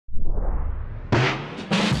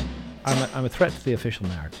I'm a threat to the official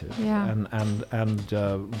narrative. Yeah. And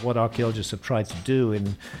what archaeologists have tried to do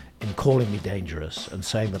in calling me dangerous and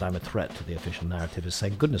saying that I'm a threat to the official narrative is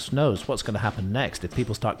saying, goodness knows what's going to happen next if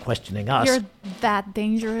people start questioning us. You're that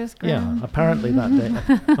dangerous, Graham? Yeah, apparently that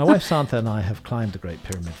day. My wife Santha and I have climbed the Great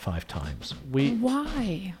Pyramid 5 times.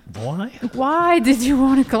 Why? Why? Why did you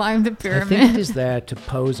want to climb the pyramid? I think it is there to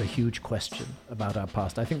pose a huge question about our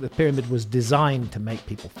past. I think the pyramid was designed to make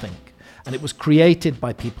people think. And it was created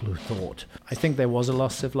by people who thought. I think there was a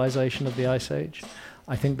lost civilization of the Ice Age.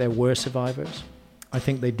 I think there were survivors. I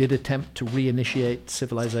think they did attempt to reinitiate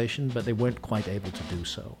civilization, but they weren't quite able to do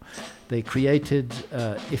so. They created,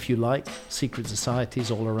 if you like, secret societies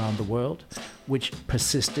all around the world, which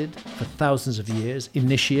persisted for thousands of years,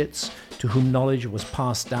 initiates to whom knowledge was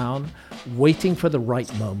passed down, waiting for the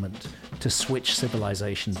right moment to switch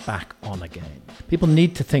civilization back on again. People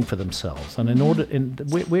need to think for themselves, and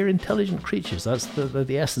we're intelligent creatures. That's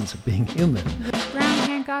the essence of being human. Graham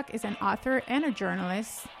Hancock is an author and a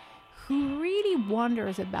journalist who really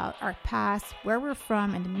wonders about our past, where we're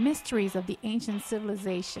from, and the mysteries of the ancient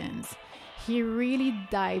civilizations. He really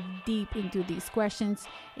dived deep into these questions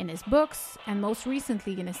in his books, and most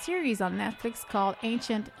recently in a series on Netflix called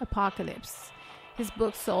Ancient Apocalypse. His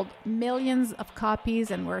books sold millions of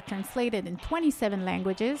copies and were translated in 27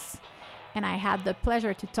 languages, and I had the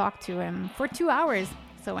pleasure to talk to him for 2 hours,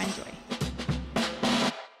 so enjoy.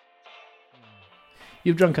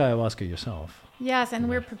 You've drunk ayahuasca yourself. Yes, and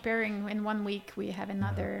we're preparing. In 1 week we have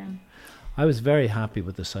another. I was very happy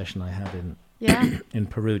with the session I had in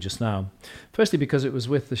Peru just now. Firstly, because it was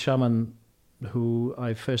with the shaman who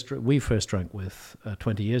we first drank with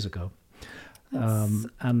 20 years ago.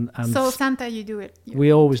 And so Santa, you do it.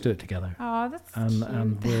 We always do it together. Oh, that's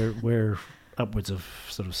and cute. we're upwards of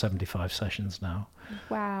sort of 75 sessions now.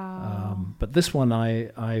 Wow. But this one,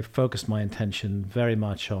 I focused my attention very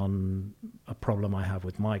much on a problem I have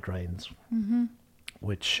with migraines,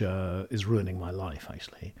 which is ruining my life,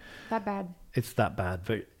 actually. That bad? It's that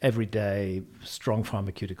bad. Every day, strong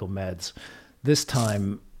pharmaceutical meds. This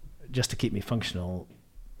time, just to keep me functional,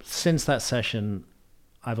 since that session,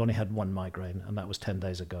 I've only had one migraine, and that was 10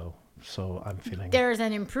 days ago. So I'm feeling... There's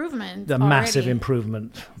an improvement a massive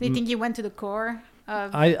improvement. Do you think you went to the core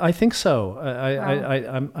of... I think so.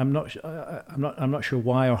 Wow. I'm not sure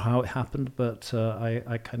why or how it happened, but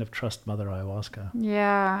I kind of trust Mother Ayahuasca.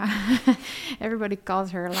 Yeah. Everybody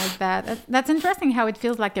calls her like that. That's interesting how it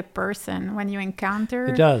feels like a person when you encounter...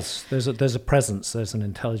 It does. There's a presence, there's an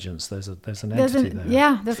intelligence, there's an entity there.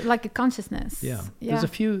 Yeah, there's like a consciousness. Yeah. There's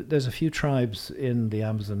a few tribes in the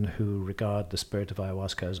Amazon who regard the spirit of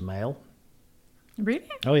ayahuasca as male. Really?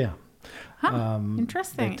 Oh yeah. Huh,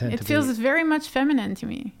 interesting. It feels very much feminine to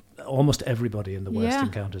me. Almost everybody in the West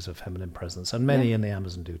encounters a feminine presence, and many in the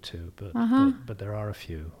Amazon do too. But there are a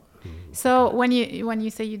few. So when you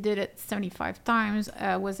say you did it 75 times,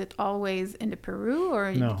 was it always in the Peru,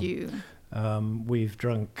 or no. did you? We've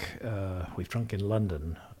drunk in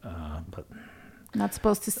London, but not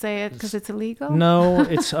supposed to say it because it's illegal. No,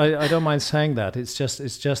 I don't mind saying that. It's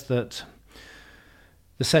just that.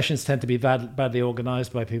 The sessions tend to be badly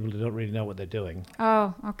organized by people who don't really know what they're doing.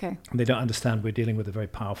 Oh, okay. They don't understand we're dealing with a very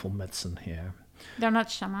powerful medicine here. They're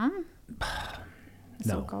not shaman? No.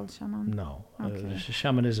 So-called shaman? No. Okay.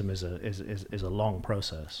 Shamanism is a long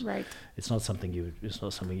process. Right. It's not something you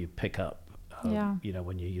pick up.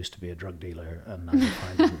 When you used to be a drug dealer and now you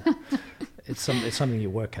find it's something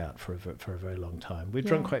you work at for a very long time. We've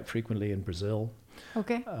drunk quite frequently in Brazil.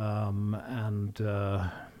 Okay. And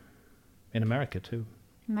in America too.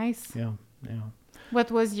 Nice. Yeah. What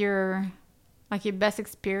was your best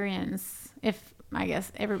experience? If I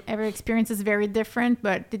guess every experience is very different,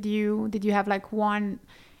 but did you have one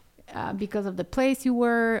because of the place you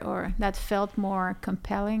were, or that felt more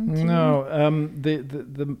compelling to you? No.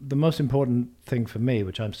 The most important thing for me,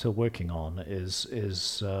 which I'm still working on, is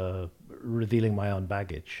revealing my own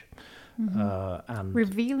baggage. And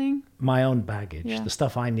revealing my own baggage, the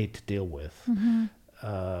stuff I need to deal with.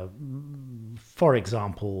 For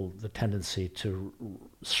example, the tendency to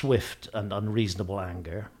swift and unreasonable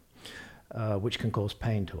anger, which can cause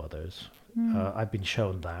pain to others. I've been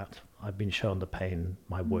shown that. I've been shown the pain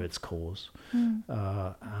my words cause.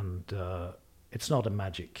 And it's not a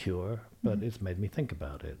magic cure, but it's made me think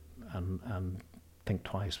about it and think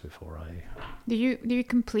twice before I... Do you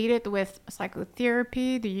complete it with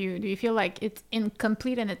psychotherapy? Do you feel like it's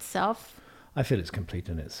incomplete in itself? I feel it's complete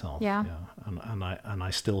in itself. Yeah. And I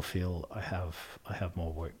still feel I have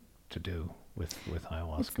more work to do with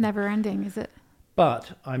ayahuasca. It's never ending, is it?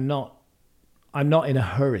 But I'm not I'm not in a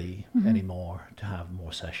hurry anymore to have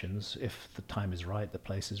more sessions. If the time is right, the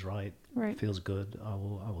place is right, feels good, I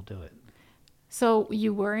will do it. So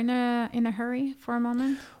you were in a hurry for a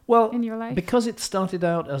moment in your life? Because it started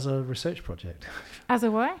out as a research project. As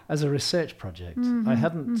a what? As a research project. I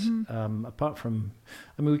hadn't, apart from,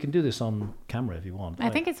 I mean, we can do this on camera if you want. I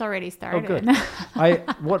think it's already started. Oh,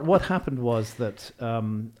 good. What happened was that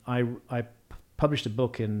I published a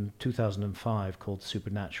book in 2005 called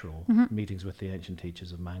Supernatural, Meetings with the Ancient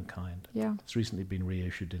Teachers of Mankind. Yeah. It's recently been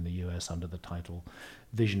reissued in the US under the title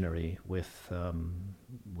Visionary with a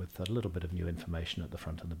little bit of new information at the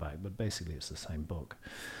front and the back, but basically it's the same book.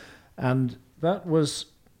 And that was,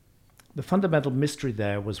 the fundamental mystery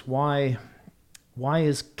there was why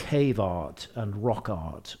is cave art and rock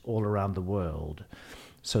art all around the world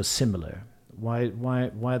so similar? Why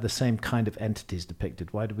are the same kind of entities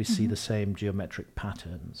depicted? Why do we see the same geometric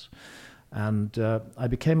patterns? And I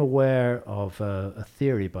became aware of a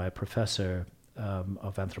theory by a professor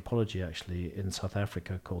of anthropology, actually, in South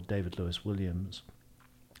Africa called David Lewis Williams.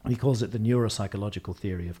 He calls it the neuropsychological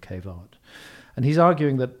theory of cave art. And he's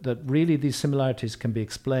arguing that really these similarities can be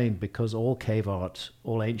explained because all cave art,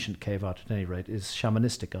 all ancient cave art at any rate, is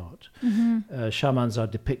shamanistic art. Shamans are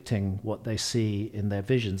depicting what they see in their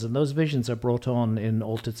visions, and those visions are brought on in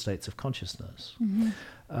altered states of consciousness.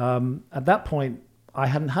 At that point, I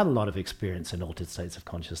hadn't had a lot of experience in altered states of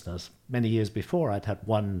consciousness. Many years before, I'd had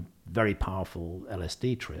one very powerful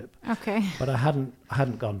LSD trip. Okay. But I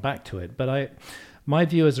hadn't gone back to it. But my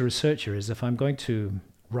view as a researcher is if I'm going to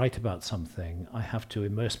write about something, I have to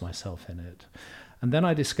immerse myself in it. And then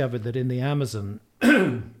I discovered that in the Amazon,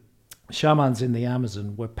 shamans in the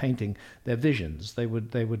Amazon were painting their visions. They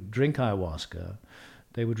would drink ayahuasca,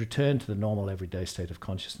 they would return to the normal everyday state of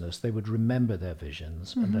consciousness, they would remember their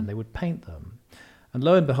visions, and then they would paint them. And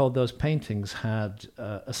lo and behold, those paintings had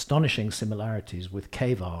astonishing similarities with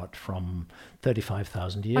cave art from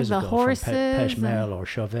 35,000 years ago, from Peshmerga or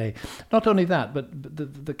Chauvet. Not only that, but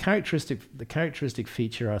the characteristic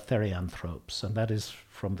feature are therianthropes, and that is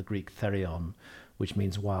from the Greek therion, which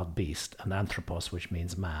means wild beast, and anthropos, which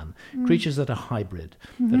means man. Creatures that are hybrid,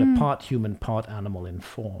 that are part human, part animal in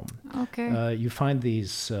form. Okay. You find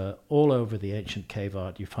these all over the ancient cave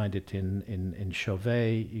art. You find it in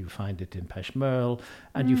Chauvet, you find it in Peshmerga,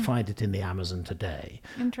 and you find it in the Amazon today.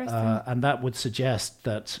 Interesting. And that would suggest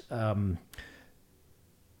that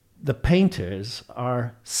the painters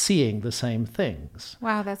are seeing the same things.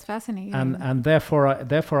 Wow, that's fascinating. And therefore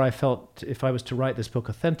I felt if I was to write this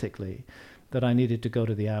book authentically, that I needed to go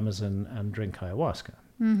to the Amazon and drink ayahuasca.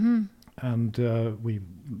 And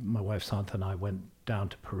my wife Santa and I went down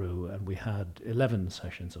to Peru, and we had 11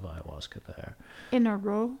 sessions of ayahuasca there. In a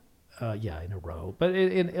row? Yeah, in a row, but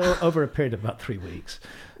in over a period of about 3 weeks.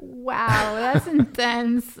 Wow, that's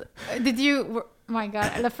intense. Did you? My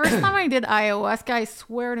God, the first time I did ayahuasca, I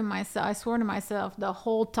swore to myself the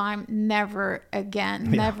whole time, never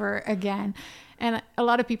again, never again. And a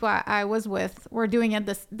lot of people I was with were doing it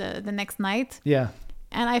the next night. Yeah.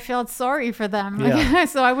 And I felt sorry for them. Yeah.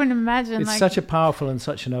 So I wouldn't imagine. It's such a powerful and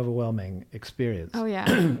such an overwhelming experience. Oh,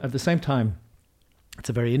 yeah. At the same time, it's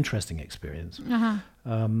a very interesting experience.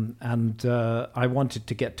 And I wanted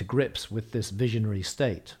to get to grips with this visionary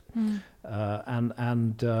state.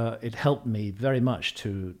 And it helped me very much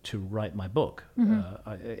to write my book.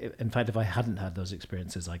 In fact, if I hadn't had those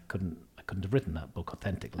experiences, I couldn't have written that book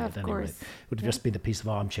authentically at any rate. It would have just been a piece of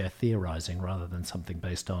armchair theorizing rather than something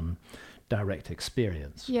based on direct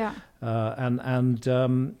experience. Yeah.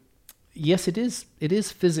 Yes, it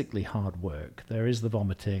is physically hard work. There is the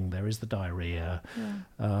vomiting, there is the diarrhea,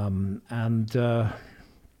 and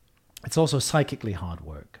it's also psychically hard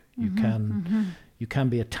work. You can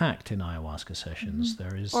be attacked in ayahuasca sessions.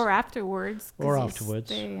 There is afterwards. There's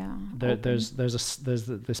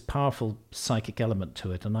this powerful psychic element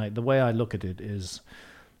to it, and the way I look at it is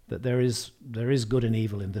that there is good and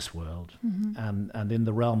evil in this world, and in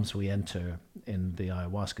the realms we enter in the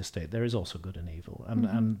ayahuasca state, there is also good and evil,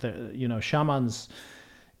 and there, shamans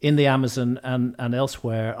in the Amazon and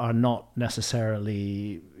elsewhere are not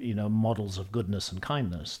necessarily models of goodness and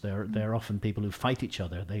kindness. They're often people who fight each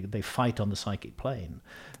other. They fight on the psychic plane.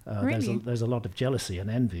 Really? There's a lot of jealousy and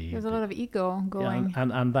envy. There's a lot of ego going. Yeah,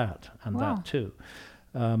 and that too.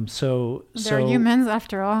 So they're humans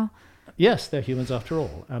after all. Yes, they're humans after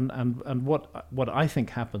all. And what I think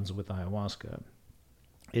happens with ayahuasca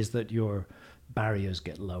is that your barriers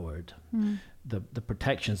get lowered. the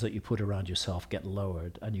protections that you put around yourself get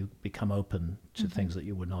lowered, and you become open to things that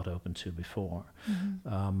you were not open to before.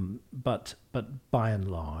 But by and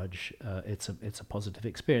large, it's a positive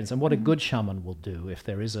experience. And what a good shaman will do if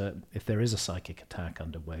there is a psychic attack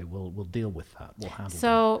underway, we'll deal with that. We'll handle that.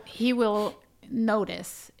 So he will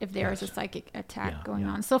notice if there is a psychic attack going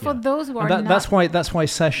on. So for those who are that's why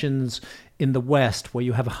sessions in the West, where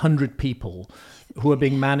you have 100 people who are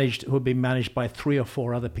being managed by 3 or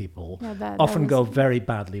 4 other people, often go very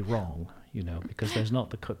badly wrong, because there's not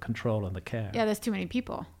the control and the care. Yeah, there's too many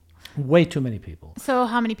people. Way too many people. So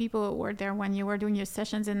how many people were there when you were doing your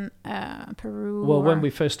sessions in Peru? Well, when we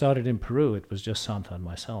first started in Peru, it was just Santa and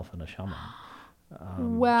myself and a shaman.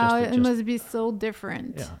 Wow, it must be so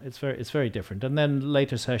different. Yeah, it's very different. And then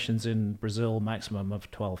later sessions in Brazil, maximum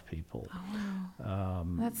of 12 people. Oh, wow.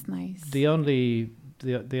 That's nice. The only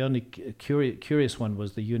curious one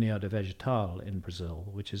was the União de Vegetal in Brazil,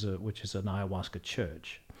 which is an ayahuasca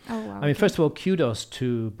church. Oh, wow. I mean, first of all, kudos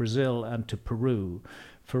to Brazil and to Peru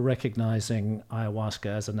for recognizing ayahuasca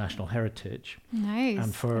as a national heritage. Nice.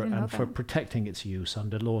 And for protecting its use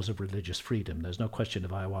under laws of religious freedom. There's no question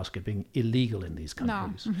of ayahuasca being illegal in these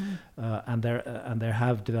countries. No. And there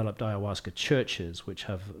have developed ayahuasca churches which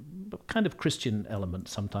have a kind of Christian element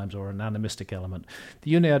sometimes, or an animistic element.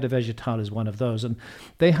 The União de Vegetal is one of those, and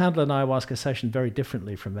they handle an ayahuasca session very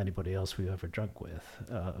differently from anybody else we've ever drunk with.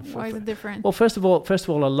 Why is it different? Well, first of all,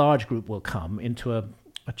 a large group will come into a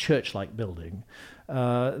church-like building.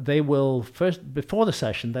 They will first, before the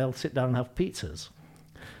session, they'll sit down and have pizzas,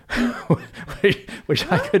 which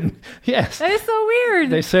I couldn't. Yes, that is so weird.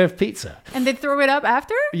 They serve pizza and they throw it up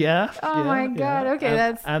after. Yeah. Oh my God. Okay,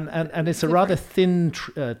 that's and it's a rather thin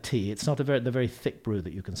tea. It's not the very thick brew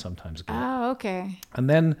that you can sometimes get. Oh, okay. And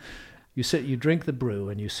then you drink the brew,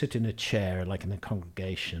 and you sit in a chair like in a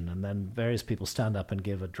congregation, and then various people stand up and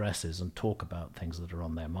give addresses and talk about things that are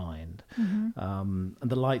on their mind. And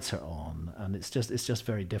the lights are on, and it's just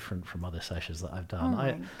very different from other sessions that I've done. Oh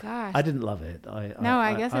my gosh. I didn't love it.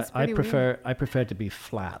 I guess it's pretty weird. I prefer to be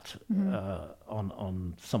flat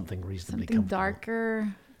on something reasonably something comfortable.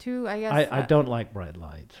 Darker too, I guess. I don't like bright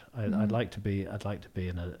light. I'd like to be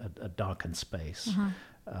in a darkened space.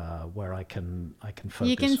 Where I can focus.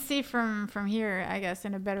 You can see from here, I guess,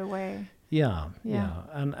 in a better way. Yeah.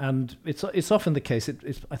 And it's often the case.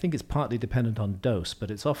 I think it's partly dependent on dose, but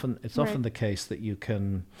it's often the case that you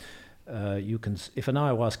can if an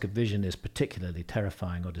ayahuasca vision is particularly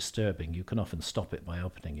terrifying or disturbing, you can often stop it by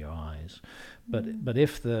opening your eyes. But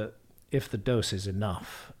if the dose is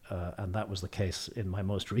enough, and that was the case in my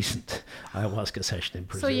most recent ayahuasca session in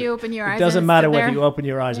Brazil. So you open your eyes. It doesn't matter whether you open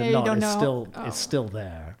your eyes or not. It's it's still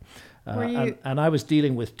there. And I was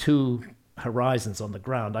dealing with 2 horizons on the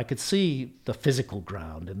ground. I could see the physical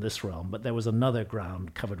ground in this realm, but there was another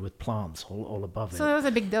ground covered with plants all above it. So it was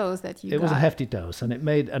a big dose that you got. It was a hefty dose, and it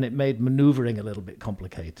made maneuvering a little bit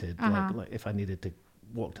complicated. Like if I needed to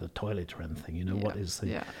walk to the toilet or anything, what is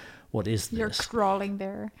this? You're crawling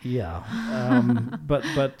there. Yeah, but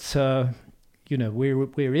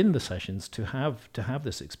we're in the sessions to have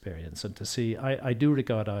this experience and to see. I do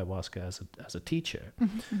regard ayahuasca as a teacher,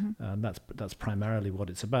 and that's primarily what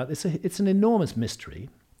it's about. It's an enormous mystery.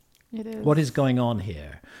 It is. What is going on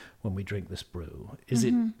here when we drink this brew? Is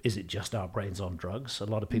it just our brains on drugs? A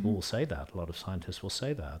lot of people will say that. A lot of scientists will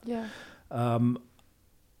say that. Yeah.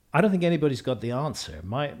 I don't think anybody's got the answer.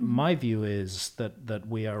 My view is that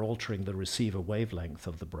we are altering the receiver wavelength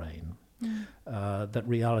of the brain. That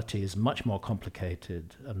reality is much more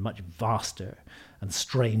complicated and much vaster and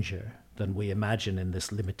stranger than we imagine in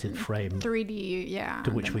this limited frame 3D,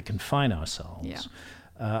 to which we confine ourselves.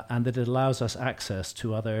 And that it allows us access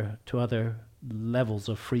to other levels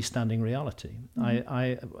of freestanding reality.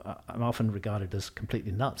 I'm often regarded as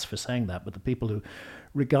completely nuts for saying that, but the people who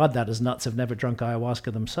regard that as nuts have never drunk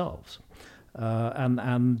ayahuasca themselves.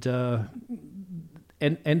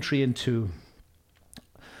 Entry into,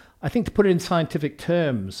 I think, to put it in scientific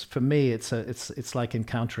terms, for me, it's like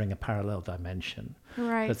encountering a parallel dimension.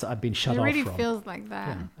 Right. I've been shut off from. It really feels like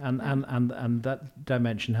that. Yeah. And that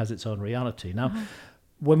dimension has its own reality. Now,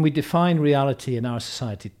 when we define reality in our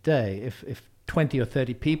society today, if 20 or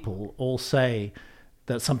 30 people all say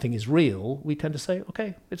that something is real, we tend to say,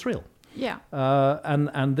 okay, it's real. Yeah.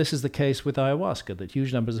 And this is the case with ayahuasca, that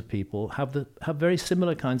huge numbers of people have very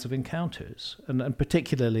similar kinds of encounters, and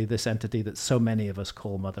particularly this entity that so many of us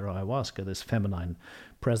call Mother Ayahuasca, this feminine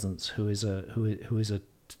presence who is a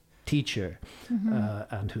teacher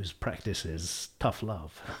and whose practice is tough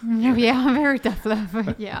love. Yeah, very tough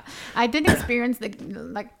love. Yeah, I didn't experience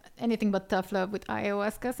anything but tough love with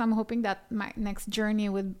ayahuasca, so I'm hoping that my next journey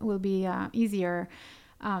will be easier.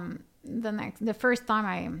 the first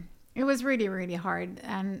time it was really, really hard.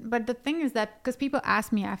 But the thing is that, because people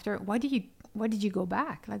ask me after, why did you go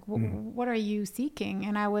back? Like, what are you seeking?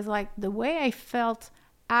 And I was like, the way I felt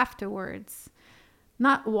afterwards,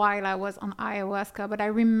 not while I was on ayahuasca, but I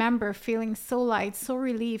remember feeling so light, so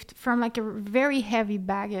relieved from like a very heavy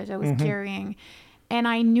baggage I was carrying. And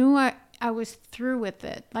I knew I was through with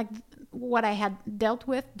it. Like what I had dealt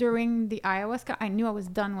with during the ayahuasca, I knew I was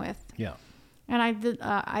done with. Yeah. And I did.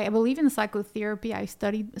 I believe in psychotherapy. I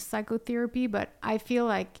studied psychotherapy, but I feel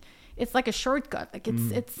like it's like a shortcut. Like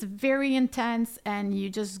it's very intense, and you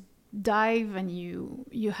just dive, and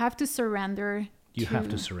you have to surrender. You have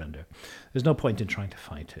to surrender. There's no point in trying to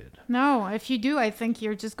fight it. No, if you do, I think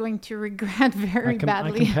you're just going to regret very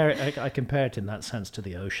badly. I compare it in that sense to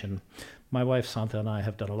the ocean. My wife Santa and I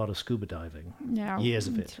have done a lot of scuba diving, years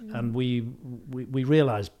of it, and we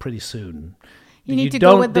realized pretty soon. You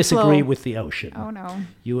don't disagree with the ocean. Oh no!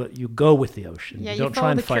 You go with the ocean. Yeah, you don't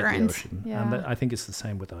try and fight current. the ocean. Yeah. And I think it's the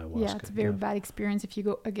same with ayahuasca. Yeah, it's a very bad experience if you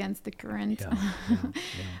go against the current.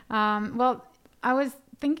 Yeah. Well, I was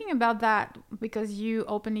thinking about that because you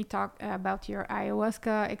openly talk about your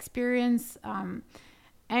ayahuasca experience,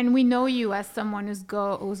 and we know you as someone who's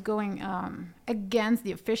going against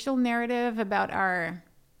the official narrative about our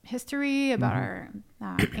history, about our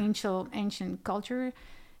ancient culture,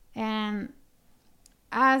 and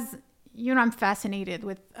as you know, I'm fascinated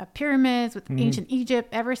with pyramids, with ancient Egypt.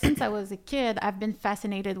 Ever since I was a kid, I've been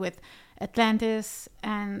fascinated with Atlantis,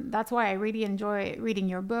 and that's why I really enjoy reading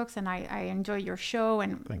your books, and I enjoy your show,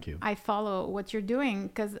 and Thank you. I follow what you're doing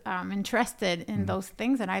because I'm interested in those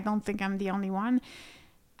things, and I don't think I'm the only one.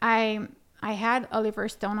 I had Oliver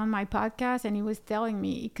Stone on my podcast, and he was telling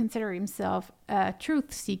me he considers himself a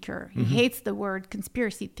truth seeker. He hates the word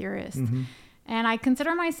conspiracy theorist. And I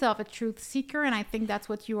consider myself a truth seeker, and I think that's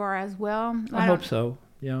what you are as well. I hope so,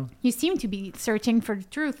 yeah. You seem to be searching for the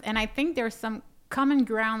truth, and I think there's some common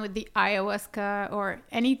ground with the ayahuasca or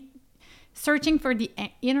any searching for the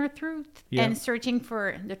inner truth and searching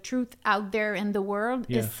for the truth out there in the world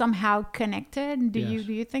is somehow connected. Do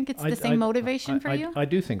you think it's the same motivation for you? I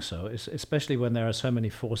do think so, especially when there are so many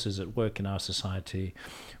forces at work in our society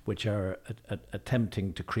which are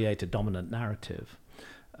attempting to create a dominant narrative.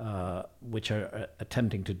 Which are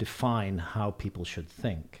attempting to define how people should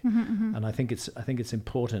think, and I think it's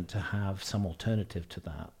important to have some alternative to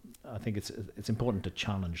that. I think it's important to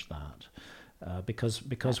challenge that, because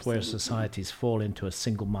where societies fall into a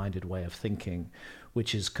single-minded way of thinking,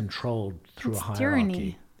 which is controlled through a hierarchy.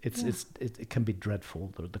 Tyranny. It can be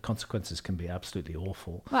dreadful. The consequences can be absolutely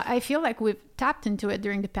awful. Well, I feel like we've tapped into it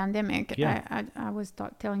during the pandemic. Yeah. I was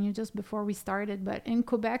telling you just before we started, but in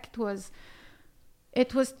Quebec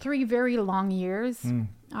it was 3 very long years.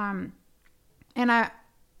 And I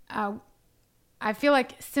feel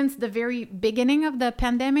like since the very beginning of the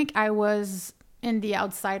pandemic, I was in the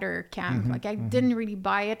outsider camp. Like I didn't really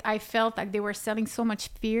buy it. I felt like they were selling so much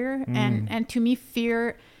fear. And to me,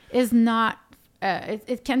 fear is not,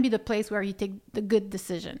 it can be the place where you take the good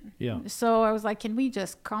decision. Yeah. So I was like, can we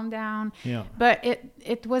just calm down? Yeah. But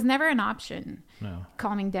it was never an option. No.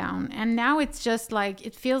 Calming down. And now it's just like,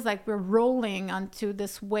 it feels like we're rolling onto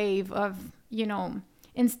this wave of,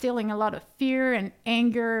 instilling a lot of fear and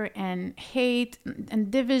anger and hate and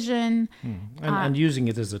division. And using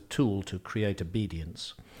it as a tool to create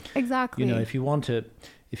obedience. Exactly. If you want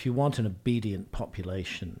an obedient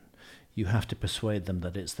population, you have to persuade them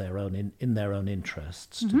that it's their own in their own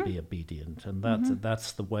interests to be obedient, and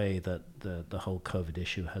that's the way that the whole COVID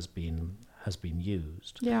issue has been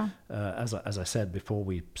used. Yeah. As I said before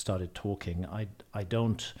we started talking, I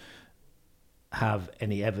don't have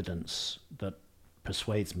any evidence that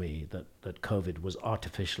persuades me that COVID was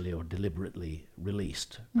artificially or deliberately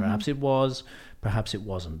released. Perhaps it was, perhaps it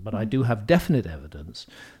wasn't, but I do have definite evidence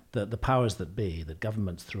that the powers that be, that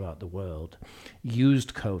governments throughout the world,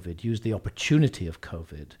 used the opportunity of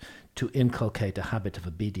COVID to inculcate a habit of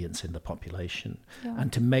obedience in the population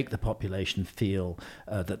and to make the population feel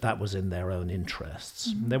that was in their own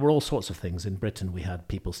interests. There were all sorts of things. In Britain, we had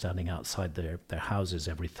people standing outside their houses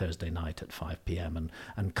every Thursday night at 5 p.m.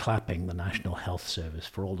 and clapping the National Health Service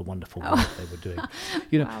for all the wonderful work they were doing.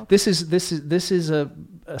 Wow. This is a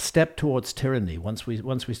step towards tyranny. Once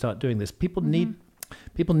we start doing this, people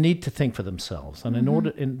need to think for themselves,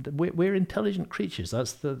 and we're intelligent creatures.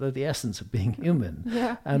 That's the essence of being human.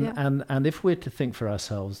 And if we're to think for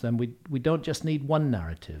ourselves, then we don't just need one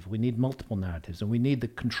narrative. We need multiple narratives, and we need the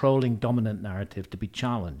controlling dominant narrative to be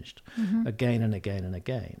challenged again and again and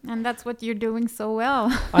again. And that's what you're doing so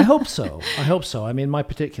well. I hope so. I mean, my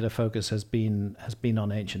particular focus has been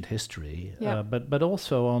on ancient history, but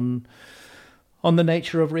also on the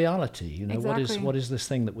nature of reality. You know, Exactly. what is this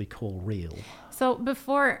thing that we call real? So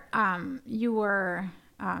before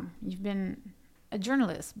you've been a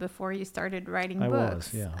journalist before you started writing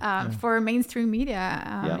books. Yeah. For mainstream media.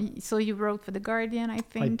 Yeah. So you wrote for The Guardian, I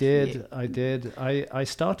think. I did. I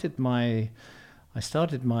started my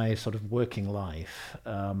sort of working life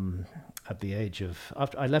at the age of,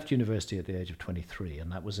 after I left university at the age of 23,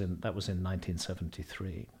 and that was in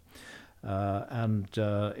 1973. And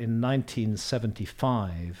in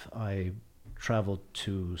 1975, I traveled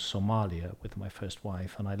to Somalia with my first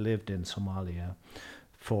wife, and I lived in Somalia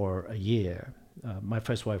for a year. My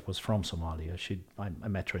first wife was from Somalia. I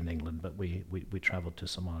met her in England, but we traveled to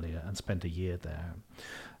Somalia and spent a year there.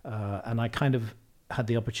 And I kind of had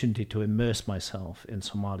the opportunity to immerse myself in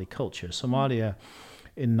Somali culture. Somalia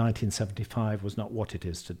in 1975 was not what it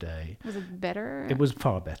is today. Was it better? It was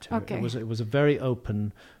far better. Okay. It was a very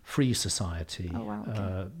open, free society. Oh, wow.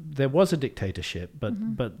 Okay. There was a dictatorship, but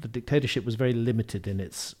the dictatorship was very limited in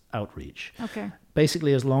its outreach. Okay.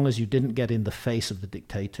 Basically, as long as you didn't get in the face of the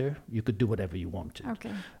dictator, you could do whatever you wanted.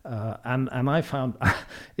 Okay. And I found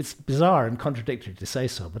it's bizarre and contradictory to say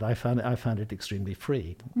so, but I found it extremely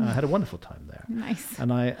free. I had a wonderful time there. Nice.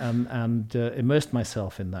 And I immersed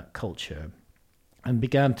myself in that culture, and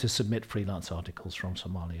began to submit freelance articles from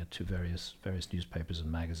Somalia to various newspapers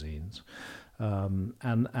and magazines. When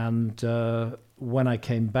I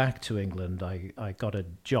came back to England, I got a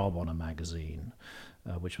job on a magazine,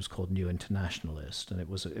 which was called New Internationalist, and it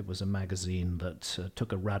was a magazine that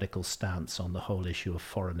took a radical stance on the whole issue of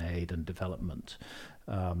foreign aid and development.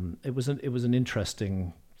 It was an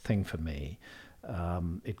interesting thing for me.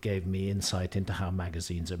 It gave me insight into how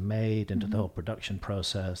magazines are made, into the whole production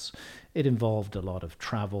process. It involved a lot of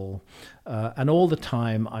travel, and all the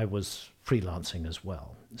time I was freelancing as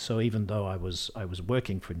well. So even though I was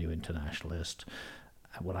working for New Internationalist,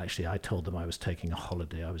 well, actually, I told them I was taking a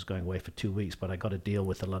holiday. I was going away for 2 weeks, but I got a deal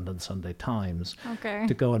with the London Sunday Times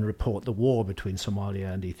to go and report the war between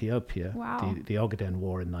Somalia and Ethiopia, the Ogaden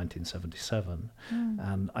War in 1977.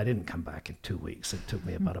 And I didn't come back in 2 weeks. It took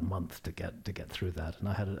me about a month to get through that. And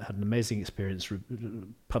I had an amazing experience,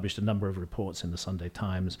 published a number of reports in the Sunday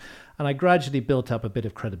Times, and I gradually built up a bit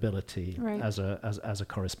of credibility as a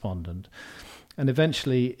correspondent. And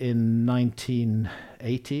eventually in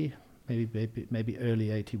 1980, maybe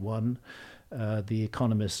early 81, the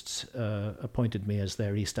Economist appointed me as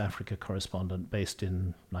their East Africa correspondent based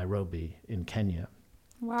in Nairobi in Kenya.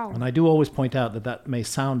 Wow. And I do always point out that may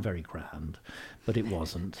sound very grand, but it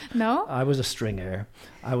wasn't. No? I was a stringer.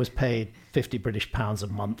 I was paid 50 British pounds a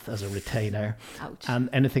month as a retainer. Ouch.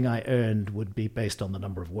 And anything I earned would be based on the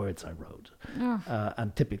number of words I wrote. Oh.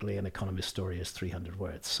 And typically an Economist story is 300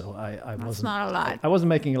 words. So That's not a lot. I wasn't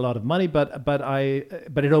making a lot of money, but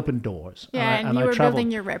it opened doors. Yeah, and you were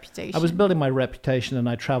building your reputation. I was building my reputation, and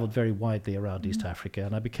I traveled very widely around East Africa,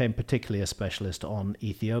 and I became particularly a specialist on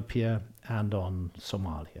Ethiopia and on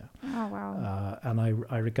Somalia. Oh, wow. And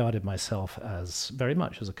I regarded myself as very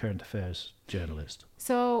much as a current affairs journalist.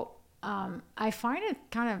 So I find it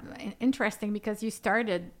kind of interesting because you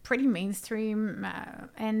started pretty mainstream,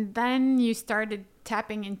 and then you started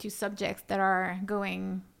tapping into subjects that are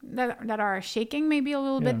shaking maybe a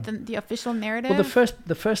little bit the official narrative. Well,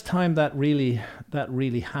 the first time that really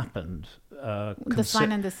happened. The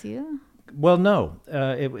Sign and the Seal. Well, no,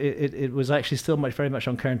 it was actually still very much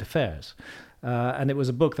on current affairs, and it was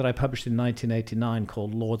a book that I published in 1989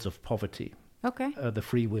 called Lords of Poverty. Okay. The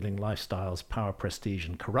freewheeling lifestyles, power, prestige,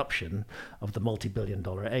 and corruption of the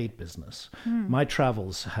multi-billion-dollar aid business. My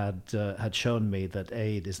travels had shown me that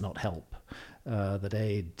aid is not help. That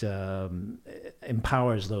aid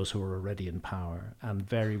empowers those who are already in power and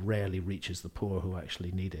very rarely reaches the poor who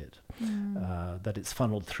actually need it. That it's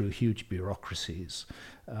funneled through huge bureaucracies,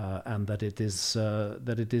 and that it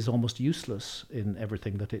is almost useless in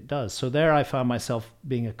everything that it does. So there I found myself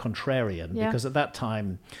being a contrarian, because at that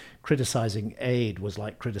time criticizing aid was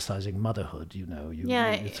like criticizing motherhood.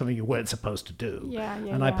 It's something you weren't supposed to do.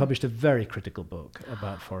 I published a very critical book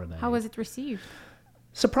about foreign aid. How was it received?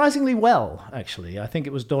 Surprisingly well, actually. I think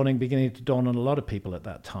it was beginning to dawn on a lot of people at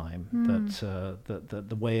that time that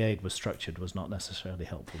the way aid was structured was not necessarily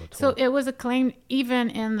helpful at all. So it was acclaimed even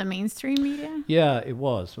in the mainstream media? Yeah, it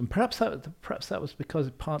was, and perhaps that was because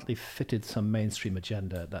it partly fitted some mainstream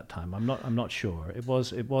agenda at that time. I'm not sure. It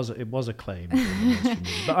was acclaimed in the mainstream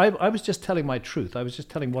media, but I was just telling my truth. I was just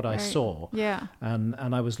telling what I saw. Yeah. And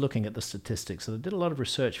I was looking at the statistics, and I did a lot of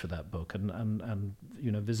research for that book, and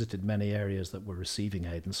visited many areas that were receiving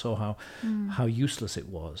aid and saw how useless it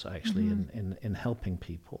was actually in helping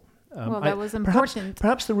people. That was important.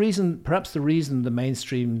 Perhaps the reason the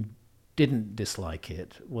mainstream didn't dislike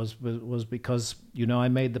it was because, I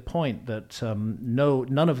made the point that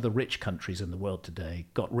none of the rich countries in the world today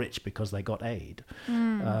got rich because they got aid.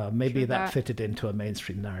 Maybe that fitted into a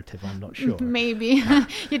mainstream narrative. I'm not sure. Maybe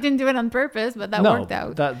you didn't do it on purpose, but that worked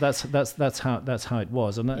out. That's how it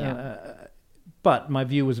was. But my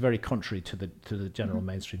view was very contrary to the general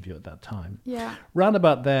mainstream view at that time. Yeah. Round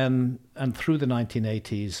about then and through the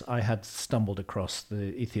 1980s, I had stumbled across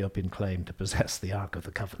the Ethiopian claim to possess the Ark of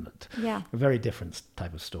the Covenant. Yeah. A very different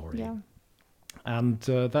type of story. Yeah. And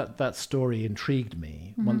that story intrigued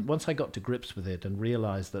me. Once I got to grips with it and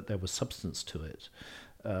realized that there was substance to it,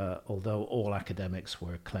 although all academics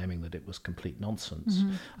were claiming that it was complete nonsense.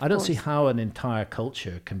 I don't see how an entire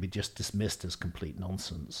culture can be just dismissed as complete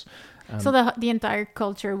nonsense. So the entire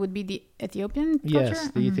culture would be the Ethiopian culture? Yes,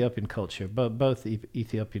 the Ethiopian culture, both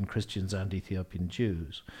Ethiopian Christians and Ethiopian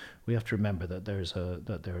Jews. We have to remember that there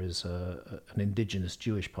is an indigenous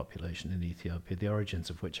Jewish population in Ethiopia, the origins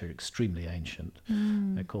of which are extremely ancient.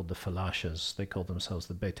 They're called the Falashas. They call themselves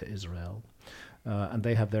the Beta Israel. And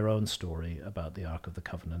they have their own story about the Ark of the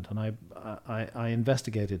Covenant. And I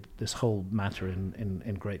investigated this whole matter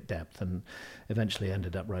in great depth and eventually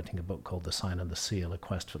ended up writing a book called The Sign and the Seal, A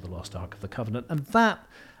Quest for the Lost Ark of the Covenant. And that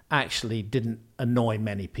actually didn't annoy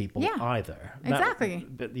many people either. Exactly.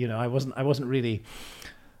 But I wasn't really...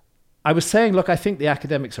 I was saying, look, I think the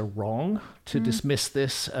academics are wrong to dismiss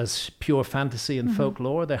this as pure fantasy and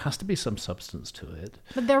folklore. There has to be some substance to it.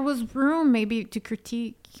 But there was room maybe to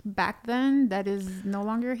critique back then that is no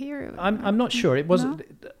longer here. I'm not sure. It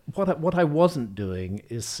wasn't. No? What I wasn't doing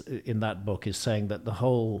is in that book is saying that the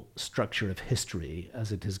whole structure of history,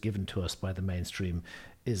 as it is given to us by the mainstream,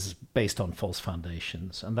 is based on false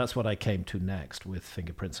foundations, and that's what I came to next with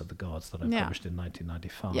Fingerprints of the Gods that I published in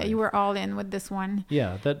 1995. Yeah, you were all in with this one.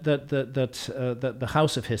 Yeah, that the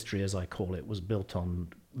house of history, as I call it, was built on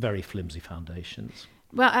very flimsy foundations.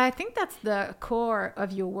 Well, I think that's the core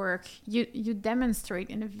of your work. You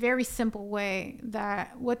demonstrate in a very simple way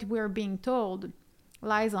that what we're being told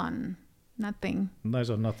lies on nothing.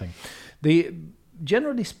 Lies on nothing.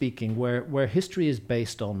 Generally speaking, where history is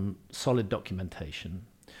based on solid documentation,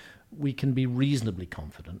 we can be reasonably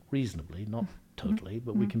confident, not totally,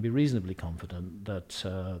 but we can be reasonably confident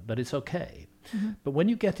that it's okay. But when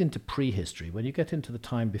you get into prehistory, when you get into the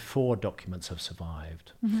time before documents have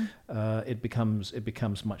survived, it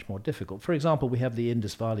becomes much more difficult. For example, we have the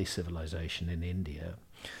Indus Valley civilization in India.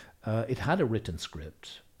 It had a written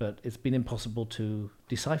script, but it's been impossible to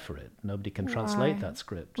decipher it. Nobody can translate that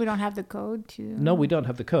script. We don't have the code to... No, we don't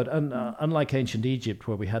have the code. And unlike ancient Egypt,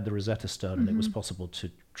 where we had the Rosetta Stone and it was possible to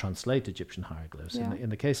translate Egyptian hieroglyphs, in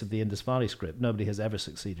the case of the Indus Valley script, nobody has ever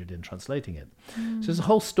succeeded in translating it. So there's a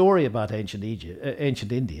whole story about ancient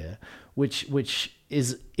India, which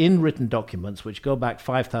is in written documents, which go back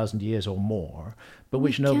 5,000 years or more, but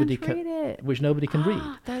which nobody can read.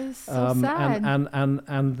 That is so sad.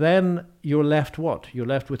 And then you're left what? You're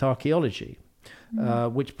left with archaeology,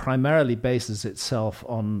 which primarily bases itself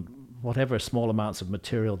on whatever small amounts of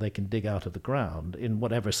material they can dig out of the ground in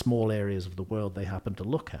whatever small areas of the world they happen to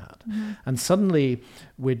look at. And suddenly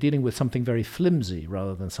we're dealing with something very flimsy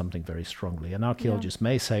rather than something very strongly. And archaeologists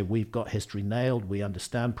may say, we've got history nailed, we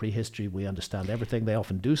understand prehistory, we understand everything. They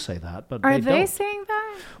often do say that, but are they don't. Saying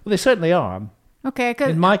that? Well, they certainly are. Okay,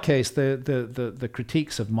 in my case, the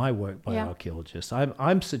critiques of my work by archaeologists,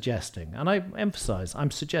 I'm suggesting, and I emphasize, I'm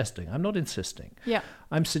suggesting, I'm not insisting. Yeah.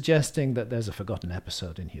 I'm suggesting that there's a forgotten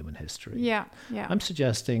episode in human history. Yeah, yeah. I'm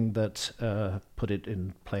suggesting that, put it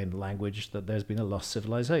in plain language, that there's been a lost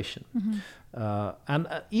civilization. And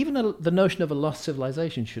even the notion of a lost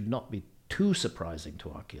civilization should not be too surprising to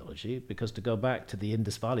archaeology, because to go back to the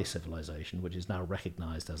Indus Valley civilization, which is now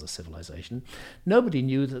recognized as a civilization, nobody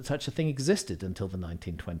knew that such a thing existed until the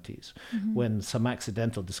 1920s, when some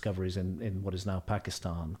accidental discoveries in what is now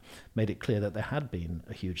Pakistan made it clear that there had been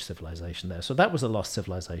a huge civilization there. So that was a lost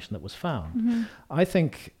civilization that was found. I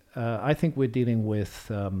think we're dealing with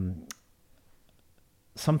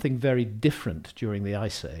something very different during the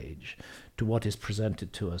Ice Age to what is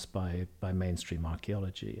presented to us by mainstream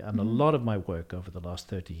archaeology. And a lot of my work over the last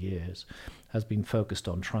 30 years has been focused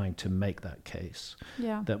on trying to make that case,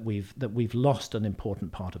 that we've lost an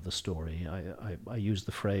important part of the story. I use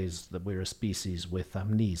the phrase that we're a species with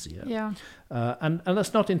amnesia. And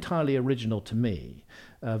that's not entirely original to me.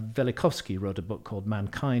 Velikovsky wrote a book called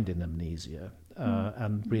Mankind in Amnesia.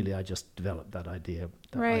 And really, I just developed that idea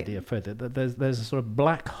further. That there's a sort of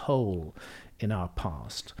black hole in our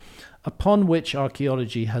past, upon which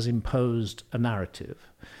archaeology has imposed a narrative.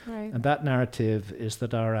 And that narrative is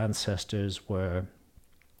that our ancestors were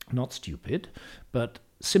not stupid, but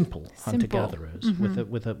simple hunter-gatherers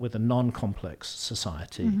with a non-complex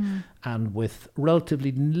society and with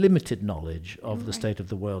relatively limited knowledge of the state of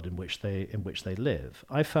the world in which they live.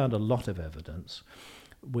 I found a lot of evidence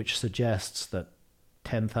which suggests that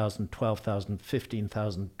 10,000, 12,000,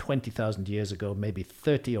 15,000, 20,000 years ago, maybe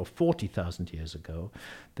 30 or 40,000 years ago,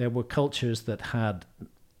 there were cultures that had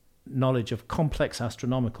knowledge of complex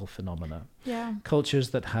astronomical phenomena,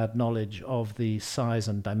 cultures that had knowledge of the size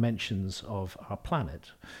and dimensions of our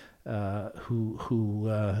planet,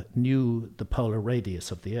 who knew the polar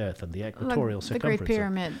radius of the Earth and the equatorial circumference, the Great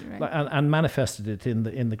Pyramid, right? and manifested it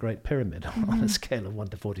in the Great Pyramid on a scale of 1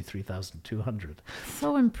 to 43,200.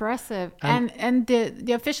 So impressive. And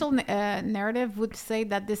the official narrative would say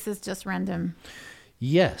that this is just random.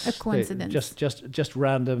 Yes, a coincidence. Just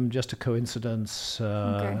random, just a coincidence,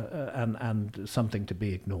 and something to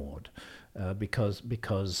be ignored,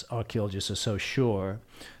 because archaeologists are so sure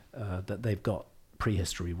that they've got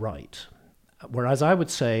prehistory right. Whereas I would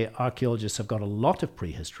say archaeologists have got a lot of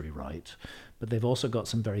prehistory right, but they've also got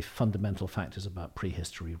some very fundamental factors about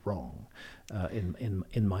prehistory wrong,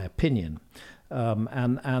 in my opinion,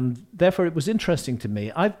 and therefore it was interesting to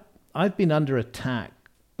me. I've been under attack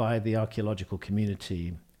by the archaeological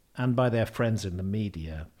community and by their friends in the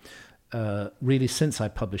media, really since I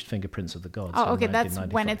published Fingerprints of the Gods. Oh, okay, that's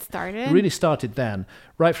when it started? It really started then,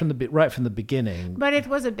 right from the beginning. But it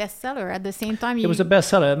was a bestseller at the same time. It was a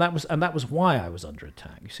bestseller, and that was why I was under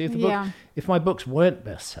attack. You see, if my books weren't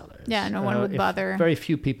bestsellers, no one would bother. Very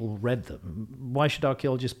few people read them. Why should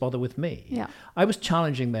archaeologists bother with me? Yeah, I was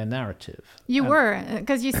challenging their narrative. You were,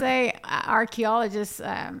 because you say archaeologists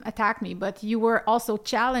attack me, but you were also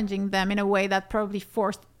challenging them in a way that probably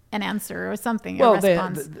forced an answer or something, a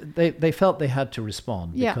response. They felt they had to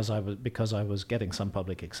respond because I was getting some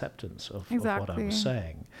public acceptance of what I was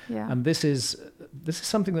saying. Yeah. And this is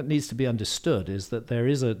something that needs to be understood, is that there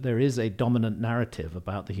is a dominant narrative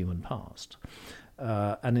about the human past.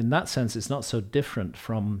 And in that sense, it's not so different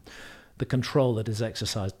from the control that is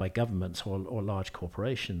exercised by governments or large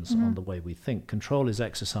corporations on the way we think. Control is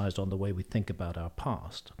exercised on the way we think about our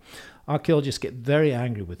past. Archaeologists get very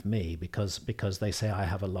angry with me because they say I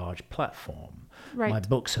have a large platform. Right. My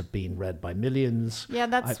books have been read by millions. Yeah,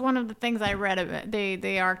 that's one of the things I read of it.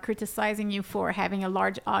 They are criticizing you for having a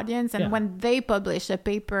large audience, and when they publish a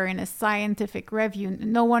paper in a scientific review,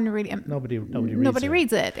 no one really nobody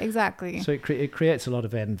reads it. Exactly. So it creates a lot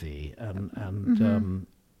of envy and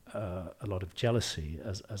a lot of jealousy,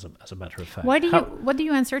 as a matter of fact. What do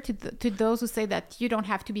you answer to those who say that you don't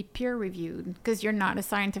have to be peer reviewed because you're not a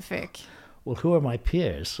scientific? Well, who are my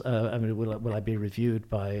peers? I mean, will I be reviewed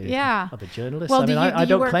by other journalists? Well, I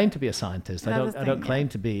don't claim to be a scientist. I don't claim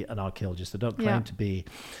to be an archaeologist. I don't claim to be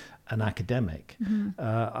an academic.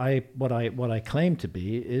 What I claim to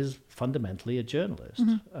be is fundamentally a journalist,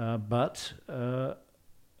 but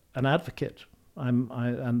an advocate.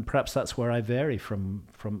 And perhaps that's where I vary from.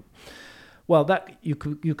 Well, that you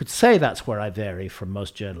could say that's where I vary from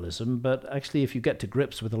most journalism, but actually, if you get to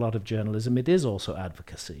grips with a lot of journalism, it is also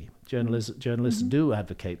advocacy. Journalists do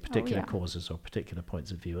advocate particular causes or particular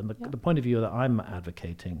points of view, and the point of view that I'm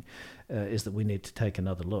advocating is that we need to take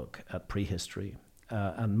another look at prehistory.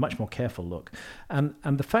 And much more careful look, and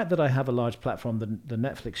the fact that I have a large platform, the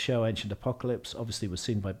Netflix show Ancient Apocalypse, obviously was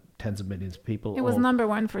seen by tens of millions of people. It was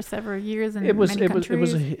 #1 for several years in many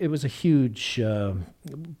countries. It was a huge,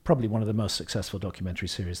 probably one of the most successful documentary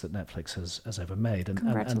series that Netflix has ever made.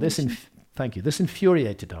 And this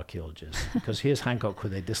infuriated archaeologists because here's Hancock, who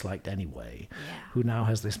they disliked anyway, who now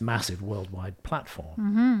has this massive worldwide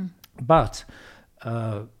platform. But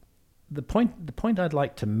the point I'd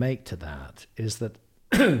like to make to that is that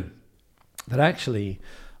that actually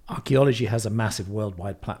archaeology has a massive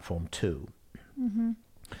worldwide platform too.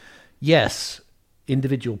 Yes,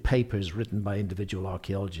 individual papers written by individual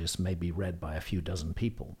archaeologists may be read by a few dozen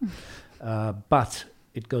people, but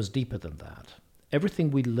it goes deeper than that.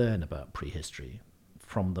 Everything we learn about prehistory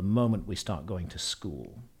from the moment we start going to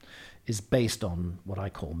school is based on what I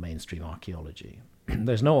call mainstream archaeology.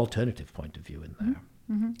 There's no alternative point of view in there.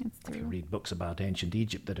 If you read books about ancient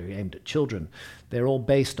Egypt that are aimed at children, they're all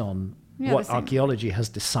based on what archaeology has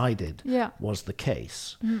decided was the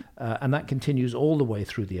case. And that continues all the way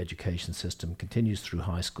through the education system, continues through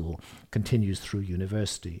high school, continues through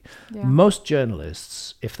university. Most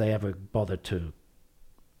journalists, if they ever bother to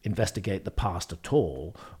investigate the past at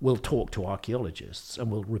all will talk to archaeologists and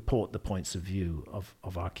will report the points of view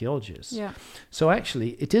of archaeologists. Yeah. So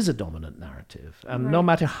actually, it is a dominant narrative. And Right. no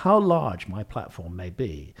matter how large my platform may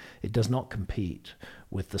be, it does not compete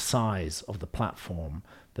with the size of the platform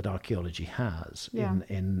that archaeology has Yeah.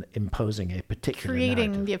 in imposing a particular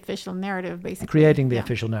Creating narrative. the official narrative, basically. Creating the Yeah.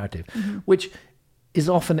 official narrative, which is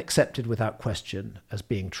often accepted without question as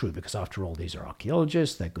being true, because after all, these are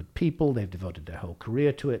archaeologists, they're good people, they've devoted their whole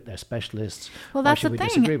career to it, they're specialists. Well, Why that's should the we thing.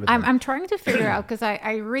 disagree with them? I'm trying to figure out, because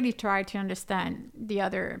I really try to understand the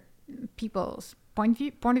other people's point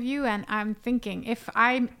of view, and I'm thinking, if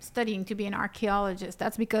I'm studying to be an archaeologist,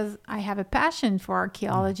 that's because I have a passion for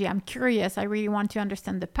archaeology. I'm curious. I really want to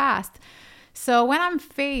understand the past. So when I'm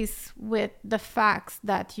faced with the facts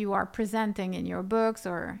that you are presenting in your books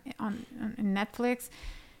or on Netflix,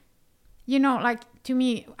 you know, like, to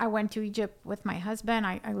me, I went to Egypt with my husband.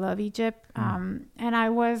 I love Egypt. And I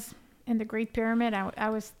was in the Great Pyramid. I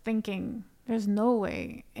was thinking, there's no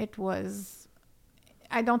way it was,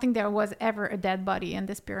 I don't think there was ever a dead body in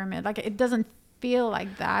this pyramid. Like, it doesn't feel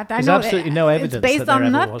like that. There's absolutely no evidence it's based that there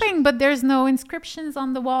on ever nothing, was. but there's no inscriptions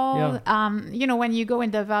on the wall. Yeah. You know, when you go in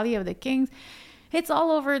the Valley of the Kings, it's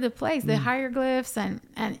all over the place, the hieroglyphs, and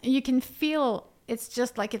you can feel it's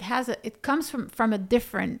just like it comes from a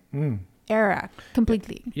different era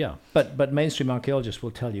completely. Yeah, but mainstream archaeologists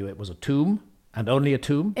will tell you it was a tomb, and only a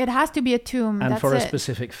tomb, It has to be a tomb. and that's for a it.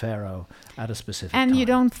 specific pharaoh at a specific And time. you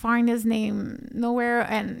don't find his name nowhere.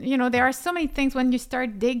 And, you know, there are so many things when you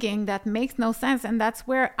start digging that makes no sense. And that's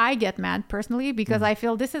where I get mad personally, because I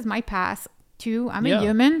feel this is my past too. I'm Yeah. a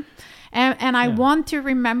human. And I Yeah. want to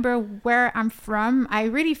remember where I'm from. I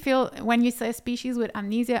really feel, when you say species with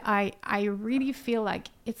amnesia, I really feel like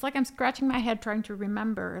it's like I'm scratching my head trying to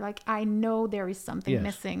remember. Like, I know there is something Yes.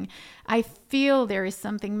 missing. I feel there is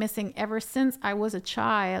something missing ever since I was a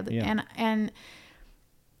child. Yeah. And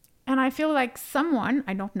I feel like someone,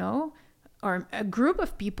 I don't know, or a group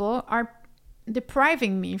of people are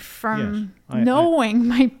depriving me from Yes. knowing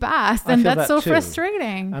my past. I And feel that's that so too.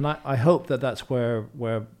 frustrating. And I hope that that's where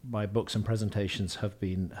my books and presentations have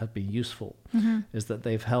been useful, is that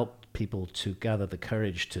they've helped people to gather the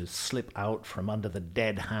courage to slip out from under the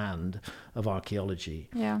dead hand of archaeology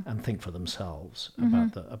Yeah. and think for themselves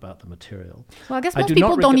about the material. Well, I guess I most do not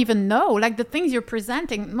people don't reg- even know, like, the things you're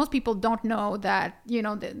presenting. Most people don't know that, you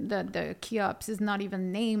know, the Cheops is not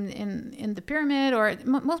even named in the pyramid, or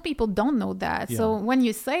most people don't know that. So Yeah. when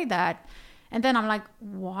you say that, and then I'm like,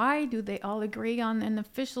 why do they all agree on an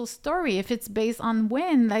official story if it's based on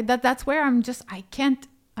when? Like, that's where I can't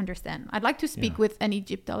understand. I'd like to speak Yeah. with an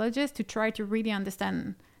Egyptologist to try to really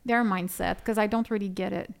understand their mindset, because I don't really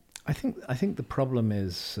get it. I think the problem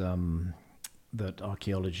is that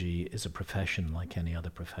archaeology is a profession like any other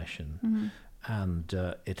profession, and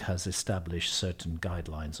it has established certain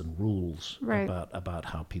guidelines and rules Right. about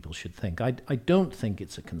how people should think. I don't think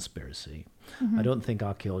it's a conspiracy. I don't think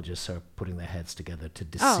archaeologists are putting their heads together to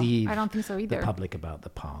deceive I don't think so the either. public about the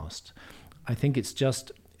past. I think it's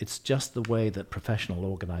just the way that professional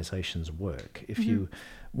organizations work. If you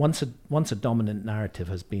once a dominant narrative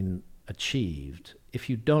has been achieved, if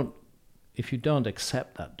you don't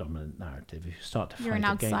accept that dominant narrative, if you start to You're fight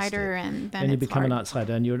an against outsider, it, and then you it's become hard. an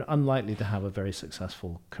outsider, and you're unlikely to have a very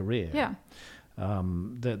successful career. Yeah.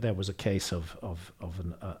 There was a case of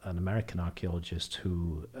an American archaeologist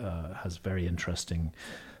who has very interesting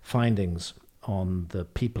findings on the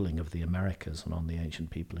peopling of the Americas and on the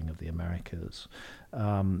ancient peopling of the Americas.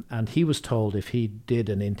 And he was told if he did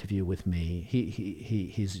an interview with me,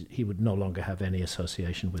 he would no longer have any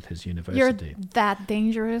association with his You're university. that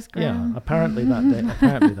dangerous, Graham. Yeah, apparently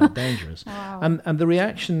that dangerous. Wow. And the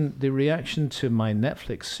reaction to my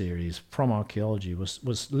Netflix series from archaeology was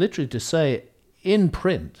literally to say, in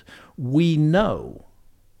print, we know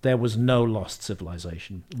there was no lost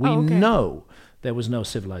civilization. We okay. know there was no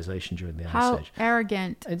civilization during the Ice How Age.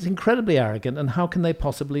 arrogant. It's incredibly arrogant, and how can they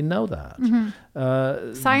possibly know that?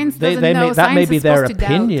 Science They doesn't know. that may Science be is their supposed to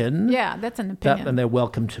doubt. opinion. Yeah, that's an opinion. And they're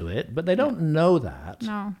welcome to it, but they don't know that.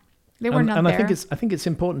 No, they were not and there. I think it's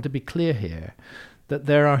important to be clear here that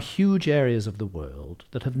there are huge areas of the world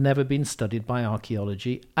that have never been studied by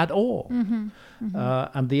archaeology at all.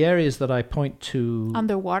 And the areas that I point to,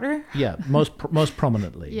 Underwater? yeah, most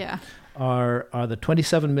prominently, Yeah. are the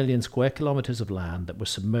 27 million square kilometers of land that were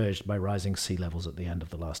submerged by rising sea levels at the end of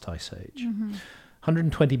the last ice age.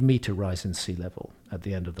 120-meter rise in sea level at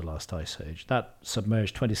the end of the last ice age. That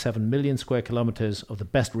submerged 27 million square kilometers of the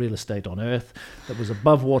best real estate on Earth that was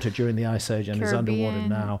above water during the ice age and is underwater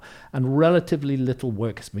now. And relatively little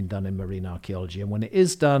work has been done in marine archaeology. And when it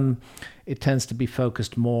is done, it tends to be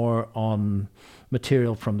focused more on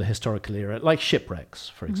material from the historical era, like shipwrecks,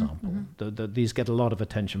 for example. These get a lot of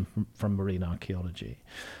attention from marine archaeology.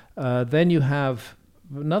 Then you have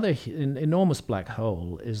another enormous black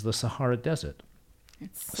hole is the Sahara Desert.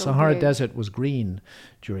 Sahara Desert was green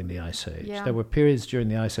during the Ice Age. Yeah. There were periods during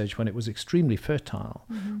the Ice Age when it was extremely fertile,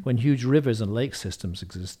 when huge rivers and lake systems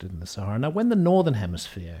existed in the Sahara. Now, when the Northern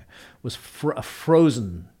Hemisphere was a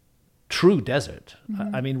frozen, true desert,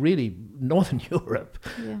 I mean, really, Northern Europe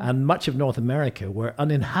and much of North America were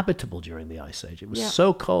uninhabitable during the Ice Age. It was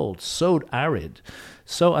so cold, so arid,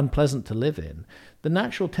 so unpleasant to live in. The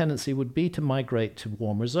natural tendency would be to migrate to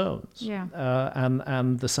warmer zones.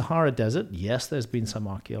 And the Sahara Desert, yes, there's been some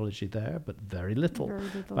archaeology there, but very little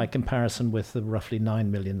by comparison with the roughly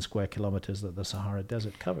 9 million square kilometers that the Sahara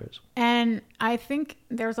Desert covers. And I think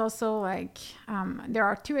there's also there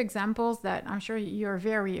are two examples that I'm sure you're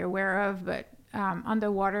very aware of, but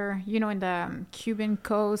underwater, in the Cuban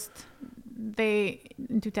coast,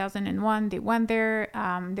 in 2001, they went there.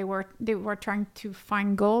 They were trying to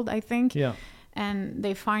find gold, I think. Yeah. And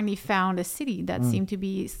they finally found a city that seemed to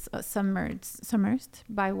be submerged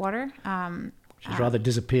by water. Which has rather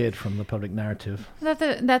disappeared from the public narrative.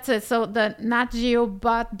 That's it. So the Nat Geo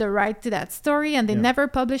bought the right to that story, and they never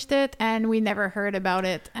published it, and we never heard about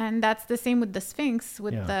it. And that's the same with the Sphinx,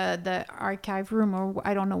 with the archive room, or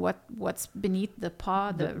I don't know what's beneath the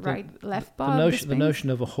paw, left paw. The notion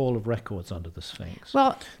of a hall of records under the Sphinx.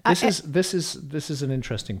 Well, this is an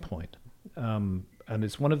interesting point. And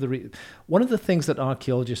it's one of the things that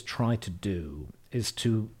archaeologists try to do is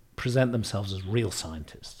to present themselves as real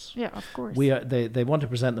scientists. Yeah, of course. They want to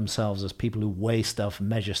present themselves as people who weigh stuff,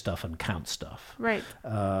 measure stuff, and count stuff. Right.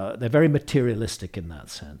 They're very materialistic in that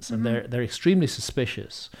sense, and they're extremely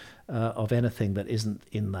suspicious of anything that isn't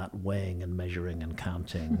in that weighing and measuring and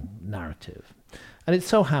counting narrative. And it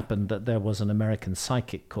so happened that there was an American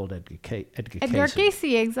psychic called Edgar Cayce. Edgar Cayce,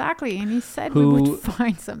 exactly. And he said we would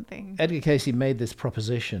find something. Edgar Cayce made this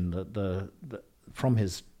proposition that from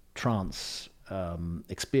his trance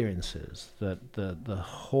experiences, that the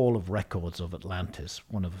Hall of Records of Atlantis,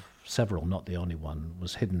 one of several, not the only one,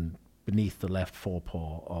 was hidden beneath the left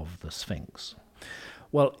forepaw of the Sphinx.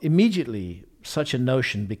 Well, immediately, such a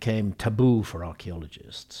notion became taboo for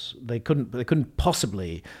archaeologists. They couldn't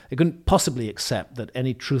possibly accept that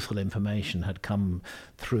any truthful information had come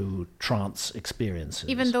through trance experiences.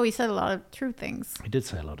 Even though he said a lot of true things. He did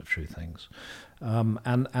say a lot of true things,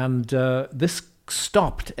 and this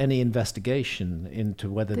stopped any investigation into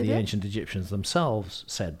whether the ancient Egyptians themselves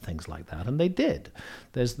said things like that, and they did.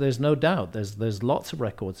 There's no doubt. There's lots of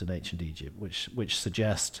records in ancient Egypt which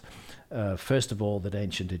suggest, first of all, that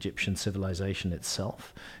ancient Egyptian civilization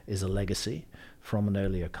itself is a legacy from an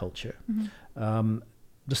earlier culture.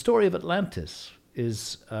 The story of Atlantis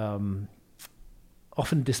is often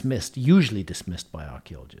usually dismissed by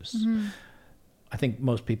archaeologists. I think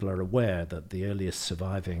most people are aware that the earliest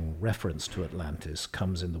surviving reference to Atlantis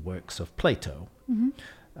comes in the works of Plato,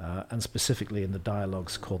 and specifically in the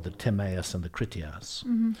dialogues called the Timaeus and the Critias.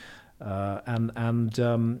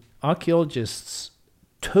 And archaeologists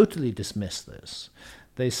totally dismiss this.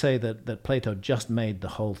 They say that Plato just made the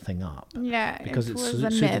whole thing up because it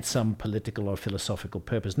suited some political or philosophical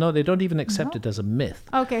purpose. No, they don't even accept it as a myth.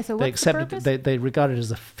 Okay, so what's the purpose? They regard it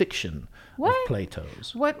as a fiction of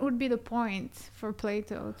Plato's. What would be the point for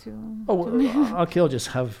Plato to... Archaeologists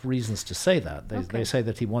have reasons to say that. They say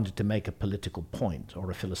that he wanted to make a political point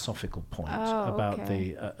or a philosophical point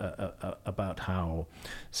about how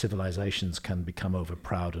civilizations can become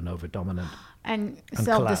overproud and overdominant. And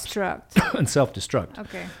self-destruct. And self-destruct.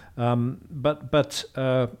 Okay. But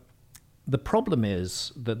the problem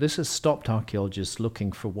is that this has stopped archaeologists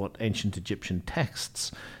looking for what ancient Egyptian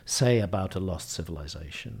texts say about a lost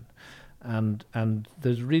civilization. And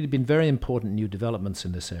there's really been very important new developments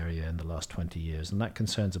in this area in the last 20 years, and that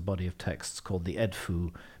concerns a body of texts called the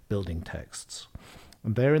Edfu building texts.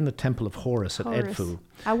 And they're in the Temple of Horus at Edfu.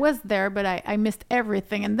 I was there, but I missed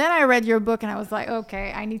everything. And then I read your book, and I was like,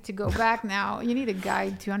 okay, I need to go back now. You need a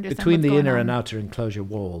guide to understand Between the inner and outer enclosure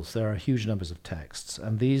walls, there are huge numbers of texts.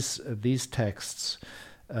 And these texts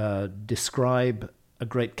describe a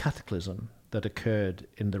great cataclysm that occurred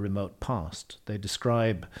in the remote past. They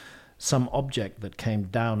describe some object that came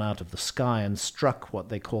down out of the sky and struck what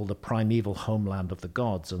they call the primeval homeland of the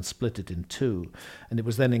gods and split it in two. And it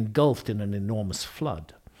was then engulfed in an enormous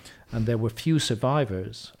flood. and there were few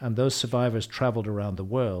survivors, and those survivors traveled around the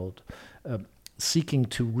world seeking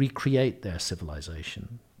to recreate their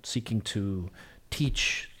civilization, seeking to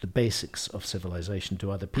teach the basics of civilization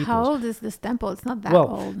to other people. How old is this temple? It's not that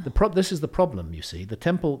old. This is the problem, you see. The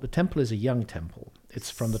temple is a young temple.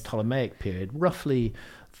 It's from the Ptolemaic period, roughly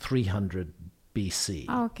 300 BC.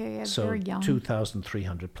 Okay, it's so very young.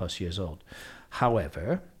 2,300 plus years old.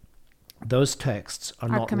 However, those texts are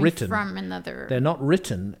not coming written from another. They're not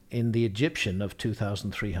written in the Egyptian of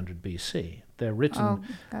 2,300 BC. They're written. Oh,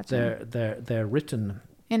 gotcha. They're written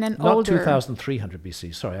In an not older 2,300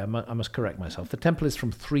 BC. Sorry, I must correct myself. The temple is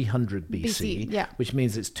from 300 BC, yeah. which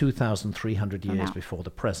means it's 2,300 years now. before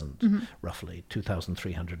the present, roughly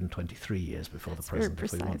 2,323 years before the present,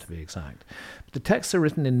 if we want to be exact. But the texts are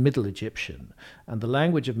written in Middle Egyptian, and the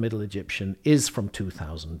language of Middle Egyptian is from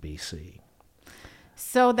 2000 BC.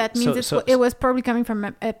 So that means it was probably coming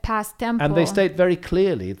from a past temple. And they state very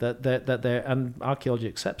clearly that there, and archaeology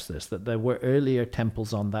accepts this, that there were earlier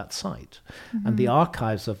temples on that site. And the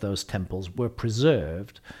archives of those temples were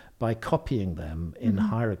preserved by copying them in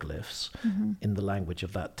hieroglyphs in the language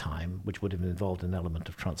of that time, which would have involved an element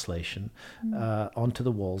of translation, onto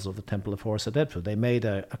the walls of the Temple of Horus at Edfu. They made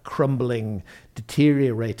a crumbling,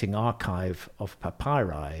 deteriorating archive of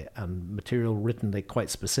papyri and material written, they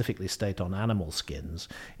quite specifically state, on animal skins,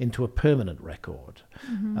 into a permanent record.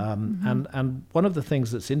 And one of the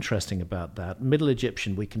things that's interesting about that, Middle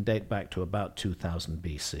Egyptian we can date back to about 2000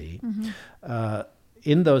 BC.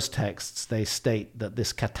 In those texts, they state that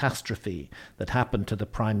this catastrophe that happened to the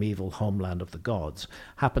primeval homeland of the gods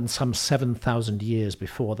happened some 7,000 years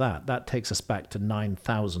before that. That takes us back to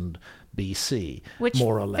 9,000 BC, which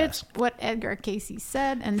more or less. Fits what Edgar Casey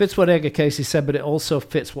said. And fits what Edgar Casey said, but it also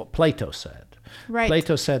fits what Plato said. Right.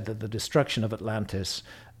 Plato said that the destruction of Atlantis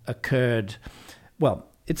occurred, well,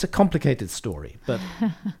 it's a complicated story, but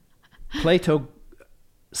Plato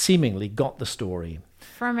seemingly got the story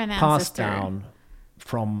from an passed ancestor. down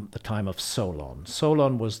from the time of Solon.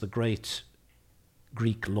 Solon was the great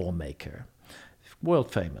Greek lawmaker,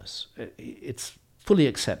 world famous. It's fully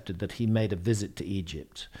accepted that he made a visit to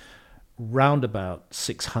Egypt round about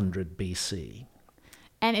 600 BC.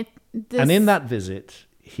 And in that visit,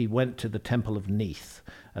 he went to the Temple of Neith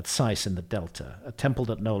at Sais in the Delta, a temple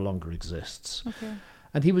that no longer exists. Okay.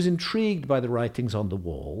 And he was intrigued by the writings on the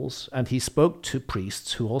walls, and he spoke to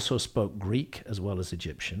priests who also spoke Greek as well as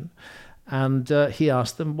Egyptian. And he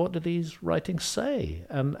asked them, what do these writings say?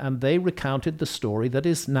 And they recounted the story that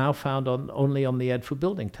is now found only on the Edfu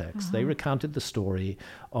building text. They recounted the story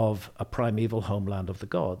of a primeval homeland of the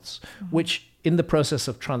gods, which in the process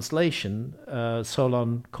of translation,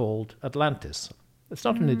 Solon called Atlantis. It's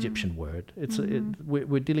not an Egyptian word.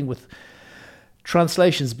 We're dealing with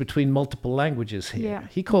translations between multiple languages here. Yeah.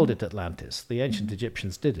 He called it Atlantis. The ancient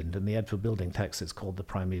Egyptians didn't. In the Edfu building text, it's called the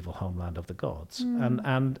primeval homeland of the gods.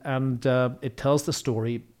 And it tells the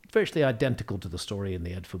story virtually identical to the story in the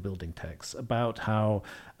Edfu building text about how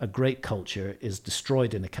a great culture is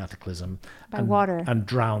destroyed in a cataclysm by water and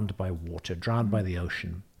drowned by water, drowned by the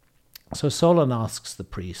ocean. So Solon asks the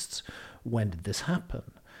priests, when did this happen?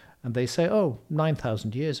 And they say,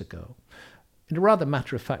 9,000 years ago. In a rather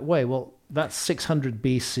matter-of-fact way, well, that's 600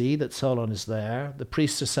 BC that Solon is there. The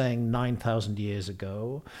priests are saying 9,000 years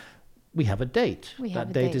ago. We have a date.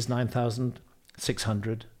 That date is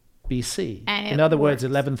 9,600 BC. In other words,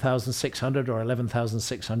 11,600 or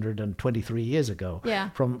 11,623 years ago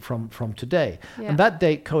from today. Yeah. And that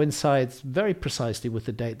date coincides very precisely with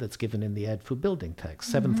the date that's given in the Edfu building text,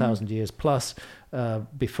 7,000 years plus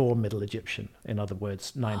before Middle Egyptian. In other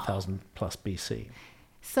words, 9,000 plus BC.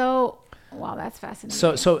 So, wow, that's fascinating.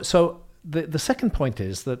 So the second point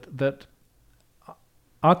is that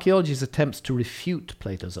archaeology's attempts to refute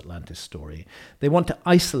Plato's Atlantis story, they want to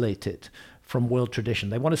isolate it from world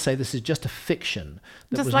tradition. They want to say this is just a fiction.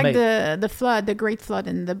 Just like the flood, the great flood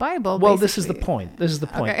in the Bible. Well, this is the point.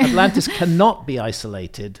 Okay. Atlantis cannot be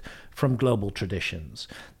isolated from global traditions.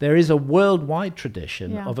 There is a worldwide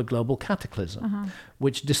tradition of a global cataclysm,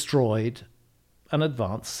 which destroyed an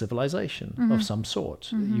advanced civilization of some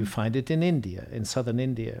sort. You find it in India, in southern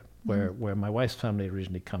India, where my wife's family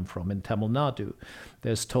originally come from, in Tamil Nadu.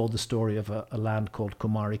 There's told the story of a land called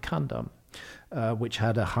Kumari Kandam, which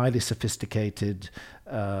had a highly sophisticated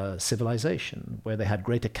civilization, where they had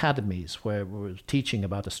great academies, where we were teaching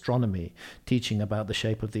about astronomy, teaching about the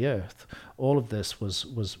shape of the earth. All of this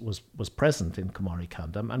was present in Kumari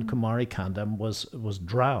Kandam, and Kumari Kandam was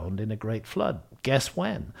drowned in a great flood. Guess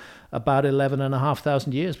when? About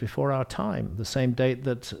 11,500 years before our time, the same date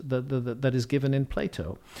that is given in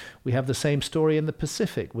Plato. We have the same story in the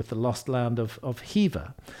Pacific with the lost land of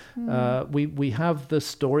Hiva. We have the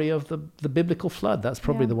story of the biblical flood. That's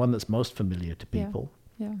probably the one that's most familiar to people.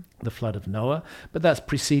 Yeah. The flood of Noah, but that's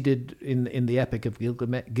preceded in the epic of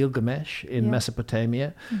Gilgamesh in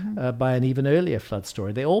Mesopotamia by an even earlier flood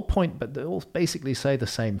story. They all basically say the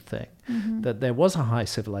same thing, that there was a high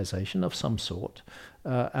civilization of some sort,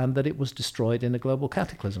 and that it was destroyed in a global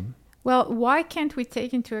cataclysm. Well, why can't we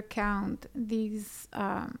take into account these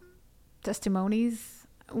testimonies?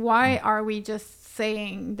 Why are we just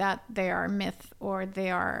saying that they are myth or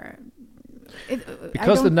they are...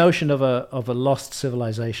 Because the notion of a lost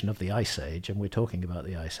civilization of the Ice Age, and we're talking about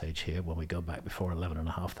the Ice Age here when we go back before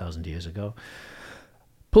 11,500 years ago,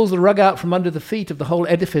 pulls the rug out from under the feet of the whole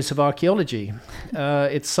edifice of archaeology.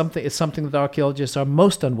 It's something that archaeologists are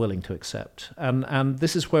most unwilling to accept. And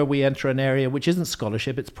this is where we enter an area which isn't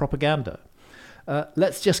scholarship, it's propaganda.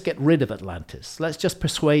 Let's just get rid of Atlantis. Let's just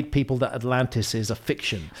persuade people that Atlantis is a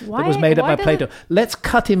fiction that was made up by Plato. Let's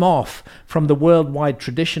cut him off from the worldwide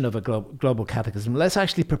tradition of a global cataclysm. Let's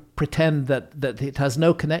actually pretend that it has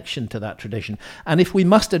no connection to that tradition. And if we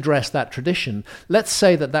must address that tradition, let's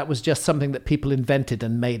say that was just something that people invented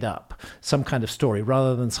and made up, some kind of story,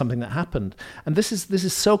 rather than something that happened. And this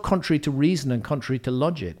is so contrary to reason and contrary to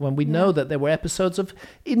logic, when we know that there were episodes of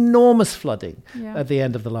enormous flooding at the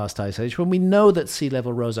end of the last Ice Age, when we know that sea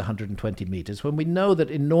level rose 120 meters, when we know that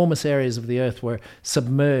enormous areas of the earth were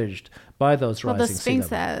submerged by those rising sea levels. Well, the Sphinx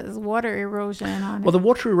has water erosion on it. Well, the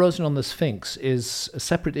water erosion on the Sphinx is a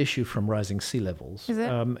separate issue from rising sea levels. Is it?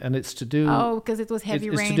 And it's to do... Oh, because it was heavy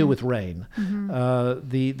rain. It's to do with rain.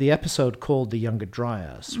 The episode called the Younger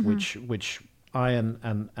Dryas, which I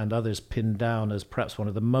and others pinned down as perhaps one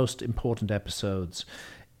of the most important episodes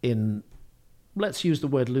in... Let's use the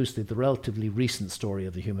word loosely, the relatively recent story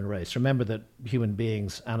of the human race. Remember that human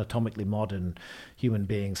beings, anatomically modern human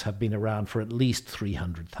beings, have been around for at least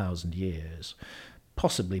 300,000 years,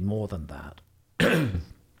 possibly more than that.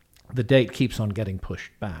 The date keeps on getting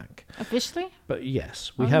pushed back. Officially? But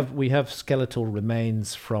yes, we have skeletal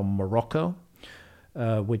remains from Morocco,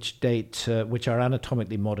 which are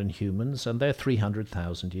anatomically modern humans, and they're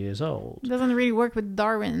 300,000 years old. It doesn't really work with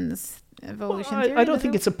Darwin's evolution theory. I don't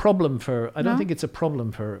think it's a problem for. I don't think it's a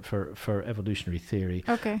problem for evolutionary theory.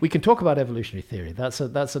 Okay. We can talk about evolutionary theory. That's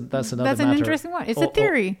another matter. That's an interesting one. It's a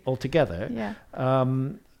theory altogether. Yeah.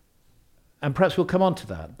 And perhaps we'll come on to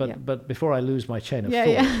that. But before I lose my chain of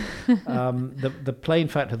thought, the plain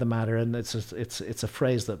fact of the matter, and it's a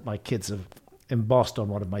phrase that my kids have embossed on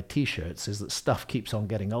one of my T-shirts, is that stuff keeps on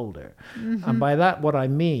getting older. And by that, what I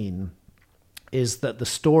mean is that the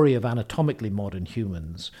story of anatomically modern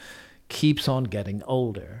humans keeps on getting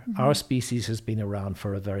older. Our species has been around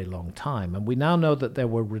for a very long time, and we now know that there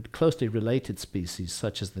were closely related species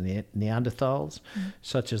such as the Neanderthals,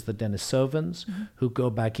 such as the Denisovans, who go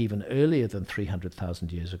back even earlier than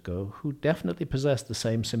 300,000 years ago, who definitely possessed the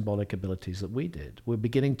same symbolic abilities that we did. We're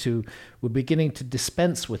beginning to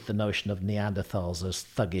dispense with the notion of Neanderthals as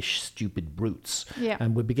thuggish, stupid brutes,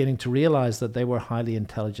 and we're beginning to realize that they were highly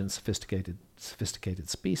intelligent, sophisticated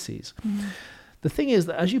species. The thing is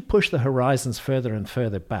that as you push the horizons further and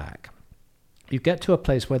further back, you get to a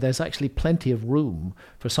place where there's actually plenty of room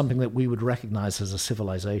for something that we would recognize as a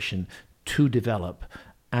civilization to develop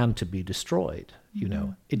and to be destroyed. You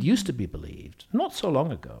know, it used to be believed, not so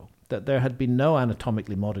long ago, that there had been no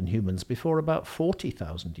anatomically modern humans before about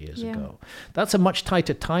 40,000 years ago. That's a much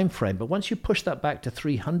tighter time frame, but once you push that back to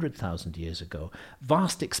 300,000 years ago,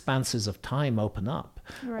 vast expanses of time open up,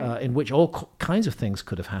 in which all kinds of things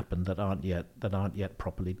could have happened that aren't yet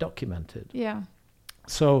properly documented. Yeah.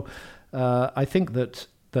 So I think that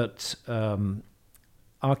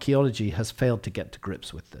archaeology has failed to get to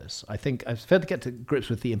grips with this. I think I've failed to get to grips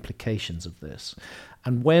with the implications of this.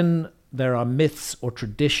 And when there are myths or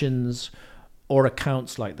traditions or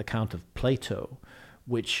accounts like the account of Plato,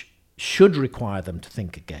 which should require them to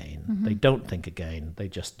think again, they don't think again, they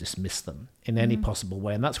just dismiss them in any possible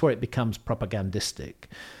way. And that's where it becomes propagandistic.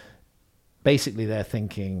 Basically, they're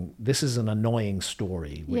thinking, this is an annoying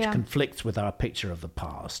story which conflicts with our picture of the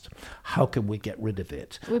past. How can we get rid of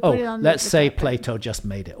it? Let's say Plato just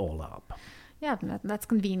made it all up. Yeah, that's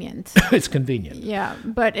convenient. It's convenient. Yeah,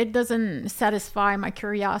 but it doesn't satisfy my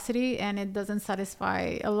curiosity, and it doesn't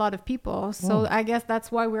satisfy a lot of people. So I guess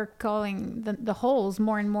that's why we're calling the holes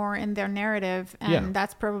more and more in their narrative, and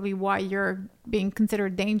that's probably why you're being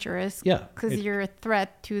considered dangerous. Yeah, because you're a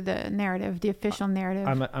threat to the narrative, the official narrative.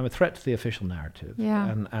 I'm a threat to the official narrative.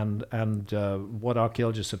 Yeah, and what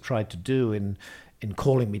archaeologists have tried to do in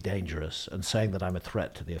calling me dangerous and saying that I'm a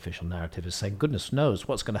threat to the official narrative is saying, goodness knows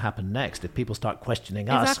what's going to happen next. If people start questioning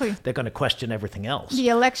us, they're going to question everything else. The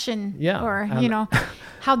election, or,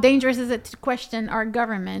 how dangerous is it to question our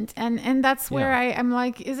government? And that's where I'm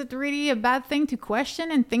like, is it really a bad thing to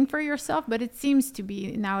question and think for yourself? But it seems to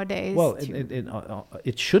be nowadays. Well,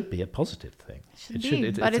 it should be a positive thing.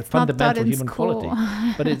 It's a fundamental human quality.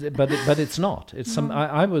 But it's not. It's some.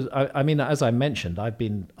 I mean, as I mentioned, I've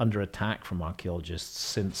been under attack from archaeologists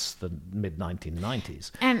since the mid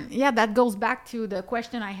 1990s. And that goes back to the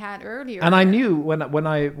question I had earlier. And I knew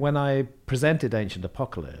when I presented Ancient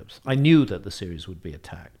Apocalypse, I knew that the series would be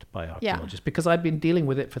attacked by archaeologists because I'd been dealing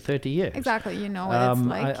with it for 30 years. Exactly, you know what it's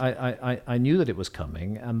like. I knew that it was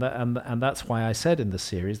coming, and that's why I said in the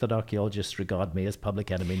series that archaeologists regard me as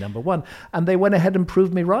public enemy number one, and they went ahead and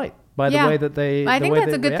proved me right by the way that they. I think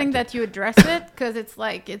that's a good thing that you address it, because it's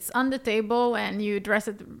like it's on the table and you address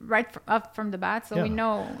it right up from the bat, so we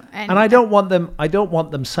know. And I don't want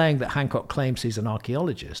them saying that Hancock claims he's an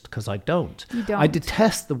archaeologist, because I don't. You don't. I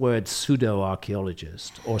detest the word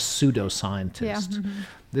pseudo-archaeologist or pseudo-scientist. Yeah.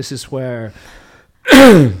 This is where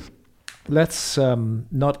let's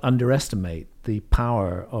not underestimate the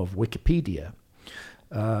power of Wikipedia.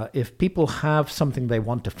 If people have something they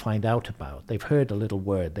want to find out about, they've heard a little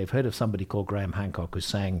word, they've heard of somebody called Graham Hancock who's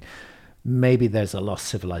saying, maybe there's a lost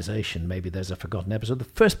civilization, maybe there's a forgotten episode. The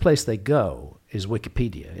first place they go is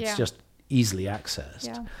Wikipedia. It's just easily accessed.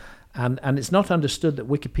 Yeah. And it's not understood that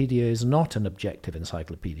Wikipedia is not an objective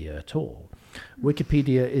encyclopedia at all.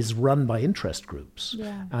 Wikipedia is run by interest groups.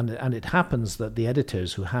 Yeah. And it happens that the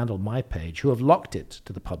editors who handle my page, who have locked it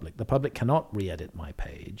to the public cannot re-edit my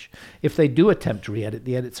page. If they do attempt to re-edit,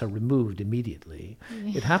 the edits are removed immediately.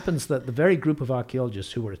 Yeah. It happens that the very group of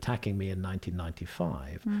archaeologists who were attacking me in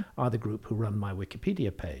 1995 are the group who run my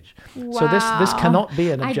Wikipedia page. Wow. So this cannot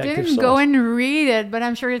be an objective source. I didn't go and read it, but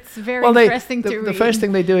I'm sure it's very interesting to read. The first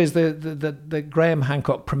thing they do is the Graham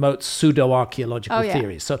Hancock promotes pseudo-archaeological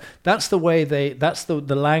theories. So that's the way that's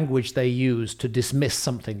the language they use to dismiss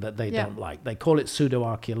something that they don't like. They call it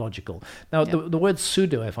pseudo-archaeological. Now, the word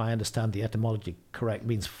pseudo, if I understand the etymology correct,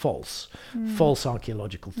 means false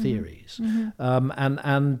archaeological theories.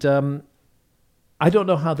 Mm-hmm. I don't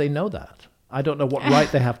know how they know that. I don't know what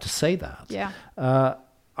right they have to say that. Yeah.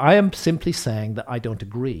 I am simply saying that I don't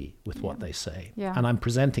agree with what they say, and I'm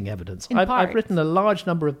presenting evidence. I've written a large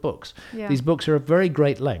number of books. Yeah. These books are of very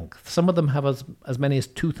great length. Some of them have as many as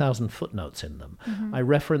 2,000 footnotes in them. Mm-hmm. I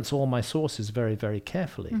reference all my sources very, very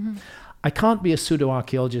carefully. Mm-hmm. I can't be a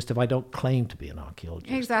pseudo-archaeologist if I don't claim to be an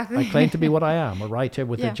archaeologist. Exactly. I claim to be what I am, a writer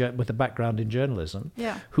with a background in journalism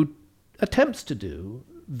who attempts to do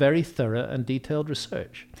very thorough and detailed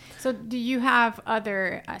research. So do you have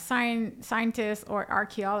other scientists or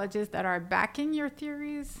archaeologists that are backing your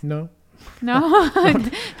theories? No. No?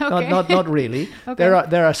 Not really. Okay.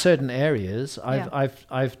 There are certain areas.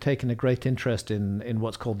 I've taken a great interest in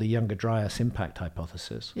what's called the Younger Dryas impact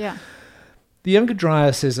hypothesis. Yeah. The Younger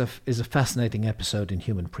Dryas is a fascinating episode in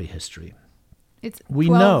human prehistory. It's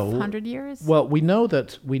 1,200 years? Well, we know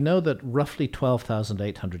that roughly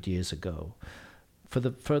 12,800 years ago, for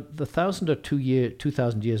the 1,000 or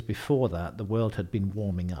 2,000 years before that, the world had been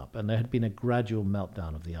warming up, and there had been a gradual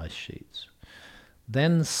meltdown of the ice sheets.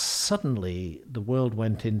 Then suddenly the world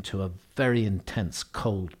went into a very intense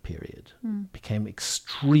cold period. Became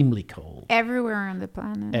extremely cold. Everywhere on the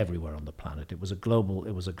planet. Everywhere on the planet. It was a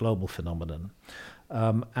global phenomenon.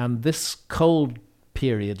 And this cold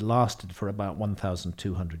period lasted for about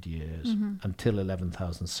 1,200 years until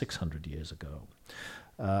 11,600 years ago.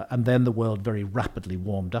 And then the world very rapidly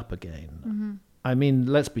warmed up again. Mm-hmm. I mean,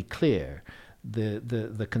 let's be clear.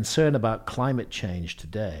 The concern about climate change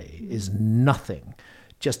today is nothing,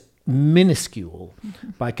 just minuscule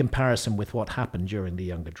by comparison with what happened during the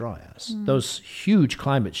Younger Dryas. Those huge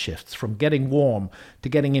climate shifts from getting warm to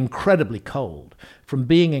getting incredibly cold, from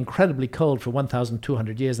being incredibly cold for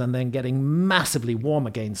 1,200 years and then getting massively warm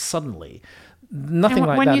again suddenly. Nothing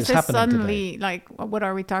like that is happening today. When you say suddenly, like, what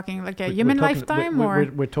are we talking? Like a human lifetime?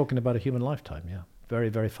 We're talking about a human lifetime, yeah. Very,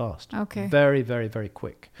 very fast. Okay. Very, very, very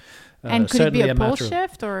quick. And could it be a pole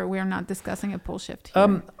shift, or we're not discussing a pole shift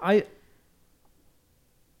here?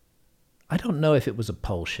 I don't know if it was a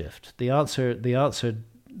pole shift. The answer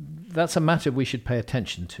that's a matter we should pay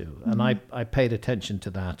attention to. And I paid attention to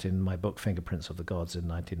that in my book, Fingerprints of the Gods, in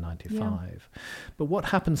 1995. Yeah. But what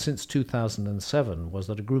happened since 2007 was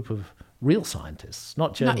that a group of real scientists,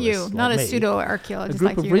 not journalists, not a pseudo-archaeologist, a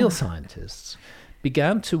group of real scientists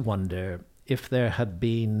began to wonder if there had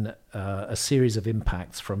been a series of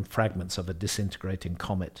impacts from fragments of a disintegrating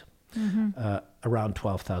comet around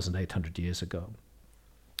 12,800 years ago.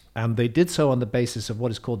 And they did so on the basis of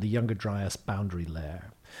what is called the Younger Dryas boundary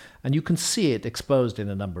layer. And you can see it exposed in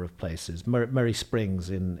a number of places. Murray Springs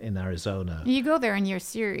in Arizona. You go there in your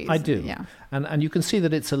series. I do. Yeah. And you can see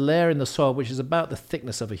that it's a layer in the soil which is about the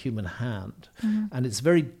thickness of a human hand. And it's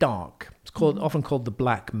very dark. It's often called the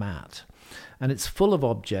black mat. And it's full of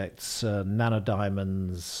objects,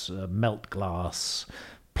 nanodiamonds, melt glass,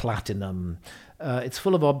 platinum. It's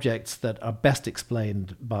full of objects that are best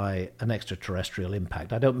explained by an extraterrestrial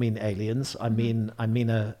impact. I don't mean aliens. I mean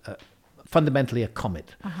fundamentally a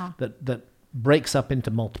comet that breaks up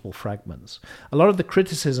into multiple fragments. A lot of the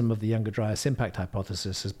criticism of the Younger Dryas impact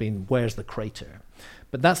hypothesis has been, where's the crater?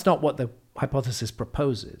 But that's not what the hypothesis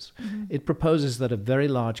proposes. It proposes that a very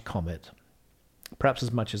large comet, perhaps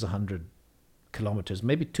as much as 100 kilometers,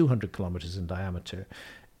 maybe 200 kilometers in diameter,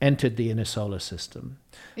 entered the inner solar system.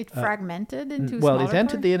 It fragmented into Well, smaller it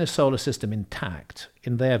entered parts? the inner solar system intact,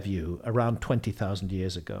 in their view, around 20,000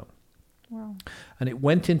 years ago. Wow. And it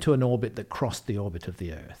went into an orbit that crossed the orbit of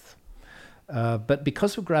the Earth. But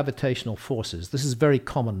because of gravitational forces, this is very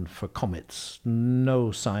common for comets.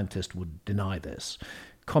 No scientist would deny this.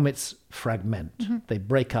 Comets fragment. They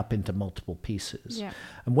break up into multiple pieces. Yeah.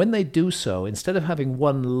 And when they do so, instead of having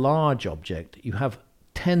one large object, you have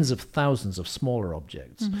tens of thousands of smaller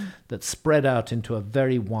objects that spread out into a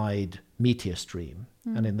very wide meteor stream.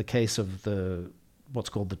 And in the case of what's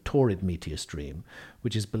called the Taurid meteor stream,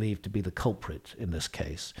 which is believed to be the culprit in this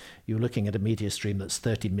case, you're looking at a meteor stream that's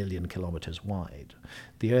 30 million kilometers wide.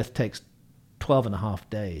 The Earth takes 12 and a half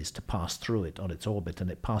days to pass through it on its orbit, and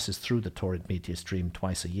it passes through the Taurid meteor stream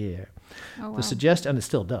twice a year. Oh, wow. And it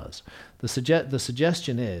still does. The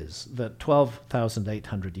suggestion is that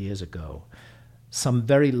 12,800 years ago, some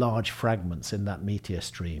very large fragments in that meteor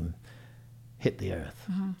stream hit the Earth.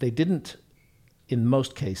 They didn't, in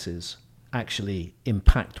most cases, actually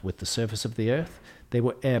impact with the surface of the Earth. They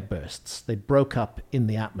were airbursts. They broke up in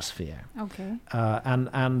the atmosphere. Okay.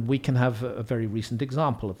 And we can have a very recent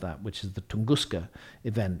example of that, which is the Tunguska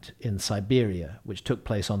event in Siberia, which took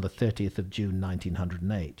place on the 30th of June,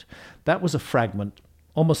 1908. That was a fragment,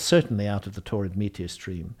 almost certainly out of the Taurid meteor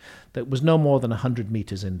stream, that was no more than 100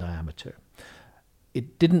 meters in diameter.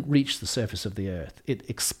 It didn't reach the surface of the Earth. It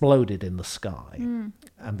exploded in the sky.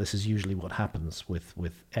 And this is usually what happens with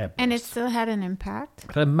airbursts. And it still had an impact?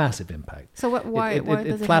 It had a massive impact. So why does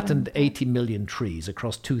it it flattened have an 80 million trees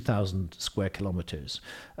across 2,000 square kilometers.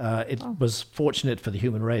 It was fortunate for the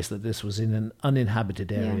human race that this was in an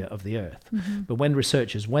uninhabited area of the Earth. But when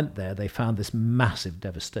researchers went there, they found this massive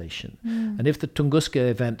devastation. And if the Tunguska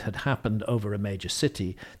event had happened over a major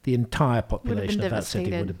city, the entire population of that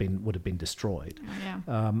city would have been destroyed.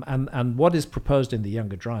 And what is proposed in the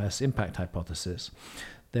Younger Dryas impact hypothesis,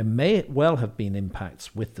 there may well have been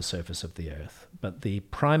impacts with the surface of the Earth, but the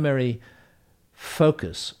primary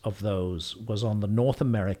focus of those was on the North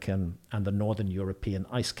American and the Northern European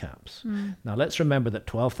ice caps. Now let's remember that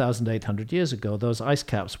 12,800 years ago, those ice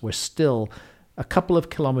caps were still a couple of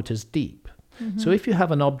kilometers deep. So if you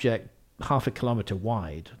have an object half a kilometer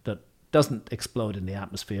wide that doesn't explode in the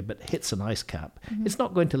atmosphere but hits an ice cap, it's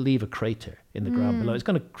not going to leave a crater in the ground below. It's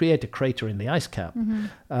going to create a crater in the ice cap,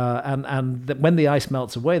 and when the ice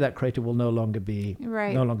melts away, that crater will no longer be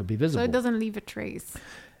visible. So it doesn't leave a trace.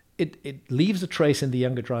 It leaves a trace in the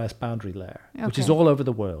Younger Dryas boundary layer, which is all over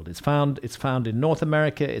the world. It's found in North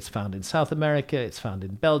America, it's found in South America, it's found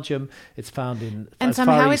in Belgium, it's found in as far east as Syria. And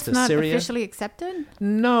somehow it's not officially accepted?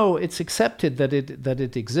 No, it's accepted that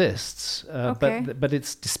it exists, but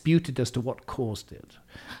it's disputed as to what caused it.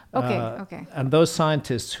 Okay. And those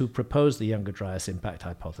scientists who propose the Younger Dryas impact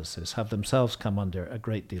hypothesis have themselves come under a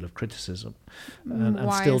great deal of criticism,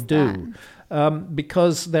 and still do.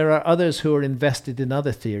 Because there are others who are invested in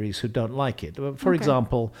other theories who don't like it. For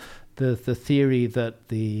example, the theory that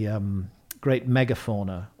the great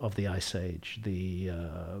megafauna of the Ice Age, the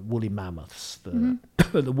woolly mammoths,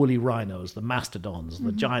 the woolly rhinos, the mastodons,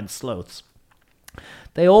 the giant sloths,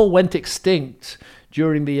 they all went extinct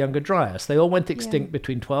during the Younger Dryas. They all went extinct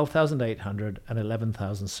between 12,800 and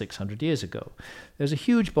 11,600 years ago. There's a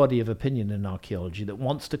huge body of opinion in archaeology that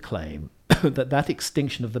wants to claim that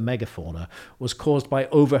extinction of the megafauna was caused by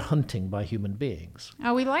overhunting by human beings.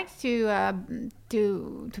 We like to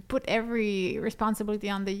put every responsibility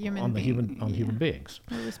on the human human beings.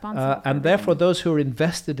 Responsible and therefore, those who are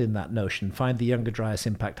invested in that notion find the Younger Dryas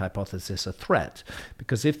impact hypothesis a threat,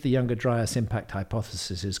 because if the Younger Dryas impact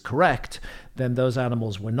hypothesis is correct, then those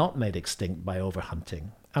animals were not made extinct by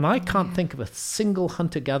overhunting. And I can't think of a single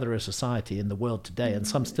hunter-gatherer society in the world today, and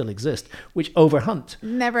some still exist, which overhunt.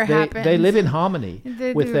 Never happens. They live in harmony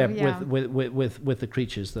with the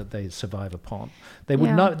creatures that they survive upon. They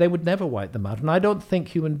would never wipe them out. And I don't think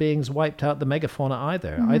human beings wiped out the megafauna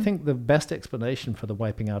either. I think the best explanation for the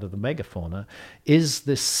wiping out of the megafauna is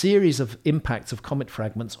this series of impacts of comet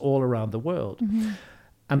fragments all around the world,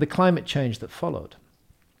 and the climate change that followed.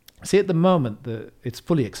 See, at the moment, it's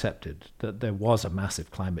fully accepted that there was a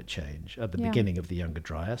massive climate change at the beginning of the Younger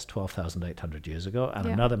Dryas, 12,800 years ago, and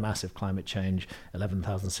another massive climate change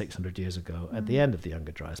 11,600 years ago at the end of the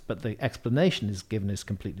Younger Dryas. But the explanation is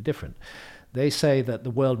completely different. They say that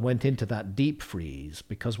the world went into that deep freeze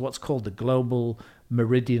because what's called the global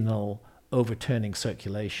meridional overturning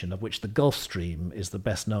circulation, of which the Gulf Stream is the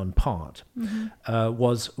best known part,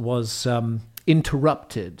 was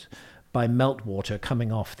interrupted by meltwater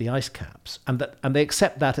coming off the ice caps, and they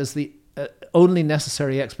accept that as the only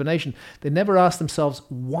necessary explanation. They never ask themselves,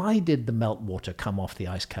 why did the meltwater come off the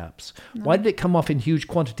ice caps? Why did it come off in huge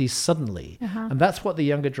quantities suddenly? And that's what the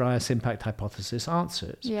Younger Dryas impact hypothesis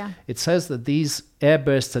answers. It says that these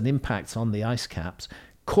airbursts and impacts on the ice caps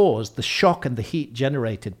caused the shock and the heat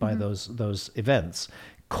generated by those events,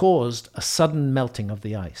 caused a sudden melting of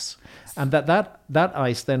the ice, and that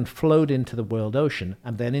ice then flowed into the world ocean,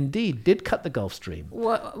 and then indeed did cut the Gulf Stream.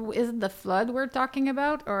 Is it the flood we're talking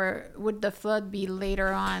about, or would the flood be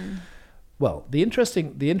later on? Well, the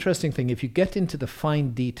interesting thing, if you get into the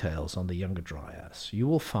fine details on the Younger Dryas, you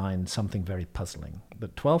will find something very puzzling.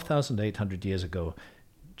 That 12,800 years ago,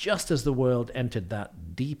 just as the world entered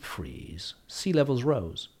that deep freeze, sea levels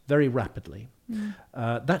rose very rapidly.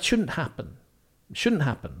 That shouldn't happen. Shouldn't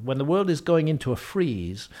happen. When the world is going into a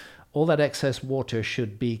freeze, all that excess water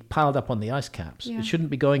should be piled up on the ice caps. It shouldn't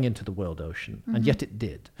be going into the world ocean, and yet it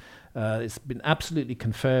did. It's been absolutely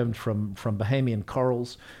confirmed from Bahamian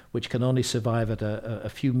corals, which can only survive at a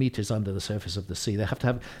few meters under the surface of the sea. They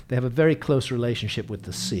have a very close relationship with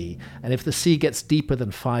the sea, and if the sea gets deeper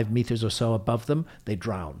than 5 meters or so above them, they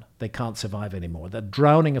drown. They can't survive anymore. The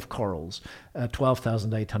drowning of corals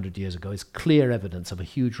 12,800 years ago is clear evidence of a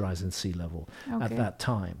huge rise in sea level at that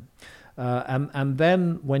time. And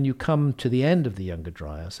then when you come to the end of the Younger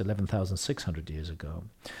Dryas, 11,600 years ago,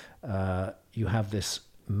 you have this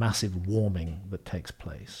massive warming that takes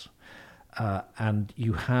place. And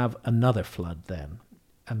you have another flood then,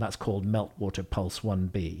 and that's called Meltwater Pulse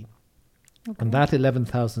 1b. And that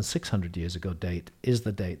 11,600 years ago date is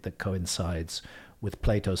the date that coincides with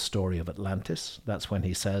Plato's story of Atlantis. That's when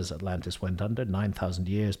he says Atlantis went under, 9,000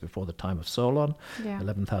 years before the time of Solon,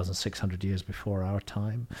 11,600 years before our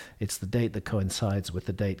time. It's the date that coincides with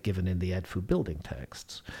the date given in the Edfu building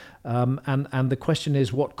texts. And the question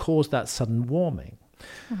is, what caused that sudden warming?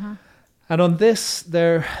 And on this,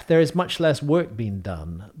 there is much less work being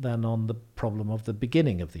done than on the problem of the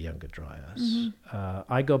beginning of the Younger Dryas.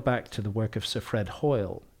 I go back to the work of Sir Fred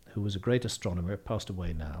Hoyle, who was a great astronomer, passed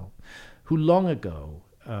away now, who long ago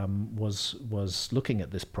was looking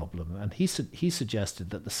at this problem, and he suggested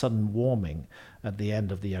that the sudden warming at the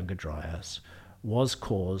end of the Younger Dryas was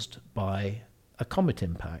caused by a comet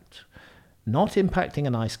impact, not impacting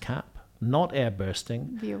an ice cap, not air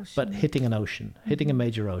bursting, but hitting an ocean, hitting a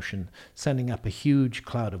major ocean, sending up a huge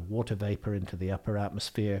cloud of water vapor into the upper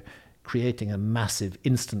atmosphere, creating a massive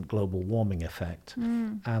instant global warming effect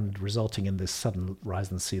and resulting in this sudden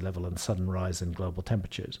rise in sea level and sudden rise in global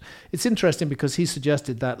temperatures. It's interesting because he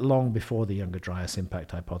suggested that long before the Younger Dryas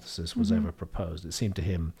impact hypothesis was ever proposed. It seemed to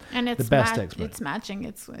him the best explanation. It's matching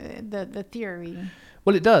the theory.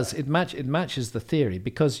 Well, it does. It matches the theory,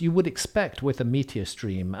 because you would expect with a meteor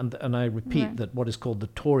stream, and I repeat that what is called the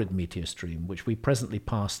torrid meteor stream, which we presently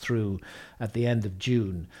pass through at the end of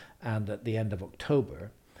June and at the end of October,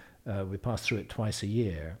 we pass through it twice a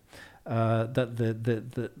year,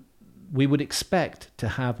 that we would expect to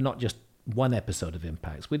have not just one episode of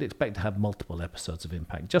impacts. We'd expect to have multiple episodes of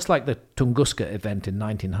impact. Just like the Tunguska event in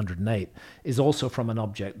 1908 is also from an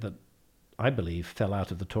object that I believe fell out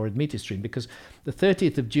of the torrid meteor stream, because the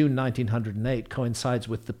 30th of June 1908 coincides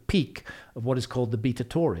with the peak of what is called the beta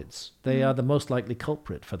torids. They are the most likely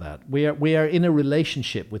culprit for that. We are in a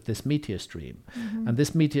relationship with this meteor stream, and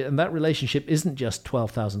that relationship isn't just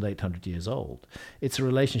 12,800 years old. It's a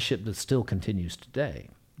relationship that still continues today.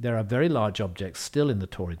 there are very large objects still in the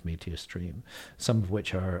Taurid meteor stream, some of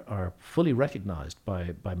which are fully recognized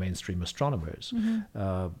by mainstream astronomers.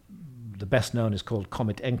 The best known is called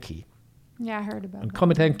Comet Encke. Yeah, I heard about And that.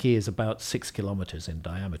 Comet Encke is about 6 kilometers in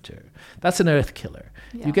diameter. That's an Earth killer.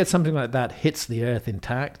 Yeah. You get something like that, hits the Earth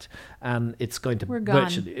intact, and it's going to We're gone.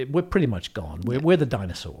 we're pretty much gone. We're the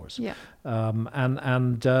dinosaurs. Yeah.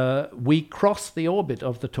 We cross the orbit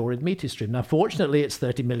of the Taurid meteor stream. Now, fortunately, it's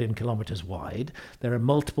 30 million kilometers wide. There are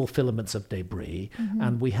multiple filaments of debris,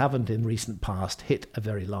 and we haven't in recent past hit a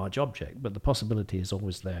very large object, but the possibility is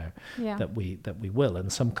always there Yeah. that we will,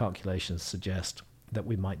 and some calculations suggest that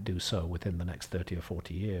we might do so within the next 30 or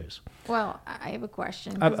 40 years. Well, I have a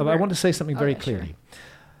question. I want to say something very clearly.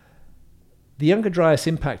 The Younger Dryas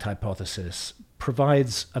impact hypothesis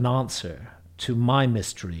provides an answer to my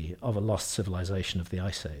mystery of a lost civilization of the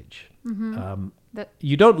Ice Age.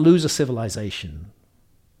 You don't lose a civilization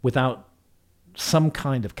without some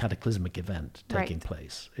kind of cataclysmic event taking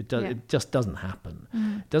place. It just doesn't happen.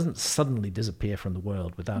 It doesn't suddenly disappear from the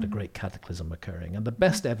world without a great cataclysm occurring. And the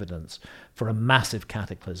best evidence for a massive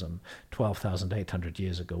cataclysm 12,800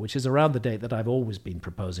 years ago, which is around the date that I've always been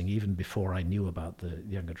proposing, even before I knew about the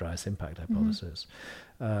Younger Dryas impact hypothesis,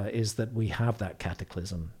 is that we have that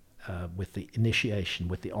cataclysm with the initiation,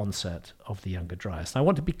 with the onset of the Younger Dryas. And I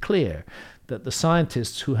want to be clear that the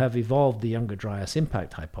scientists who have evolved the Younger Dryas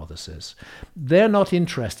impact hypothesis, they're not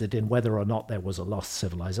interested in whether or not there was a lost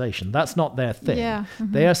civilization. That's not their thing. Yeah.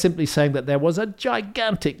 They are simply saying that there was a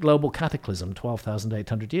gigantic global cataclysm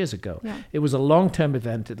 12,800 years ago. Yeah. It was a long-term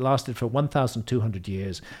event. It lasted for 1,200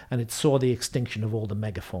 years, and it saw the extinction of all the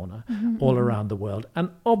megafauna all around the world, and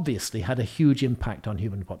obviously had a huge impact on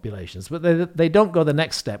human populations. But they don't go the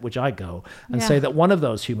next step, which I go, and say that one of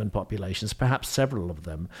those human populations, perhaps several of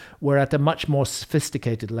them, were at a much more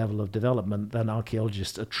sophisticated level of development than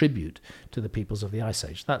archaeologists attribute to the peoples of the Ice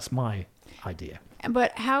Age. That's my idea.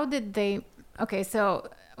 But how did they... Okay, so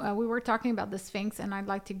we were talking about the Sphinx, and I'd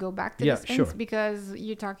like to go back to the Sphinx sure. because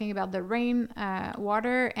you're talking about the rain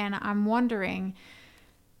water, and I'm wondering,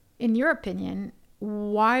 in your opinion,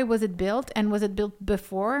 why was it built, and was it built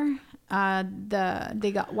before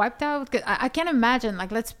they got wiped out? 'Cause I can't imagine,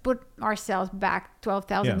 like, let's put ourselves back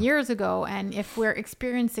 12,000 years ago, and if we're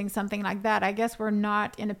experiencing something like that, I guess we're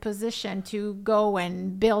not in a position to go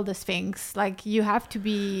and build a Sphinx. Like, you have to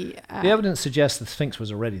be... The evidence suggests the Sphinx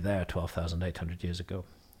was already there 12,800 years ago.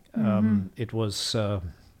 It was a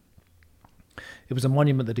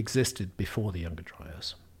monument that existed before the Younger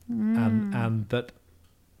Dryas, and that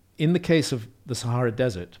in the case of the Sahara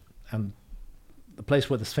Desert, and the place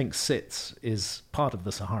where the Sphinx sits is part of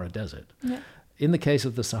the Sahara Desert. Yeah. In the case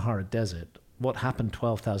of the Sahara Desert, what happened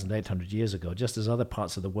 12,800 years ago, just as other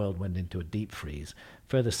parts of the world went into a deep freeze,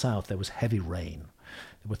 further south there was heavy rain.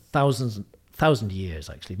 There were thousand years,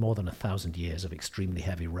 actually, more than 1,000 years of extremely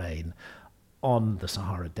heavy rain on the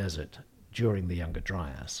Sahara Desert during the Younger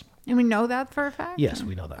Dryas. And we know that for a fact? Yes,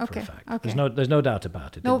 we know that for a fact. Okay. There's no doubt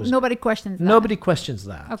about it. Nobody questions that. Nobody questions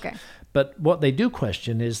that. Okay. But what they do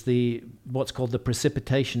question is what's called the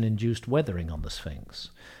precipitation-induced weathering on the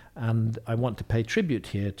Sphinx. And I want to pay tribute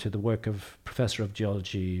here to the work of Professor of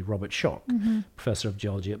Geology Robert Schoch, Professor of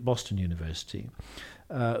Geology at Boston University,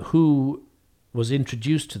 who was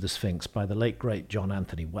introduced to the Sphinx by the late, great John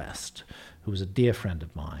Anthony West, who was a dear friend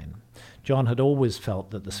of mine. John had always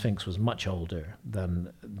felt that the Sphinx was much older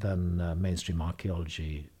than mainstream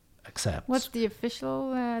archaeology accepts. What's the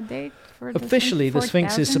official date for the Officially, Sphinx? the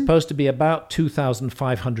Sphinx is supposed to be about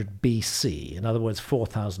 2,500 BC, in other words,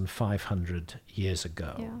 4,500 years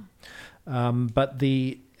ago. Yeah. But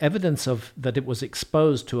the evidence of that it was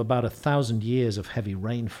exposed to about 1,000 years of heavy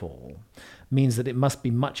rainfall means that it must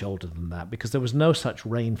be much older than that, because there was no such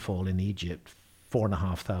rainfall in Egypt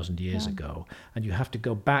 4,500 years ago, and you have to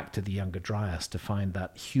go back to the Younger Dryas to find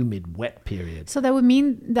that humid, wet period. So that would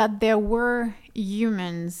mean that there were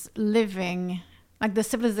humans living, like the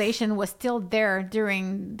civilization was still there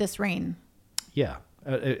during this rain. Yeah,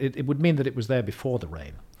 it would mean that it was there before the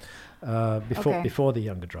rain. Before the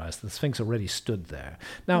Younger Dryas. The Sphinx already stood there.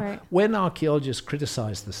 Now, when archaeologists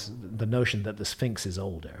criticize the notion that the Sphinx is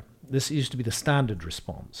older, this used to be the standard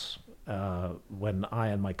response when I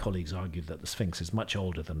and my colleagues argued that the Sphinx is much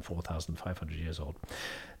older than 4,500 years old.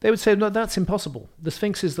 They would say, no, that's impossible. The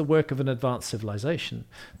Sphinx is the work of an advanced civilization.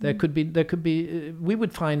 There could be, we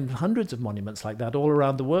would find hundreds of monuments like that all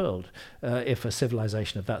around the world if a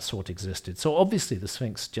civilization of that sort existed. So obviously the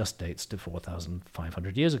Sphinx just dates to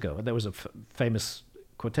 4,500 years ago. And there was a famous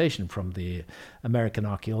quotation from the American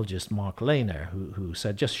archaeologist Mark Lehner, who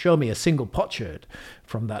said, just show me a single potsherd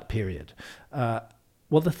from that period.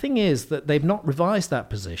 Well, the thing is that they've not revised that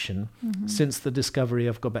position since the discovery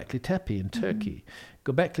of Göbekli Tepe in Turkey.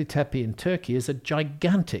 Göbekli Tepe in Turkey is a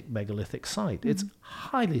gigantic megalithic site. It's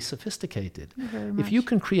highly sophisticated. If you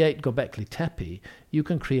can create Göbekli Tepe, you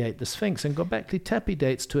can create the Sphinx. And Göbekli Tepe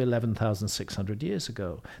dates to 11,600 years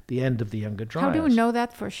ago, the end of the Younger Dryas. How do we know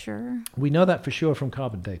that for sure? We know that for sure from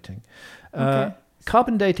carbon dating.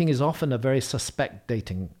 Carbon dating is often a very suspect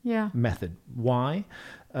dating method. Why?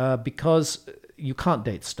 Because you can't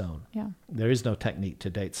date stone. There is no technique to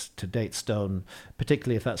date stone,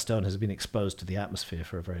 particularly if that stone has been exposed to the atmosphere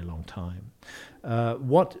for a very long time.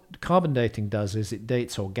 What carbon dating does is it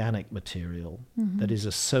dates organic material that is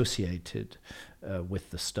associated with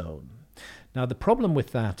the stone. Now, the problem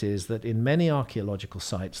with that is that in many archaeological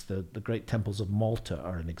sites, the great temples of Malta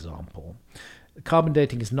are an example. Carbon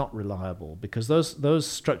dating is not reliable because those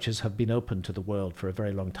structures have been open to the world for a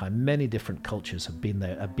very long time. Many different cultures have been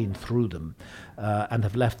there, have been through them, and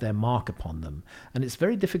have left their mark upon them. And it's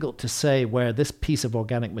very difficult to say where this piece of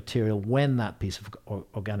organic material, when that piece of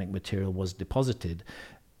organic material was deposited,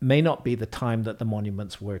 may not be the time that the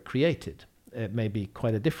monuments were created. It may be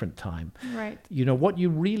quite a different time. Right. You know, what you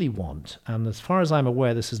really want, and as far as I'm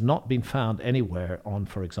aware, this has not been found anywhere on,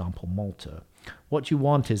 for example, Malta. What you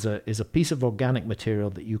want is a piece of organic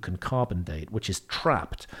material that you can carbon date, which is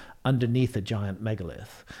trapped underneath a giant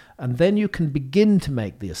megalith. And then you can begin to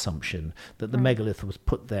make the assumption that the megalith was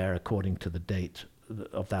put there according to the date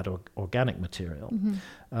of that organic material.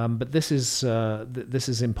 But this is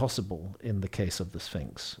impossible in the case of the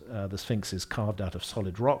Sphinx. The Sphinx is carved out of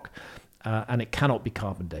solid rock. And it cannot be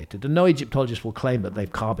carbon dated. And no Egyptologist will claim that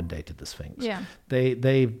they've carbon dated the Sphinx.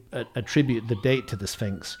 They attribute the date to the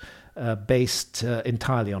Sphinx based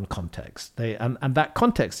entirely on context. And that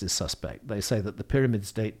context is suspect. They say that the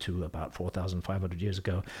pyramids date to about 4,500 years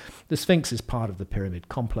ago. The Sphinx is part of the pyramid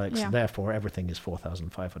complex, therefore everything is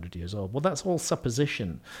 4,500 years old. Well, that's all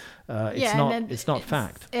supposition. It's not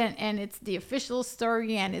fact. And it's the official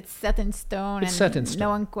story, and it's set in stone. It's set in stone. No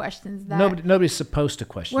one questions that. Nobody's supposed to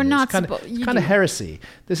question it. We're not supposed. It's kind of heresy.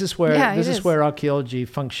 This is where archaeology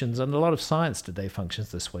functions, and a lot of science today functions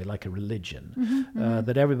this way, like a religion,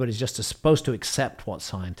 that everybody's just supposed to accept what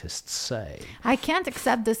scientists say. I can't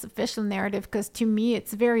accept this official narrative because to me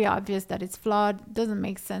it's very obvious that it's flawed. It doesn't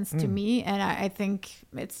make sense to me, and I think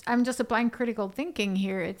I'm just applying critical thinking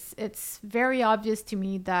here. It's very obvious to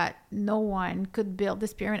me that no one could build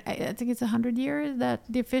this pyramid. I think it's 100 years that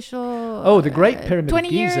the official the Great Pyramid of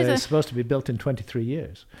Giza is supposed to be built in 23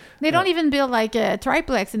 years. They don't even build like a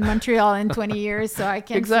triplex in Montreal in 20 years, so I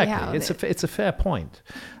can't see how. It's a fair point.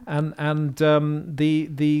 And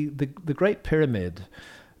the Great Pyramid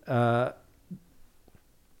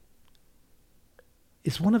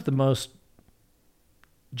is one of the most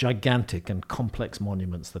gigantic and complex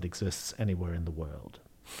monuments that exists anywhere in the world.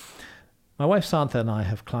 My wife Santha and I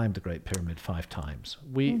have climbed the Great Pyramid 5 times.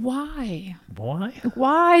 Why? Why?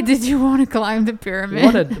 Why did you want to climb the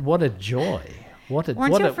pyramid? What a joy. Weren't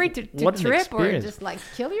you afraid to trip or just like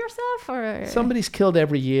kill yourself? Or somebody's killed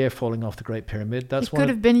every year falling off the Great Pyramid. It could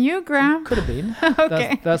have been you, Graham. Could have been.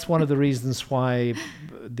 Okay. That's one of the reasons why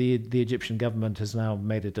the Egyptian government has now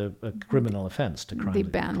made it a criminal offense to climb. They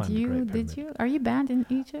banned you. Did you? Are you banned in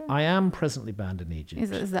Egypt? I am presently banned in Egypt.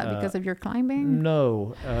 Is that because of your climbing?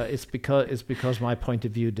 No, it's because my point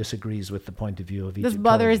of view disagrees with the point of view of Egypt. This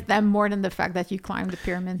bothers them more than the fact that you climbed the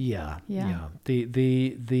pyramid. Yeah.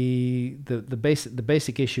 The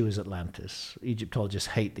basic issue is Atlantis. Egyptologists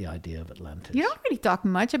hate the idea of Atlantis. You don't really talk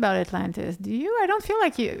much about Atlantis, do you? I don't feel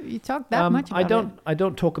like you talk that much about it. I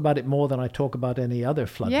don't talk about it more than I talk about any other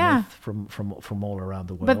flood myth from all around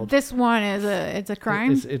the world. But this one it's a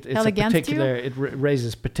crime. It's against you. It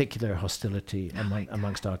raises particular hostility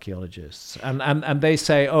amongst archaeologists, and they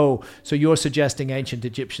say, oh, so you're suggesting ancient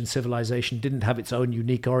Egyptian civilization didn't have its own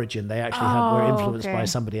unique origin? They actually were influenced by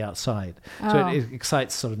somebody outside. So it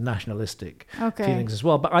excites sort of nationalistic feelings as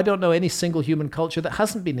well. But I don't know any single human culture that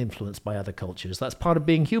hasn't been influenced by other cultures. That's part of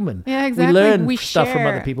being human. Yeah, exactly. We learn stuff from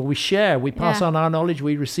other people. We share. We pass on our knowledge.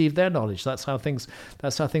 We receive their knowledge. That's how things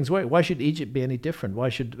work. Why should Egypt be any different? Why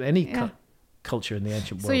should any culture in the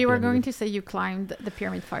ancient world? So you were going to say you climbed the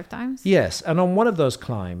pyramid 5 times? Yes, and on one of those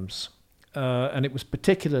climbs, and it was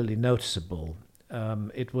particularly noticeable.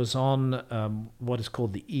 It was on what is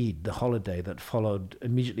called the Eid, the holiday that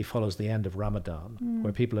immediately follows the end of Ramadan,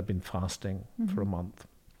 where people have been fasting for a month.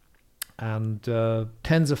 And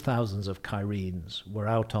tens of thousands of Cairenes were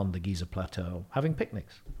out on the Giza Plateau having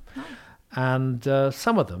picnics. Oh. And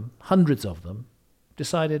some of them, hundreds of them,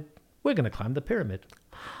 decided, we're going to climb the pyramid.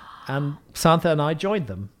 And Santha and I joined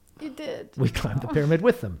them You did. We climbed the pyramid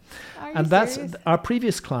with them. Are you And that's serious? our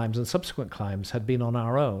previous climbs and subsequent climbs had been on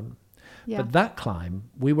our own. Yeah. But that climb,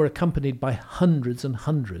 we were accompanied by hundreds and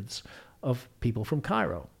hundreds of people from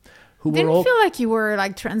Cairo who Didn't were all. feel like you were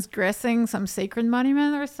like transgressing some sacred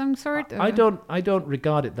monument or some sort? I don't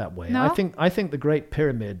regard it that way. No? I think the Great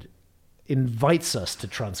Pyramid invites us to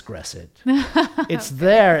transgress it. It's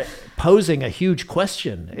there posing a huge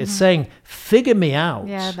question. It's saying, figure me out.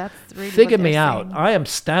 Yeah, that's really Figure what me they're out. saying. I am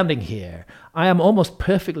standing here. I am almost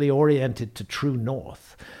perfectly oriented to true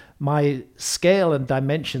north. My scale and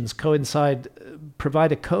dimensions coincide,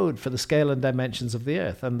 provide a code for the scale and dimensions of the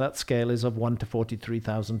Earth, and that scale is of 1 to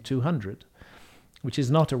 43,200, which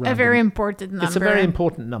is not a random. A very important number. It's a very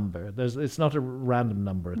important number. It's not a random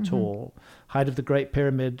number at all. Height of the Great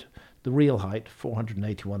Pyramid, the real height,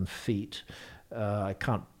 481 feet. I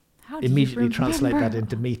can't How do you immediately translate that remember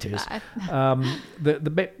into meters. that?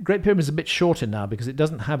 The Great Pyramid is a bit shorter now because it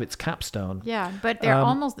doesn't have its capstone. Yeah, but they're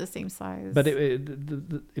almost the same size. But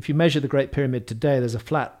if you measure the Great Pyramid today, there's a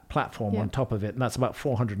flat platform Yeah. on top of it, and that's about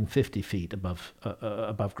 450 feet above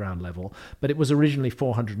ground level. But it was originally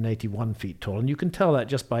 481 feet tall, and you can tell that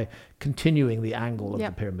just by continuing the angle of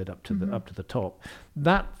Yep. the pyramid up to the top.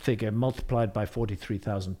 That figure multiplied by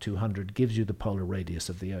 43,200 gives you the polar radius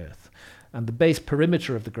of the Earth. And the base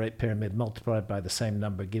perimeter of the Great Pyramid multiplied by the same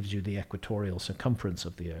number gives you the equatorial circumference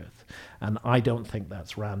of the Earth. And I don't think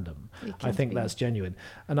that's random. It I can't think be. that's genuine.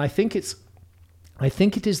 And I think it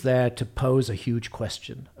is there to pose a huge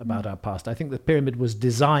question about our past. I think the pyramid was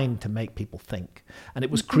designed to make people think. And it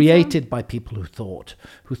was created by people who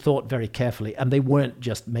thought very carefully. And they weren't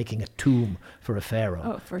just making a tomb for a pharaoh.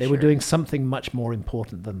 Oh, for they were sure. doing something much more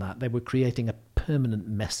important than that. They were creating a permanent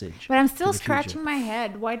message. But I'm to still the future. scratching my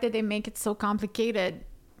head. Why did they make it so complicated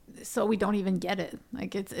so we don't even get it?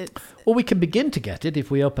 Like it's Well, we can begin to get it if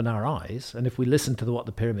we open our eyes and if we listen to what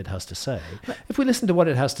the pyramid has to say. If we listen to what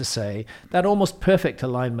it has to say, that almost perfect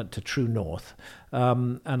alignment to true north,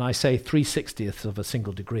 and I say 3/60ths of a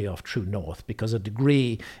single degree off true north because a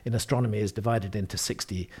degree in astronomy is divided into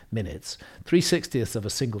 60 minutes. 3/60ths of a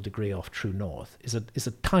single degree off true north is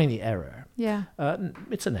a tiny error. yeah.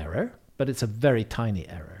 It's an error, but it's a very tiny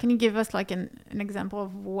error. Can you give us like an example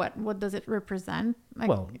of what does it represent? Like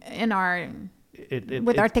Well, in our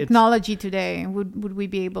With our technology today, would we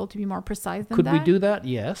be able to be more precise than Could that? we do that?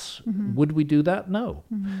 Yes. Would we do that? No.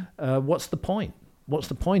 What's the point? What's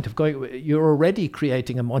the point of going? You're already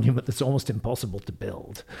creating a monument that's almost impossible to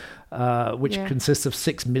build, which Yeah. consists of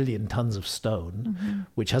 6 million tons of stone,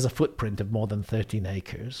 which has a footprint of more than 13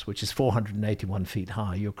 acres, which is 481 feet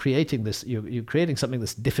high. You're creating this. You're creating something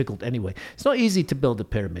that's difficult anyway. It's not easy to build a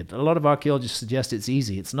pyramid. A lot of archaeologists suggest it's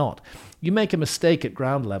easy. It's not. You make a mistake at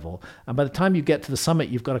ground level, and by the time you get to the summit,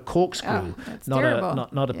 you've got a corkscrew, that's not terrible.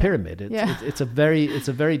 not a Yeah. pyramid. Yeah. It's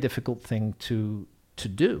a very difficult thing to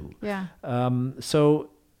do. Yeah. So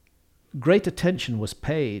great attention was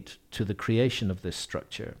paid to the creation of this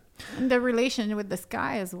structure. And the relation with the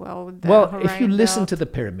sky as well. With the Well, if you horizon listen belt. to the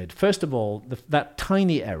pyramid, first of all, that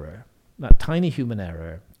tiny error, that tiny human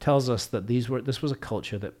error, tells us that this was a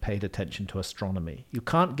culture that paid attention to astronomy. You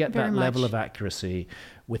can't get Very that level much. of accuracy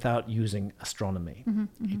without using astronomy.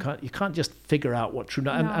 You can't just figure out what true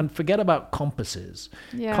north, No. and forget about compasses.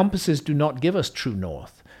 Yeah. Compasses do not give us true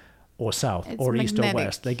north or south It's or east or magnetic.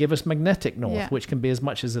 west. They give us magnetic north, Yeah. which can be as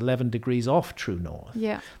much as 11 degrees off true north.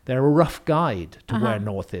 Yeah. They're a rough guide to Uh-huh. where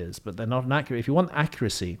north is, but they're not an accurate. If you want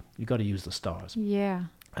accuracy, you've got to use the stars. Yeah.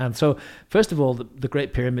 And so, first of all, the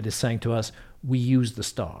Great Pyramid is saying to us, we use the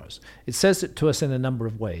stars. It says it to us in a number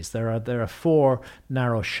of ways. There are 4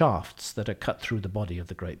 narrow shafts that are cut through the body of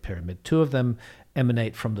the Great Pyramid. 2 of them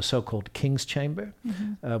emanate from the so-called King's Chamber,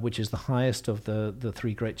 which is the highest of the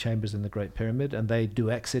 3 great chambers in the Great Pyramid, and they do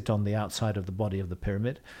exit on the outside of the body of the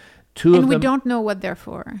pyramid. 2 And of we them, don't know what they're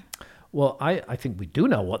for. well, I think we do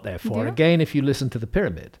know what they're for. Do? Again, if you listen to the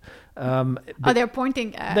pyramid. They're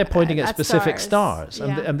pointing at They're pointing at specific stars.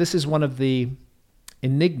 Yeah. And this is one of the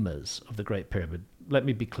enigmas of the Great Pyramid. Let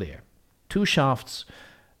me be clear. 2 shafts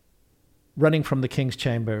running from the King's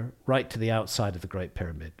Chamber right to the outside of the Great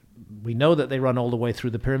Pyramid. We know that they run all the way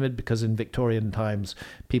through the pyramid because in Victorian times,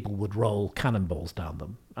 people would roll cannonballs down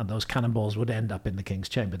them. And those cannonballs would end up in the King's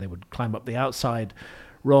Chamber. They would climb up the outside,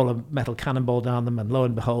 roll a metal cannonball down them, and lo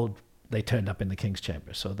and behold, they turned up in the King's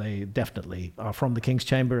Chamber. So they definitely are from the King's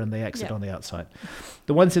Chamber and they exit Yeah. on the outside.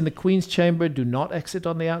 The ones in the Queen's Chamber do not exit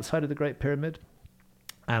on the outside of the Great Pyramid.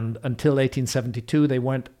 And until 1872, they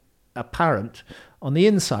weren't apparent on the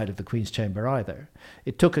inside of the Queen's Chamber either.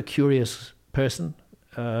 It took a curious person,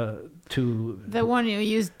 to the one who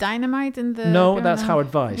used dynamite in the... No, that's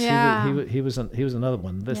Howard Weiss. Yeah. He was another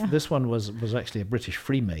one. This one was actually a British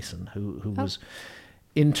Freemason who was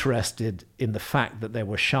interested in the fact that there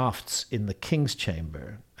were shafts in the King's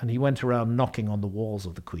Chamber, and he went around knocking on the walls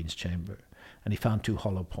of the Queen's Chamber, and he found 2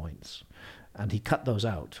 hollow points. And he cut those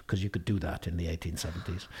out, because you could do that in the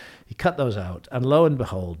 1870s. He cut those out, and lo and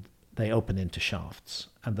behold, they open into shafts.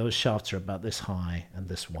 And those shafts are about this high and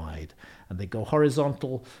this wide. And they go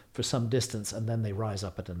horizontal for some distance, and then they rise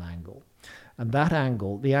up at an angle. And that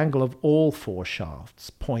angle, the angle of all 4 shafts,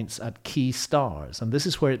 points at key stars. And this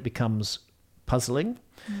is where it becomes puzzling,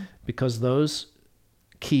 because those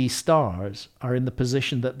key stars are in the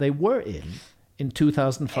position that they were in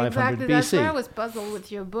 2500 exactly, BC. That's where I was puzzled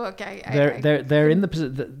with your book. They're in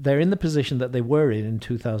the position that they were in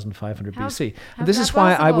 2500 BC. And this is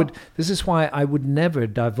why I would never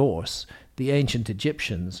divorce the ancient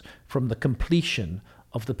Egyptians from the completion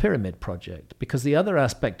of the pyramid project, because the other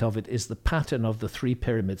aspect of it is the pattern of the 3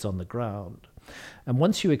 pyramids on the ground. And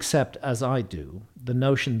once you accept, as I do, the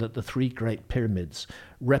notion that the 3 great pyramids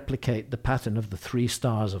replicate the pattern of the 3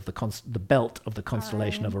 stars of the belt of the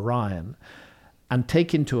constellation of Orion, and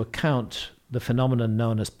take into account the phenomenon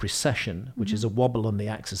known as precession, which is a wobble on the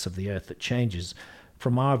axis of the Earth that changes,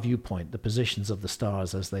 from our viewpoint, the positions of the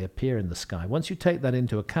stars as they appear in the sky. Once you take that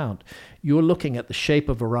into account, you're looking at the shape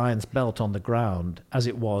of Orion's belt on the ground as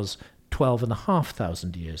it was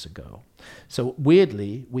 12,500 years ago. So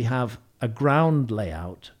weirdly, we have a ground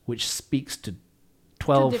layout which speaks to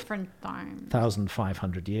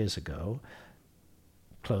 12,500 years ago,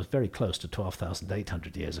 very close to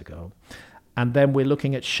 12,800 years ago. And then we're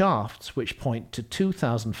looking at shafts which point to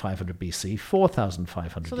 2500 BC,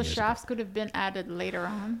 4,500 years ago. So the shafts could have been added later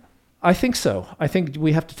on? I think so. I think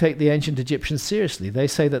we have to take the ancient Egyptians seriously. They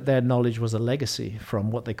say that their knowledge was a legacy from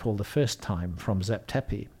what they call the first time, from Zep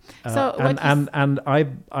Tepi. And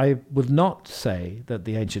I would not say that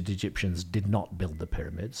the ancient Egyptians did not build the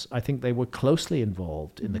pyramids. I think they were closely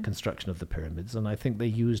involved in the construction of the pyramids, and I think they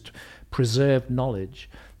used preserved knowledge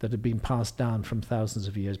that had been passed down from thousands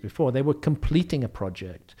of years before. They were completing a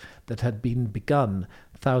project that had been begun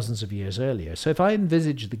thousands of years earlier. So if I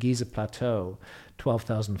envisage the Giza Plateau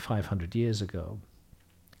 12,500 years ago,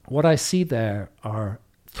 what I see there are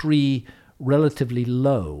 3 relatively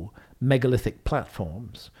low megalithic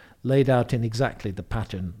platforms laid out in exactly the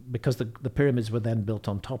pattern, because the pyramids were then built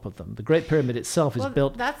on top of them. The Great Pyramid itself is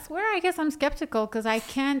built... That's where I guess I'm skeptical, because I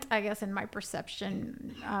can't, in my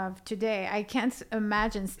perception of today, I can't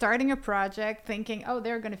imagine starting a project thinking, oh,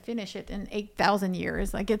 they're going to finish it in 8,000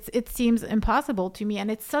 years. Like it seems impossible to me.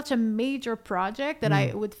 And it's such a major project that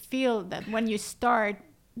I would feel that when you start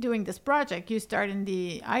doing this project, you start in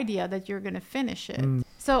the idea that you're going to finish it.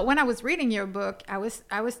 So when I was reading your book, I was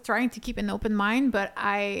trying to keep an open mind, but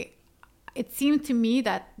it seemed to me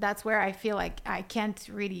that that's where I feel like I can't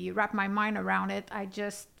really wrap my mind around it.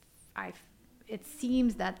 It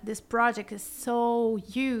seems that this project is so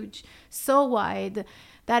huge, so wide,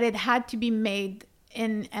 that it had to be made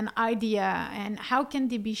in an idea. And how can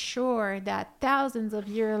they be sure that thousands of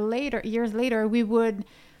years later, we would,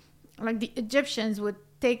 like the Egyptians would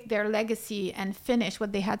take their legacy and finish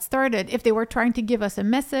what they had started, if they were trying to give us a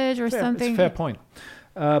message or something? It's a fair point.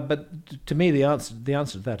 But to me, the answer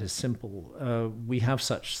to that is simple. We have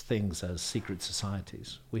such things as secret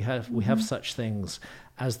societies. We have such things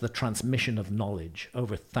as the transmission of knowledge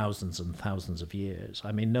over thousands and thousands of years.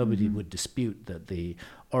 I mean, nobody would dispute that the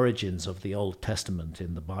origins of the Old Testament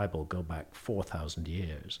in the Bible go back 4,000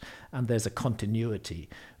 years, and there's a continuity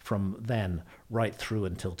from then right through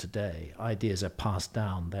until today. Ideas are passed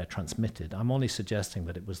down, they're transmitted. I'm only suggesting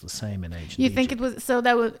that it was the same in ancient Egypt. You think it was, so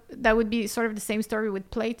that would be sort of the same story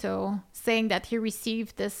with Plato, saying that he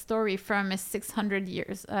received this story from his 600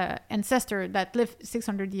 years ancestor that lived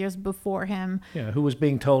 600 years before him. Yeah, who was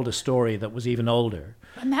being told a story that was even older.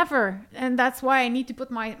 Never. And that's why I need to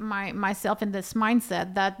put myself in this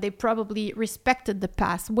mindset that they probably respected the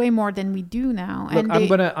past way more than we do now. Look,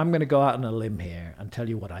 I'm gonna go out on a limb here and tell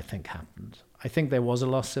you what I think happened. I think there was a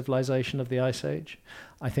lost civilization of the Ice Age.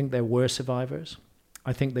 I think there were survivors.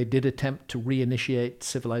 I think they did attempt to reinitiate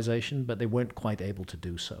civilization, but they weren't quite able to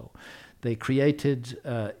do so. They created,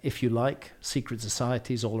 if you like, secret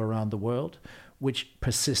societies all around the world, which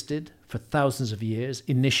persisted for thousands of years,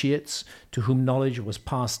 initiates to whom knowledge was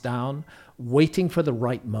passed down, waiting for the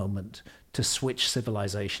right moment to switch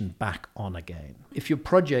civilization back on again. If your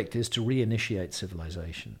project is to reinitiate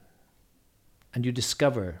civilization, and you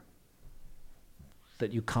discover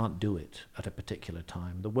that you can't do it at a particular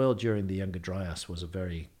time. The world during the Younger Dryas was a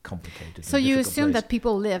very complicated. So you assume place. that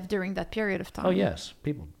people lived during that period of time? Oh yes,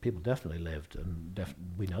 people definitely lived, and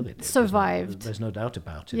we know they did. Survived. There's no doubt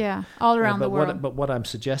about it. Yeah, all around the world. But what I'm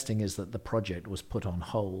suggesting is that the project was put on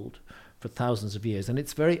hold for thousands of years, and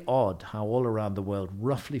it's very odd how all around the world,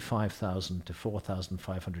 roughly 5,000 to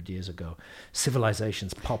 4,500 years ago,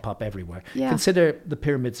 civilizations pop up everywhere. Yeah. Consider the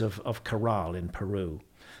pyramids of Caral in Peru,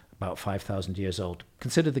 about 5,000 years old.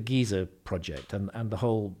 Consider the Giza project and the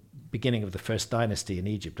whole beginning of the first dynasty in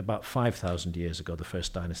Egypt. About 5,000 years ago, the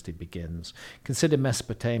first dynasty begins. Consider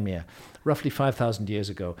Mesopotamia, roughly 5,000 years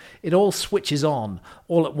ago. It all switches on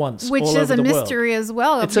all at once, which all is over a the mystery world. as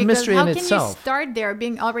well. It's a mystery in itself. How can you start there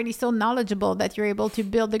being already so knowledgeable that you're able to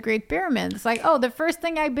build the Great Pyramid? It's like, oh, the first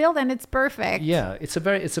thing I build and it's perfect. Yeah, it's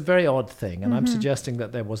a very odd thing, and I'm suggesting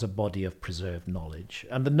that there was a body of preserved knowledge,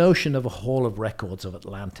 and the notion of a hall of records of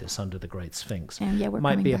Atlantis under the Great Sphinx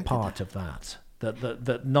might be a part of that.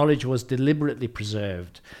 That knowledge was deliberately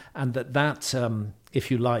preserved, and that if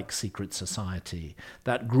you like, secret society,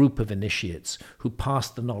 that group of initiates who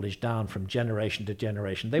passed the knowledge down from generation to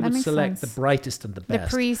generation, they would select the brightest and the best.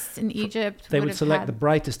 The priests in Egypt They would select the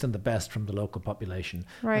brightest and the best from the local population,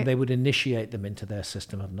 right, and they would initiate them into their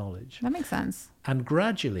system of knowledge. That makes sense. And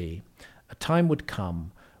gradually, a time would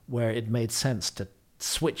come where it made sense to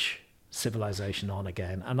switch civilization on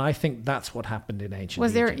again, and I think that's what happened in ancient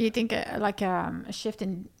Was there, Egypt. you think, a shift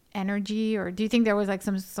in energy, or do you think there was like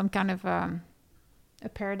some kind of a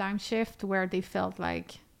paradigm shift where they felt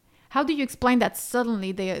like, how do you explain that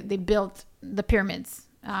suddenly they built the pyramids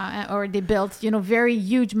or they built very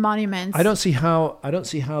huge monuments? I don't see how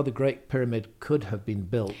the Great Pyramid could have been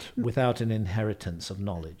built without an inheritance of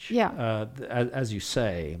knowledge. Yeah. As you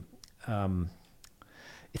say,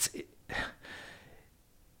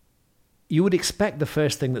 you would expect the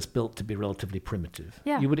first thing that's built to be relatively primitive.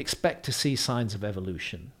 Yeah. You would expect to see signs of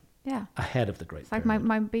evolution ahead of the Great Pyramid. Like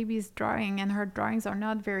my baby's drawing, and her drawings are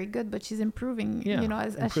not very good, but she's improving,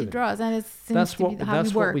 as she draws. And it seems to be how we work.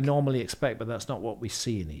 That's what we normally expect, but that's not what we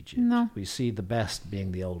see in Egypt. No. We see the best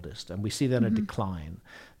being the oldest, and we see then a decline.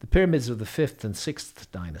 The pyramids of the 5th and 6th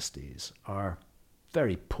dynasties are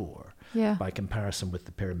very poor by comparison with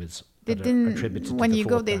the pyramids they that didn't, are attributed to when the you 4th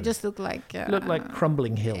go, they dynasty. just look like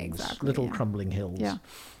crumbling hills, exactly, crumbling hills. Yeah.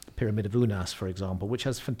 The Pyramid of Unas, for example, which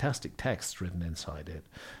has fantastic texts written inside it.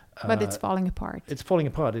 But it's falling apart. It's falling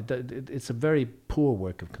apart. It's a very poor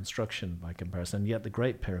work of construction by comparison, and yet the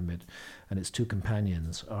Great Pyramid and its two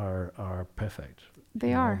companions are perfect.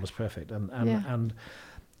 They are almost perfect, and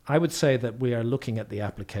I would say that we are looking at the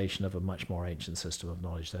application of a much more ancient system of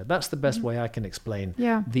knowledge there. That's the best way I can explain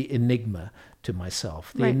the enigma to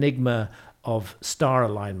myself. The enigma of star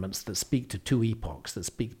alignments that speak to two epochs, that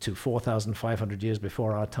speak to 4,500 years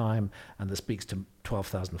before our time, and that speaks to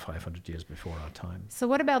 12,500 years before our time. So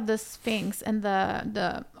what about the Sphinx and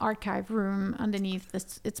the archive room underneath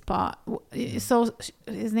its paw? So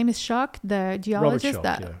his name is Schock, the geologist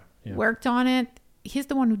Schock, that worked on it. He's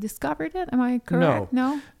the one who discovered it. Am I correct?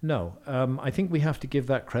 No. I think we have to give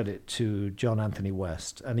that credit to John Anthony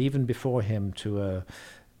West, and even before him to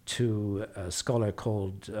a scholar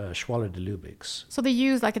called Schwaller de Lubix. So they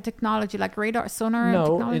use like a technology, like radar, sonar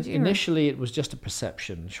technology? No, initially it was just a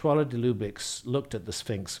perception. Schwaller de Lubix looked at the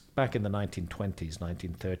Sphinx back in the 1920s,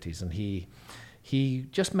 1930s, and he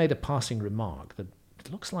just made a passing remark that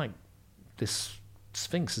it looks like this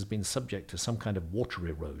Sphinx has been subject to some kind of water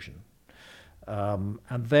erosion. And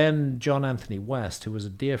then John Anthony West, who was a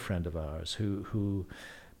dear friend of ours, who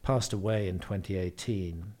passed away in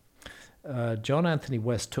 2018, John Anthony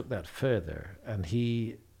West took that further, and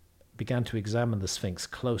he began to examine the Sphinx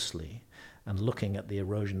closely and looking at the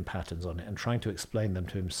erosion patterns on it and trying to explain them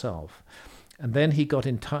to himself. And then he got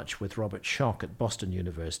in touch with Robert Schock at Boston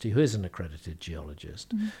University, who is an accredited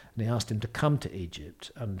geologist, and he asked him to come to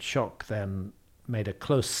Egypt, and Schock then made a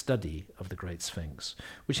close study of the Great Sphinx,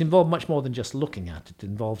 which involved much more than just looking at it. It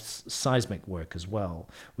involved seismic work as well,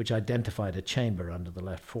 which identified a chamber under the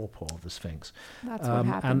left forepaw of the Sphinx. That's what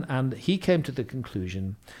happened. And he came to the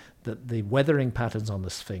conclusion that the weathering patterns on the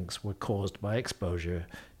Sphinx were caused by exposure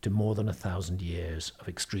to more than 1,000 years of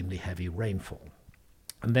extremely heavy rainfall.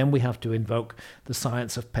 And then we have to invoke the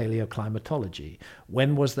science of paleoclimatology.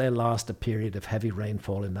 When was there last a period of heavy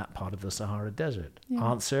rainfall in that part of the Sahara Desert?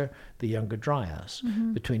 Answer, the Younger Dryas,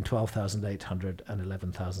 between 12,800 and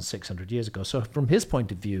 11,600 years ago. So from his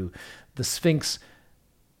point of view, the Sphinx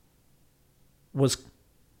was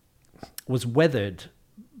weathered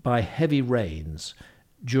by heavy rains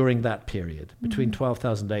during that period, between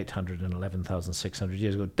 12,800 and 11,600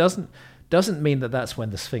 years ago. Doesn't mean that that's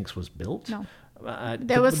when the Sphinx was built. No.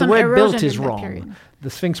 There was the some word erosion built is in that wrong. period. The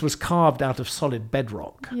Sphinx was carved out of solid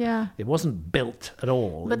bedrock. Yeah. It wasn't built at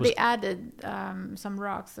all. But they added some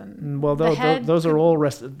rocks and well, the head those are all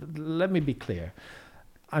let me be clear.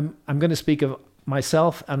 I'm going to speak of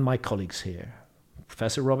myself and my colleagues here.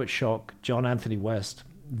 Professor Robert Schock, John Anthony West,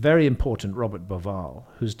 very important Robert Boval,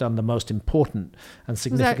 who's done the most important and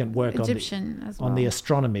significant work on the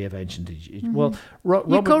astronomy of ancient Egypt. Mm-hmm. Well,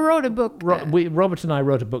 you co-wrote a book. Robert and I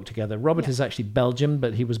wrote a book together. Robert is actually Belgian,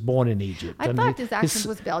 but he was born in Egypt. I thought his accent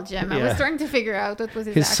was Belgian. I was trying to figure out what was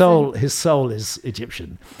his accent. His soul is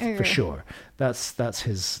Egyptian, Okay. for sure. That's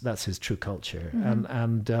his true culture,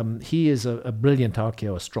 Mm-hmm. and he is a brilliant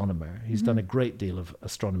archaeoastronomer. He's done a great deal of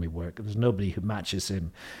astronomy work. There's nobody who matches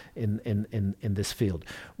him in this field.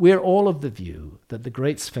 We're all of the view that the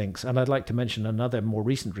Great Sphinx, and I'd like to mention another more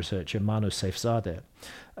recent researcher, Manu Seifzadeh,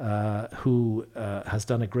 who has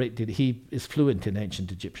done a great deal. He is fluent in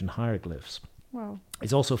ancient Egyptian hieroglyphs. Wow.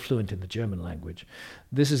 He's also fluent in the German language.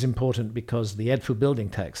 This is important because the Edfu building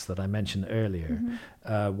texts that I mentioned earlier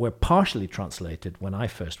were partially translated when I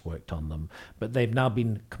first worked on them, but they've now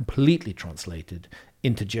been completely translated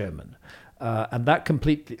into German. And that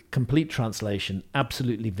complete translation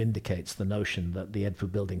absolutely vindicates the notion that the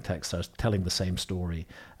Edfu building texts are telling the same story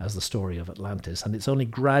as the story of Atlantis. And it's only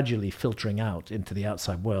gradually filtering out into the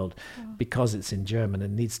outside world because it's in German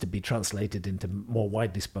and needs to be translated into more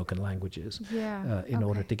widely spoken languages in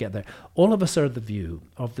order to get there. All of us are of the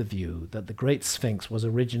view that the Great Sphinx was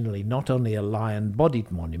originally not only a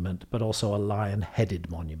lion-bodied monument, but also a lion-headed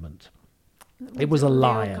monument. It was a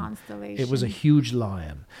lion. It was a huge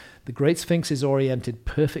lion. The Great Sphinx is oriented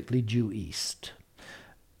perfectly due east,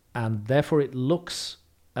 and therefore it looks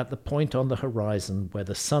at the point on the horizon where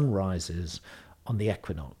the sun rises on the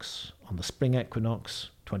equinox, on the spring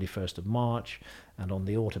equinox, 21st of March, and on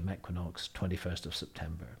the autumn equinox, 21st of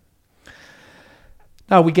September.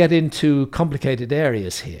 Now we get into complicated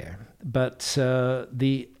areas here, but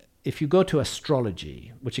if you go to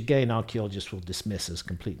astrology, which again archaeologists will dismiss as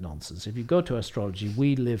complete nonsense, if you go to astrology,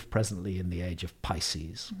 we live presently in the age of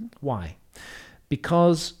Pisces. Mm-hmm. Why?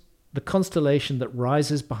 Because the constellation that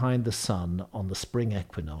rises behind the sun on the spring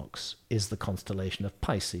equinox is the constellation of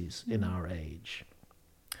Pisces in our age.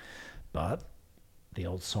 But the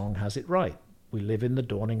old song has it right. We live in the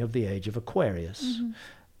dawning of the age of Aquarius. Mm-hmm.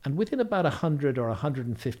 And within about 100 or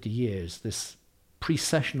 150 years, this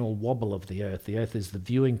precessional wobble of the Earth is the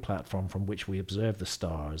viewing platform from which we observe the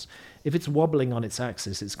stars. If it's wobbling on its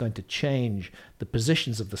axis, it's going to change the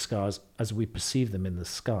positions of the stars as we perceive them in the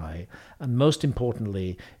sky. And most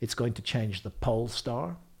importantly, it's going to change the pole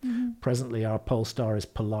star. Mm-hmm. Presently, our pole star is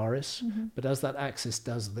Polaris. Mm-hmm. But as that axis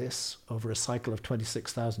does this over a cycle of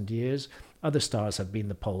 26,000 years, other stars have been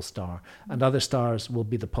the pole star, and other stars will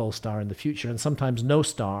be the pole star in the future, and sometimes no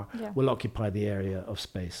star will occupy the area of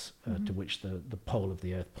space to which the pole of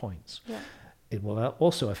the Earth points. Yeah. It will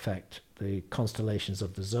also affect the constellations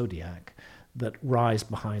of the zodiac that rise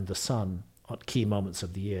behind the sun at key moments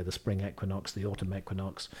of the year, the spring equinox, the autumn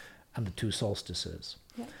equinox, and the two solstices.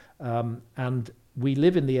 Yeah. And we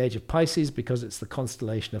live in the age of Pisces because it's the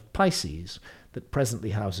constellation of Pisces that presently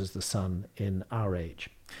houses the sun in our age.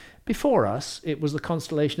 Before us, it was the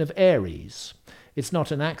constellation of Aries. It's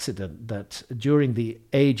not an accident that during the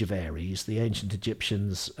age of Aries, the ancient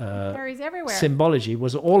Egyptians' symbology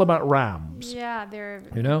was all about rams. Yeah, they're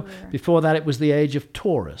everywhere. Before that, it was the age of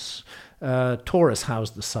Taurus. Taurus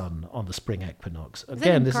housed the sun on the spring equinox.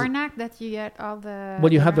 Again, is it in Karnak that you get all the...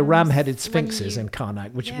 Well, you have the ram-headed sphinxes in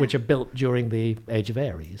Karnak, which are built during the age of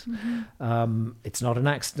Aries. Mm-hmm. It's not an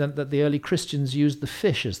accident that the early Christians used the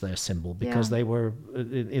fish as their symbol because they were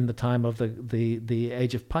in the time of the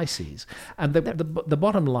age of Pisces. And the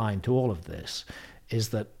bottom line to all of this is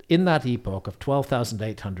that in that epoch of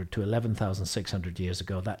 12,800 to 11,600 years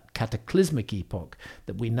ago, that cataclysmic epoch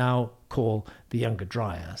that we now call the Younger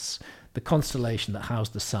Dryas, the constellation that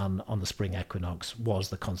housed the sun on the spring equinox was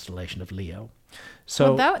the constellation of Leo.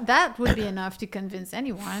 So that would be enough to convince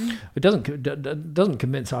anyone. It doesn't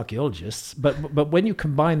convince archaeologists, but when you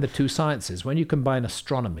combine the two sciences, when you combine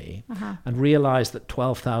astronomy and realize that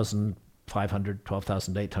 12,500,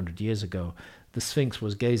 12,800 years ago, the Sphinx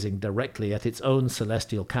was gazing directly at its own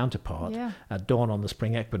celestial counterpart at dawn on the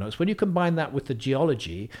spring equinox. When you combine that with the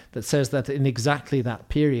geology that says that in exactly that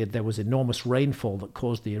period there was enormous rainfall that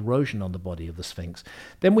caused the erosion on the body of the Sphinx,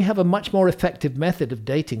 then we have a much more effective method of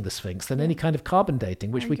dating the Sphinx than any kind of carbon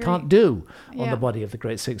dating, which we can't do on the body of the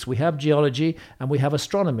Great Sphinx. We have geology and we have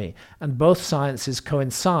astronomy, and both sciences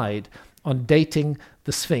coincide on dating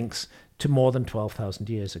the Sphinx to more than 12,000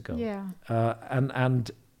 years ago. Yeah.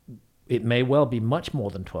 And It may well be much more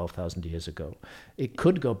than 12,000 years ago. It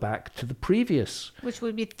could go back to the previous. Which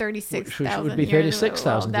would be 36,000 Which would be years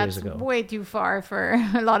 36,000 years ago. That's way too far for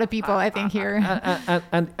a lot of people, I think, here.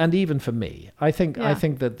 And even for me. I think Yeah.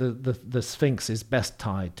 that the Sphinx is best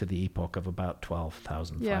tied to the epoch of about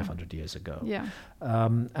 12,500 years ago. Yeah.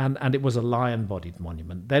 And it was a lion-bodied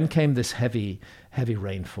monument. Then came this heavy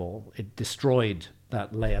rainfall. It destroyed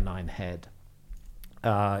that leonine head.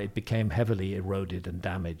 It became heavily eroded and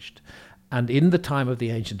damaged. And in the time of the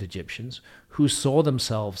ancient Egyptians, who saw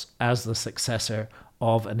themselves as the successor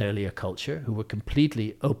of an earlier culture, who were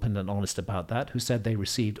completely open and honest about that, who said they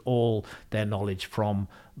received all their knowledge from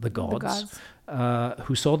the gods.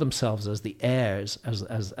 Who saw themselves as the heirs,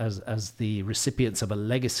 as the recipients of a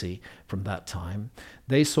legacy from that time,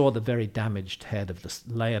 they saw the very damaged head of the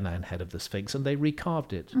leonine head of the Sphinx, and they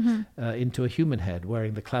recarved it into a human head,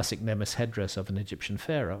 wearing the classic Nemes headdress of an Egyptian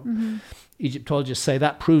pharaoh. Egyptologists say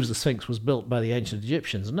that proves the Sphinx was built by the ancient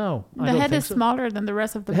Egyptians. No, I don't think so. The head is smaller than the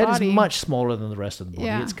rest of the body. The head is much smaller than the rest of the body.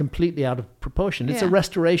 Yeah. It's completely out of proportion. It's a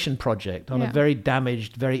restoration project on a very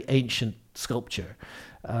damaged, very ancient sculpture.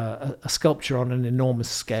 A sculpture on an enormous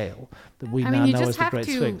scale that we now know as the Great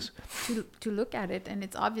Sphinx. To look at it, and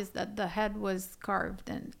it's obvious that the head was carved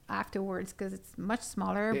and afterwards because it's much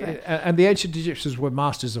smaller. But and the ancient Egyptians were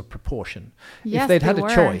masters of proportion. Yes, if they'd had they a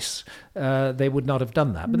were. choice, they would not have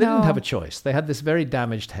done that. But they didn't have a choice. They had this very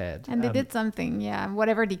damaged head. And they did something,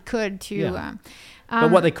 whatever they could to... Yeah. But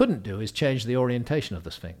what they couldn't do is change the orientation of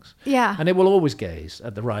the Sphinx. Yeah. And it will always gaze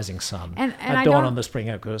at the rising sun at dawn on the spring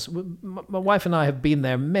equinox. My wife and I have been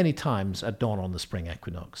there many times at dawn on the spring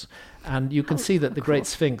equinox. And you can see that the Great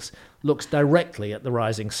Sphinx looks directly at the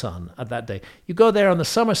rising sun at that day. You go there on the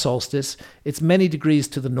summer solstice, it's many degrees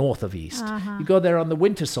to the north of east. You go there on the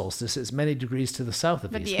winter solstice, it's many degrees to the south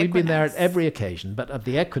of east. We've been there at every occasion, but at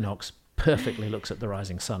the equinox, perfectly looks at the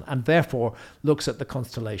rising sun and therefore looks at the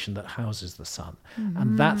constellation that houses the sun.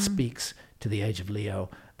 And that speaks to the age of Leo.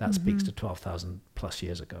 That speaks to 12,000 plus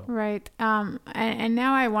years ago. Right. And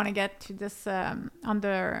now I want to get to this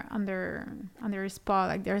under his paw,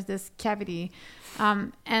 like there's this cavity.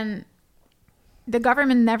 And the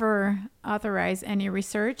government never authorized any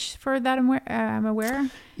research for that, I'm aware.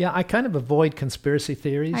 Yeah, I kind of avoid conspiracy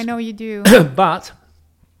theories. I know you do. But...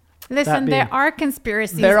 Listen, there are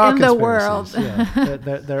conspiracies in the world. Yeah.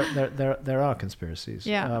 there are conspiracies.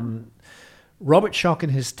 Yeah. Robert Schoch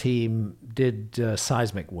and his team did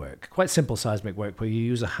seismic work, quite simple seismic work, where you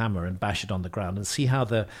use a hammer and bash it on the ground and see how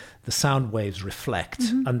the sound waves reflect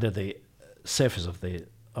under the surface of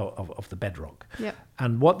the bedrock. Yep.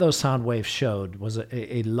 And what those sound waves showed was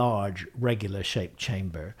a large, regular-shaped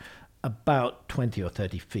chamber about 20 or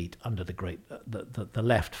 30 feet under the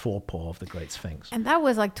left forepaw of the Great Sphinx. And that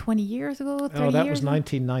was like 20 years ago, 30 years ago? Oh, that was ago?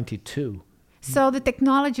 1992. So the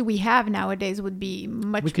technology we have nowadays would be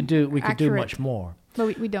much We could do much more.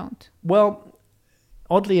 But we don't. Well,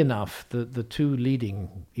 oddly enough, the two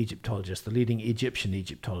leading Egyptologists, the leading Egyptian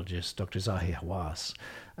Egyptologist, Dr. Zahi Hawass,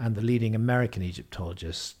 and the leading American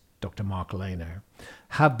Egyptologist, Dr. Mark Lehner,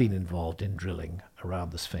 have been involved in drilling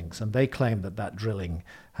around the Sphinx. And they claim that drilling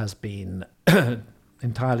has been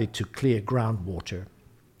entirely to clear groundwater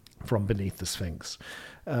from beneath the Sphinx.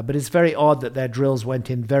 But it's very odd that their drills went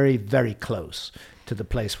in very, very close to the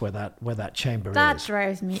place where that chamber is. That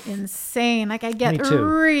drives me insane. Like I get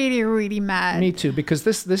really, really mad. Me too, because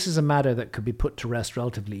this is a matter that could be put to rest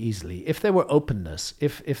relatively easily. If there were openness,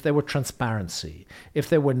 if there were transparency, if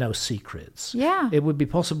there were no secrets, it would be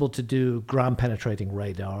possible to do ground-penetrating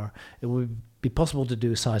radar. It would be possible to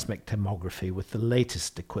do seismic tomography with the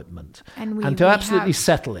latest equipment and to absolutely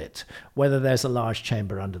settle it, whether there's a large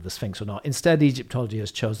chamber under the Sphinx or not. Instead, Egyptology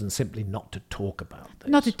has chosen simply not to talk about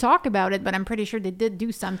this. Not to talk about it, but I'm pretty sure they did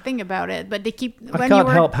do something about it. But they keep... I can't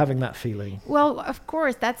help having that feeling. Well, of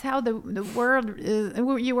course, that's how the world is.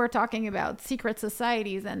 You were talking about secret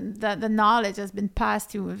societies, and the knowledge has been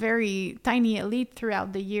passed to a very tiny elite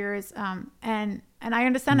throughout the years. And I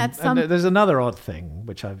understand that some... And there's another odd thing,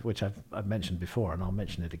 which I've mentioned before, and I'll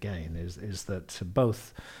mention it again, is that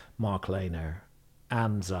both Mark Lehner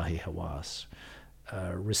and Zahi Hawass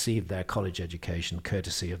received their college education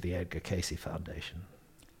courtesy of the Edgar Cayce Foundation.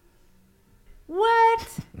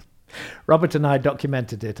 What? Robert and I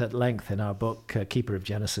documented it at length in our book, Keeper of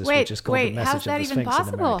Genesis, which is called The Message of the Sphinx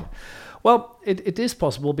in America. Well, it is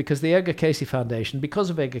possible because the Edgar Cayce Foundation,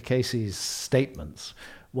 because of Edgar Cayce's statements,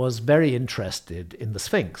 was very interested in the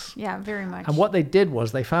Sphinx. Yeah, very much. And what they did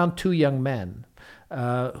was they found two young men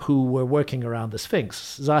who were working around the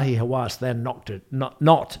Sphinx. Zahi Hawass, then not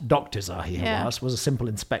Dr. Zahi Hawass, was a simple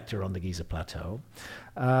inspector on the Giza Plateau.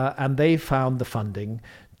 And they found the funding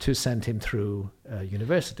to send him through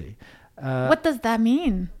university. What does that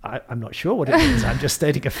mean? I'm not sure what it means. I'm just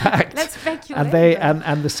stating a fact. Let's speculate.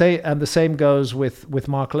 And the same goes with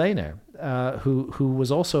Mark Lehner, who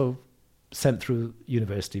was also sent through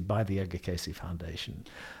university by the Edgar Cayce Foundation.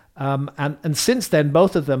 And since then,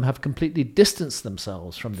 both of them have completely distanced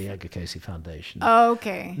themselves from the Edgar Cayce Foundation. Oh,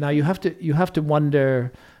 okay. Now you have to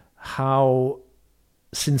wonder how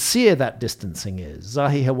sincere that distancing is.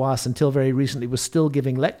 Zahi Hawass, until very recently, was still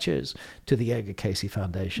giving lectures to the Edgar Cayce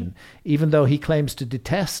Foundation, even though he claims to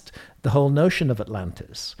detest the whole notion of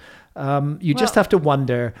Atlantis. Just have to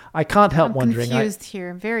wonder. I can't help wondering. I'm confused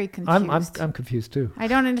here. Very confused. I'm confused too. I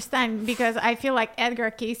don't understand, because I feel like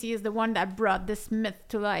Edgar Cayce is the one that brought this myth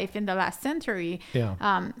to life in the last century. Yeah.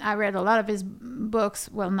 I read a lot of his books.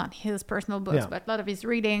 Well, not his personal books, but a lot of his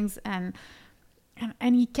readings, and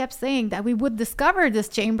he kept saying that we would discover this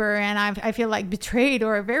chamber, and I feel like betrayed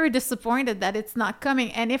or very disappointed that it's not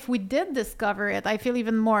coming. And if we did discover it, I feel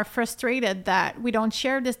even more frustrated that we don't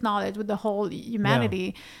share this knowledge with the whole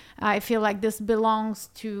humanity. Yeah. I feel like this belongs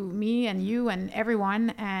to me and you and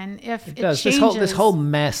everyone. And if it changes, this whole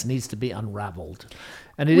mess needs to be unraveled.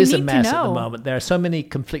 And it is a mess at the moment. There are so many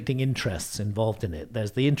conflicting interests involved in it.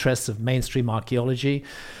 There's the interests of mainstream archaeology,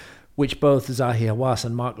 which both Zahi Hawass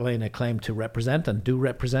and Mark Lehner claim to represent and do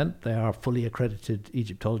represent. They are fully accredited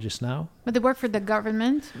Egyptologists now. But they work for the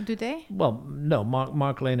government, do they? Well, no.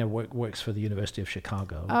 Mark Lehner works for the University of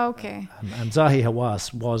Chicago. Oh, okay. And Zahi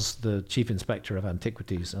Hawass was the chief inspector of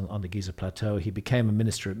antiquities on the Giza Plateau. He became a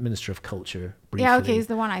minister of culture briefly. Yeah, okay, he's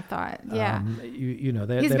the one I thought. Yeah.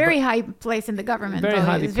 He's very high place in the government. Very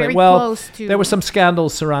highly placed. Very close to. There were some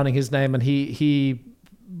scandals surrounding his name, and he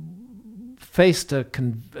faced a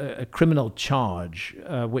criminal charge,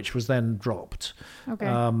 which was then dropped. Okay.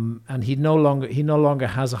 And he no longer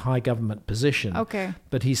has a high government position. Okay.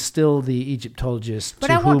 But he's still the Egyptologist but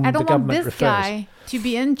to whom the government refers. I don't want this guy to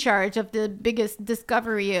be in charge of the biggest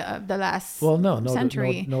discovery of the last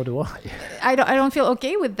century. Nor do I. I don't feel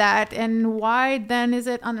okay with that. And why then is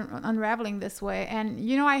it unraveling this way? And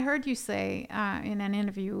I heard you say in an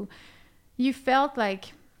interview, you felt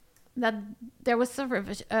like that there was sort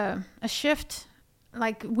of a shift,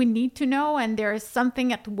 like we need to know, and there is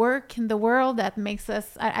something at work in the world that makes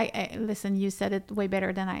us. I listen. You said it way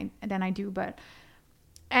better than I do,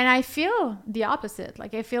 and I feel the opposite.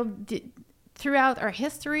 Like I feel throughout our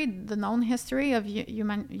history, the known history of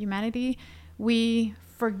humanity, we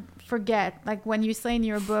forget. Like when you say in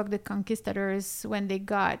your book, the conquistadors, when they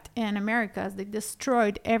got in Americas, they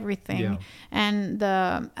destroyed everything, and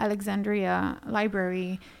the Alexandria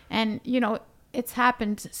Library. And, it's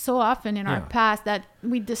happened so often in our past that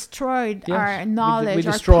we destroyed our knowledge,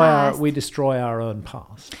 we destroy our own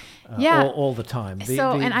past all the time.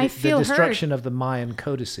 I feel the destruction of the Mayan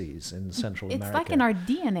codices in Central America. It's like in our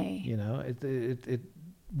DNA.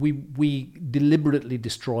 We deliberately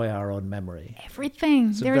destroy our own memory.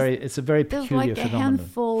 Everything. It's a very peculiar phenomenon. There's like a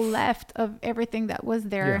handful left of everything that was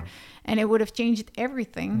there, and it would have changed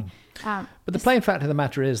everything. But the plain fact of the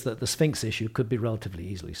matter is that the Sphinx issue could be relatively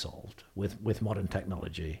easily solved with modern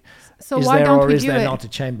technology. So why don't we do it? Is there not a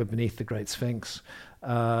chamber beneath the Great Sphinx?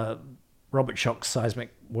 Robert Schoch's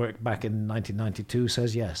seismic work back in 1992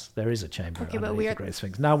 says yes, there is a chamber underneath the Great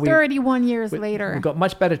Sphinx. Now 31 years later. We've got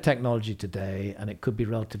much better technology today, and it could be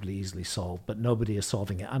relatively easily solved, but nobody is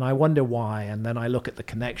solving it. And I wonder why. And then I look at the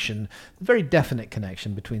connection, the very definite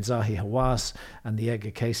connection between Zahi Hawass and the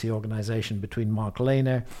Edgar Cayce organization, between Mark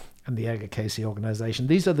Lehner and the Edgar Cayce organization.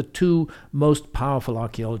 These are the two most powerful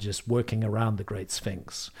archaeologists working around the Great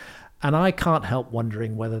Sphinx. And I can't help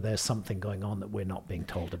wondering whether there's something going on that we're not being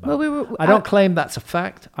told about. I don't claim that's a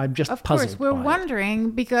fact. I'm just puzzled. Of course, we're wondering,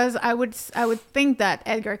 because I would think that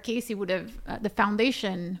Edgar Cayce would have, the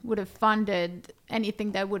foundation would have funded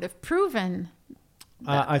anything that would have proven.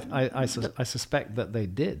 I suspect that they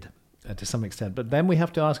did to some extent. But then we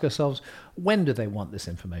have to ask ourselves, when do they want this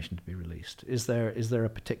information to be released? Is there a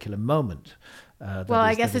particular moment?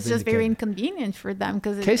 I guess it's just very inconvenient for them,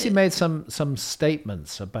 because Cayce made some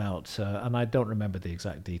statements about, and I don't remember the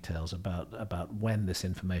exact details about when this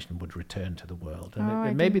information would return to the world.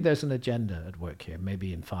 And maybe there's an agenda at work here.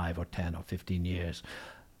 Maybe in 5 or 10 or 15 years,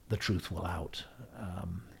 the truth will out.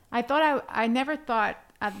 I never thought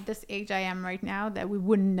at this age I am right now that we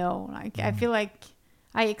wouldn't know. Like I feel like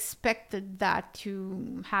I expected that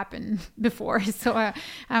to happen before, so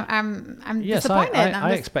I'm disappointed.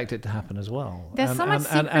 I expect it to happen as well. There's so much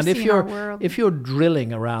secrecy in our world. If you're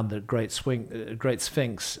drilling around the Great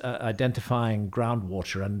Sphinx, identifying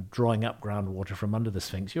groundwater and drawing up groundwater from under the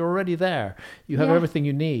Sphinx, you're already there. You have everything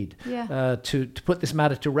you need to put this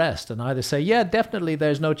matter to rest and either say, yeah, definitely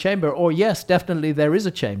there's no chamber, or yes, definitely there is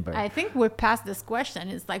a chamber. I think we're past this question.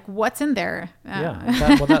 It's like, what's in there?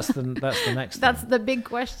 That's the next thing. That's the big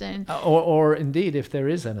question. Or indeed, if there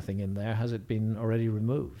is anything in there, has it been already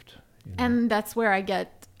removed? And that's where I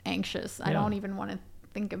get anxious. I don't even want to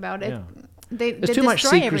think about it. There's too much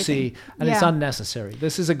secrecy, and it's unnecessary.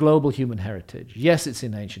 This is a global human heritage. Yes, it's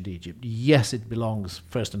in ancient Egypt. Yes, it belongs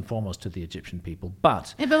first and foremost to the Egyptian people,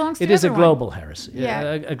 but it is a global heresy,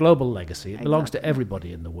 a global legacy. It belongs to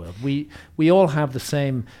everybody in the world. We all have the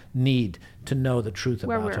same need to know the truth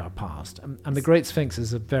about our past. And the Great Sphinx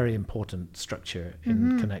is a very important structure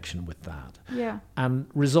in connection with that. Yeah. And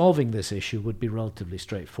resolving this issue would be relatively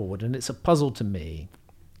straightforward, and it's a puzzle to me.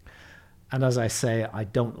 And as I say, I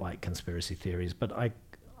don't like conspiracy theories, but I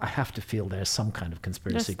have to feel there's some kind of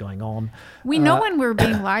conspiracy going on. We know when we're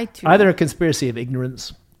being lied to. Either a conspiracy of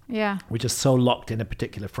ignorance. Yeah. We're just so locked in a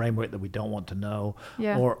particular framework that we don't want to know.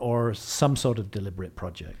 Yeah. Or some sort of deliberate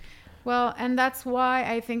project. Well, and that's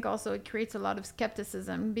why I think also it creates a lot of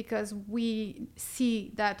skepticism, because we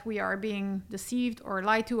see that we are being deceived or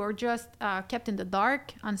lied to or just kept in the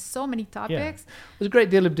dark on so many topics. Yeah. There's a great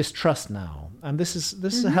deal of distrust now, and this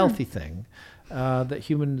is a healthy thing. That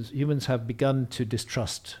humans have begun to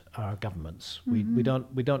distrust our governments. We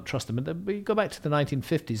don't trust them. And we go back to the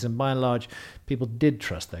 1950s, and by and large, people did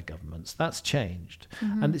trust their governments. That's changed,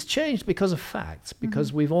 and it's changed because of facts.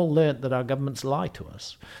 Because we've all learned that our governments lie to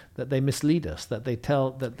us, that they mislead us, that they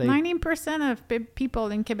tell that they. 19% of people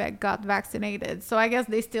in Quebec got vaccinated, so I guess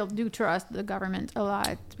they still do trust the government a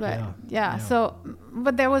lot. But so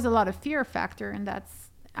but there was a lot of fear factor, and that's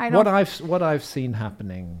what I've seen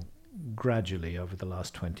happening gradually over the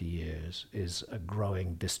last 20 years is a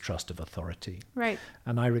growing distrust of authority. Right.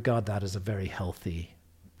 And I regard that as a very healthy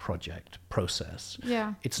process.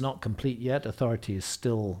 Yeah. It's not complete yet. Authority is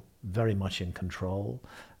still very much in control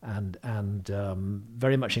and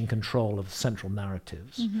very much in control of central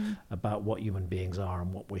narratives about what human beings are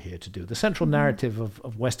and what we're here to do. The central narrative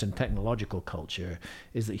of Western technological culture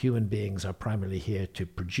is that human beings are primarily here to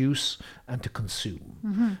produce and to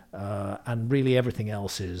consume. And really everything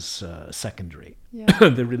else is secondary. Yeah.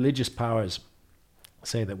 The religious powers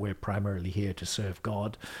say that we're primarily here to serve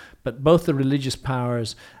God, but both the religious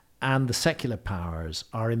powers and the secular powers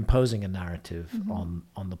are imposing a narrative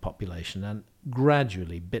on the population, and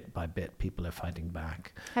gradually, bit by bit, people are fighting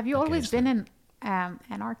back. Have you always been an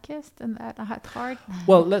anarchist and that at heart?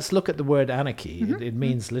 Well, let's look at the word anarchy. It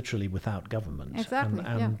means literally without government. Exactly.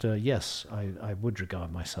 And yes, I would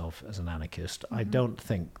regard myself as an anarchist. I don't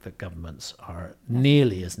think that governments are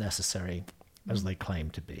nearly as necessary as they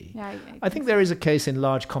claim to be. Yeah, I think there is a case in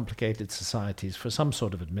large, complicated societies for some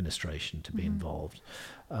sort of administration to be involved.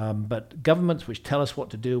 But governments which tell us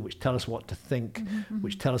what to do, which tell us what to think,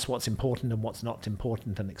 which tell us what's important and what's not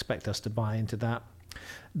important and expect us to buy into that,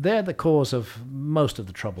 they're the cause of most of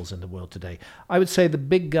the troubles in the world today. I would say the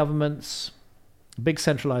big governments, big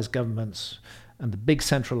centralized governments, and the big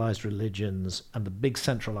centralized religions and the big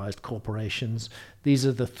centralized corporations, these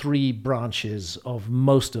are the three branches of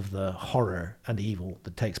most of the horror and evil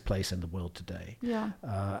that takes place in the world today. Yeah.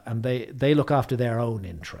 And they look after their own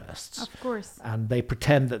interests. Of course. And they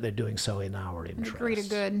pretend that they're doing so in our interests. The greater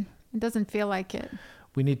good. It doesn't feel like it.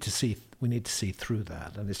 We need to see through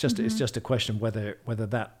that. And it's just a question whether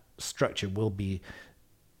that structure will be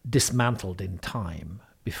dismantled in time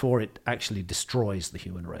before it actually destroys the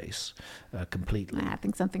human race completely. I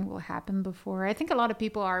think something will happen before. I think a lot of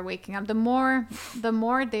people are waking up. The more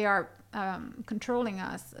they are controlling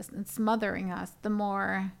us and smothering us, the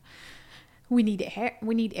more we need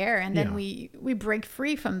air, and then we break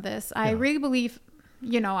free from this. I really believe.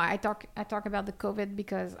 I talk about the COVID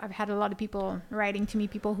because I've had a lot of people writing to me,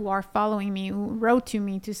 people who are following me, who wrote to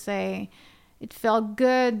me to say it felt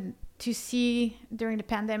good to see during the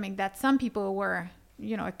pandemic that some people were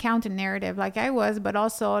a counter-narrative like I was, but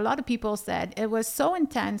also a lot of people said it was so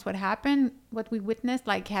intense what happened, what we witnessed,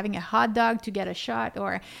 like having a hot dog to get a shot,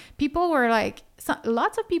 or people were like,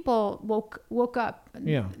 lots of people woke up.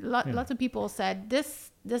 Lots of people said this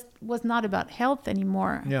was not about health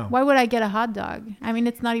anymore. Yeah. Why would I get a hot dog? I mean,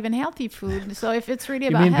 it's not even healthy food. So if it's really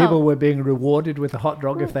about health. You mean health, people were being rewarded with a hot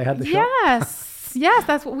dog if they had the shot? Yes,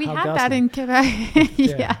 that's what we had that in Quebec.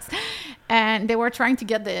 Yes. And they were trying to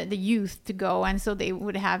get the youth to go. And so they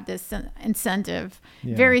would have this incentive,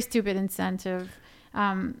 very stupid incentive.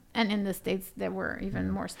 And in the States, they were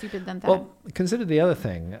even more stupid than that. Well, consider the other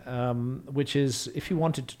thing, which is if you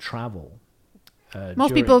wanted to travel.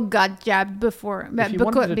 Most people got jabbed before. If you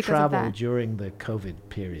wanted to travel of that. during the COVID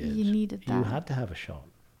period, You needed that. You had to have a shot.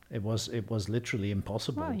 It was literally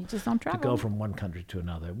impossible Well, you just don't to travel. go from one country to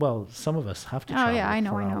another. Well, some of us have to travel. Oh yeah, I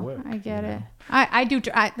know. Work, I get it. I do.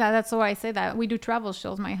 That's why I say that we do travel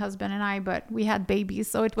shows, my husband and I. But we had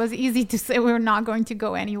babies, so it was easy to say we were not going to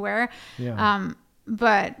go anywhere. Yeah.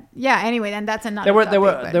 But yeah. Anyway, and that's another.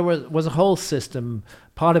 There was a whole system.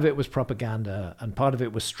 Part of it was propaganda, and part of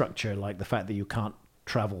it was structure, like the fact that you can't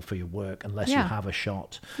travel for your work unless you have a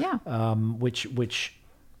shot. Yeah. Which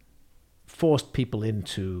forced people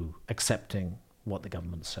into accepting what the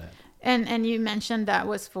government said. And you mentioned that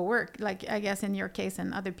was for work, like I guess in your case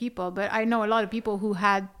and other people, but I know a lot of people who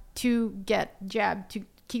had to get jabbed to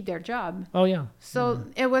keep their job. Oh yeah. So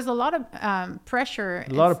it was a lot of pressure.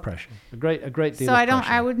 A lot of pressure. A great deal. So of pressure.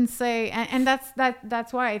 I wouldn't say, and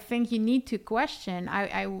that's why I think you need to question.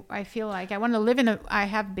 I feel like I want to live I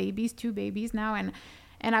have babies, 2 babies now,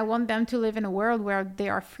 and I want them to live in a world where they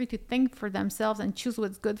are free to think for themselves and choose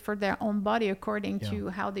what's good for their own body according to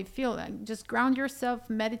how they feel. Like, just ground yourself,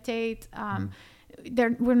 meditate.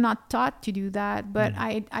 We're not taught to do that, but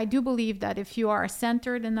I do believe that if you are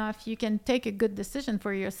centered enough, you can take a good decision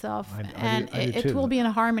for yourself, it will be in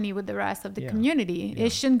harmony with the rest of the community.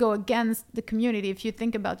 It shouldn't go against the community. If you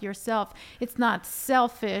think about yourself, it's not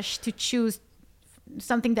selfish to choose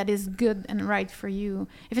something that is good and right for you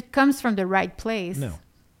if it comes from the right place. No.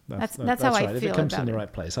 That's how I feel about it. If it comes from the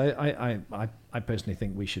right place. I personally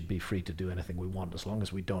think we should be free to do anything we want as long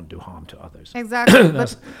as we don't do harm to others. Exactly.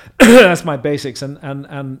 That's my basics.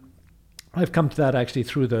 And I've come to that actually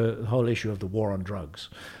through the whole issue of the war on drugs,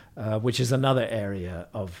 which is another area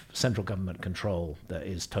of central government control that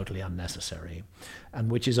is totally unnecessary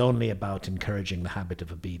and which is only about encouraging the habit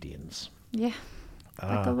of obedience. Yeah.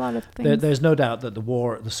 Like a lot of things. There's no doubt that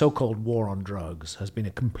the so-called war on drugs has been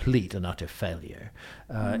a complete and utter failure.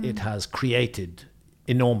 It has created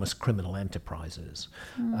enormous criminal enterprises,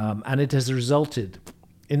 and it has resulted,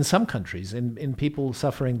 in some countries, in people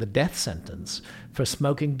suffering the death sentence for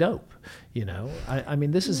smoking dope. You know, I mean,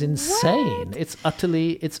 this is insane. What? It's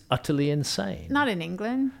utterly insane. Not in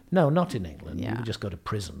England. No, not in England. Yeah. You just go to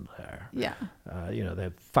prison there. Yeah. They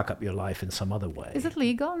fuck up your life in some other way. Is it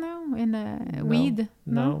legal now in weed?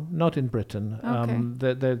 No, not in Britain.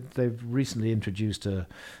 Okay. They've recently introduced a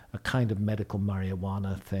kind of medical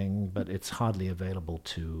marijuana thing, but it's hardly available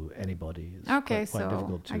to anybody. It's quite so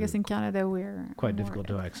difficult to, I guess in Canada we're quite difficult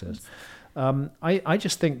to access. I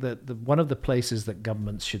just think that one of the places that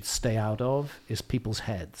governments should stay out of is people's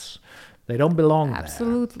heads. They don't belong there.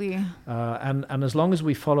 Absolutely. And as long as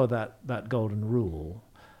we follow that golden rule,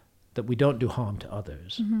 that we don't do harm to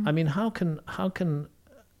others. Mm-hmm. I mean, how can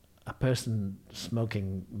a person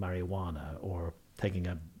smoking marijuana or taking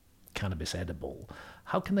a cannabis edible,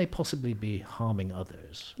 how can they possibly be harming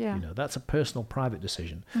others? Yeah. You know, that's a personal, private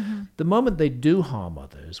decision. Mm-hmm. The moment they do harm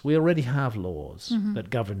others, we already have laws Mm-hmm. that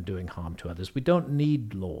govern doing harm to others. We don't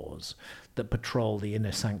need laws that patrol the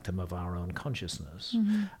inner sanctum of our own consciousness.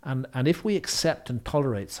 Mm-hmm. And if we accept and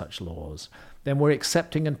tolerate such laws, then we're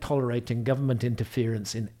accepting and tolerating government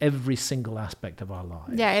interference in every single aspect of our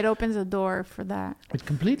lives. Yeah, it opens a door for that. It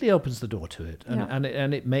completely opens the door to it, Yeah. and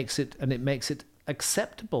it makes it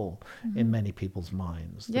acceptable in many people's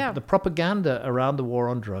minds. Yeah. The propaganda around the war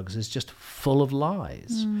on drugs is just full of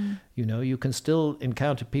lies. You know, you can still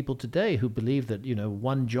encounter people today who believe that, you know,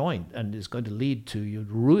 one joint and is going to lead to your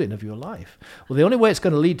ruin of your life. Well, the only way it's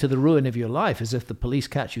going to lead to the ruin of your life is if the police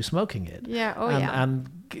catch you smoking it. Yeah. And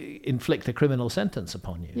inflict a criminal sentence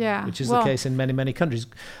upon you. Yeah. Which is the case in many, many countries.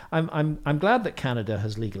 I'm glad that Canada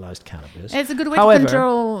has legalized cannabis. It's a good way to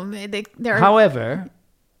control. However,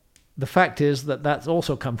 the fact is that that's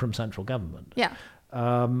also come from central government. Yeah.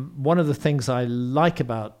 One of the things I like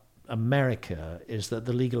about America is that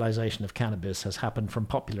the legalization of cannabis has happened from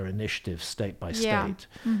popular initiative state by state. Yeah.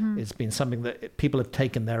 Mm-hmm. It's been something that people have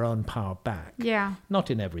taken their own power back. Yeah. Not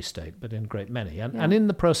in every state, but in a great many. And in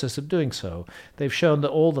the process of doing so, they've shown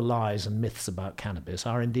that all the lies and myths about cannabis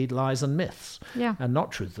are indeed lies and myths. Yeah. And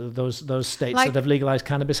not truth. Those states that have legalized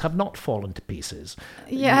cannabis have not fallen to pieces.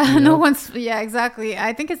 Yeah, exactly.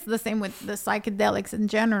 I think it's the same with the psychedelics in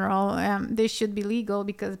general. They should be legal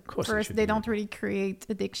because first they don't really create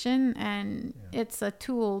addiction, and it's a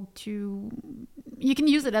tool you can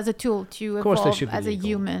use it as a tool to evolve as a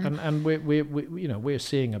human. And we're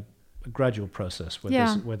seeing a gradual process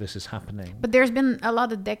where this is happening. But there's been a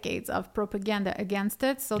lot of decades of propaganda against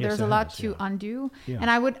it, so there's a lot to undo. Yeah.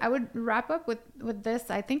 And I would wrap up with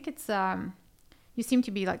this. I think it's you seem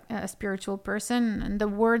to be like a spiritual person, and the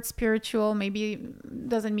word spiritual maybe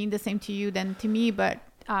doesn't mean the same to you than to me, but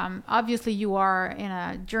obviously you are in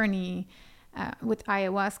a journey with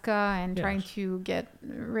ayahuasca and trying to get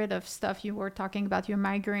rid of stuff. You were talking about your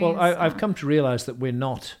migraines. Well, I've come to realize that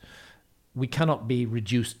we cannot be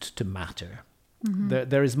reduced to matter.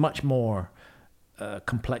 There is much more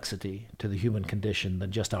complexity to the human condition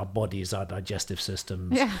than just our bodies, our digestive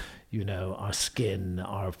systems, our skin,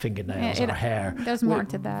 our fingernails, our hair. There's more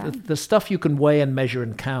to that. The stuff you can weigh and measure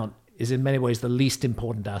and count is in many ways the least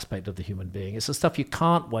important aspect of the human being. It's the stuff you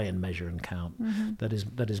can't weigh and measure and count that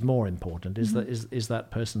is more important. Is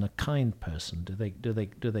that person a kind person?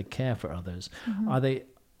 Do they care for others?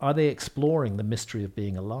 Are they exploring the mystery of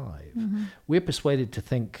being alive? We're persuaded to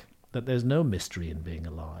think that there's no mystery in being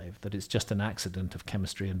alive, that it's just an accident of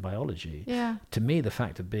chemistry and biology. Yeah. To me, the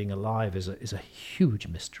fact of being alive is a huge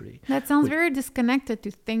mystery. That sounds very disconnected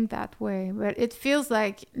to think that way, but it feels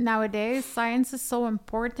like nowadays science is so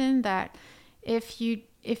important that if you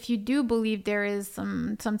do believe there is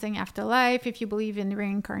something after life, if you believe in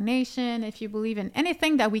reincarnation, if you believe in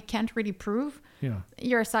anything that we can't really prove,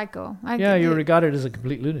 you're a psycho. You're regarded as a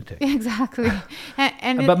complete lunatic. Exactly.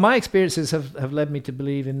 But my experiences have led me to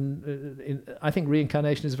believe in I think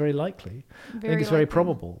reincarnation is very likely. I think it's very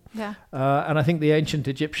probable. Yeah. And I think the ancient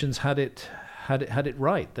Egyptians had it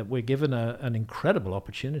right, that we're given an incredible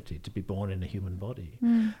opportunity to be born in a human body.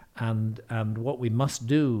 And what we must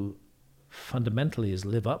do fundamentally is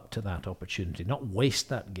live up to that opportunity, not waste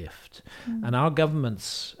that gift. And our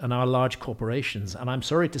governments and our large corporations, and I'm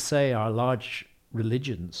sorry to say our large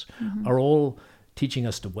religions, are all teaching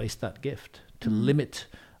us to waste that gift, to limit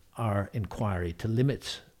our inquiry, to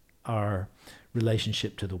limit our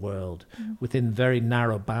relationship to the world within very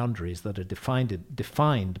narrow boundaries that are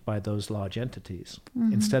defined by those large entities,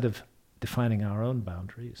 instead of defining our own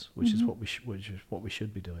boundaries, which is what we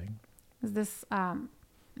should be doing.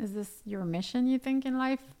 Is this your mission, you think, in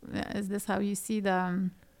life? Is this how you see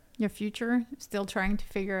your future? Still trying to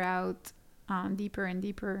figure out deeper and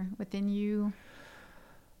deeper within you?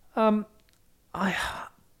 I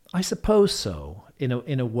suppose so,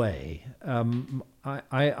 in a way.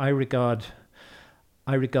 I regard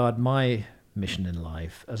my mission in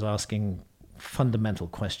life as asking fundamental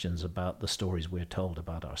questions about the stories we're told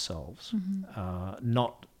about ourselves,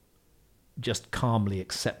 not just calmly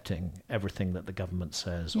accepting everything that the government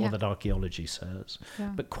says or that archaeology says,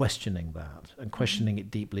 but questioning that and questioning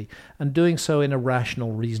it deeply, and doing so in a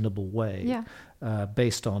rational, reasonable way,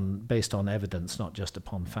 based on evidence, not just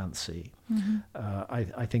upon fancy.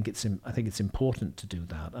 I think it's important to do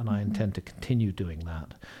that, and I intend to continue doing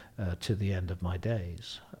that to the end of my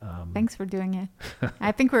days. Thanks for doing it.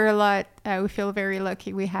 I think we feel very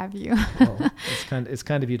lucky we have you. Well, it's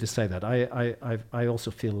kind of you to say that. I also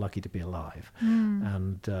feel lucky to be alive,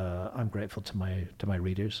 and I'm grateful to my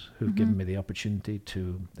readers who've given me the opportunity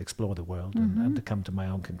to explore the world and to come to my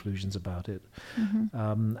own conclusions about it.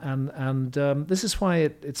 And this is why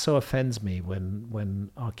it so offends me when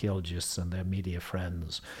archaeologists and their media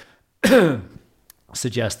friends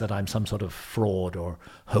suggest that I'm some sort of fraud or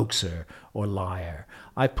hoaxer or liar.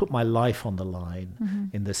 I put my life on the line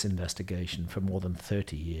in this investigation for more than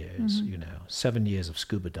 30 years, 7 years of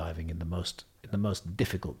scuba diving in the most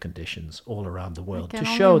difficult conditions all around the world to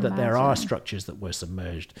show that there are structures that were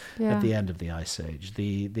submerged at the end of the Ice Age.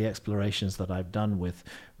 The explorations that I've done with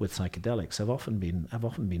psychedelics have often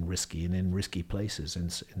been risky and in risky places in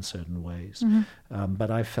certain ways.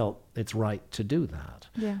 But I felt it's right to do that.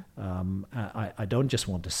 I don't just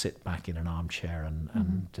want to sit back in an armchair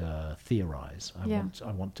and theorize.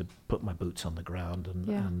 I want to put my boots on the ground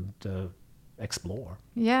and explore.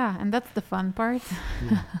 Yeah, and that's the fun part.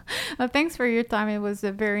 Well, thanks for your time. It was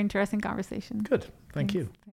a very interesting conversation. Good. Thanks. You.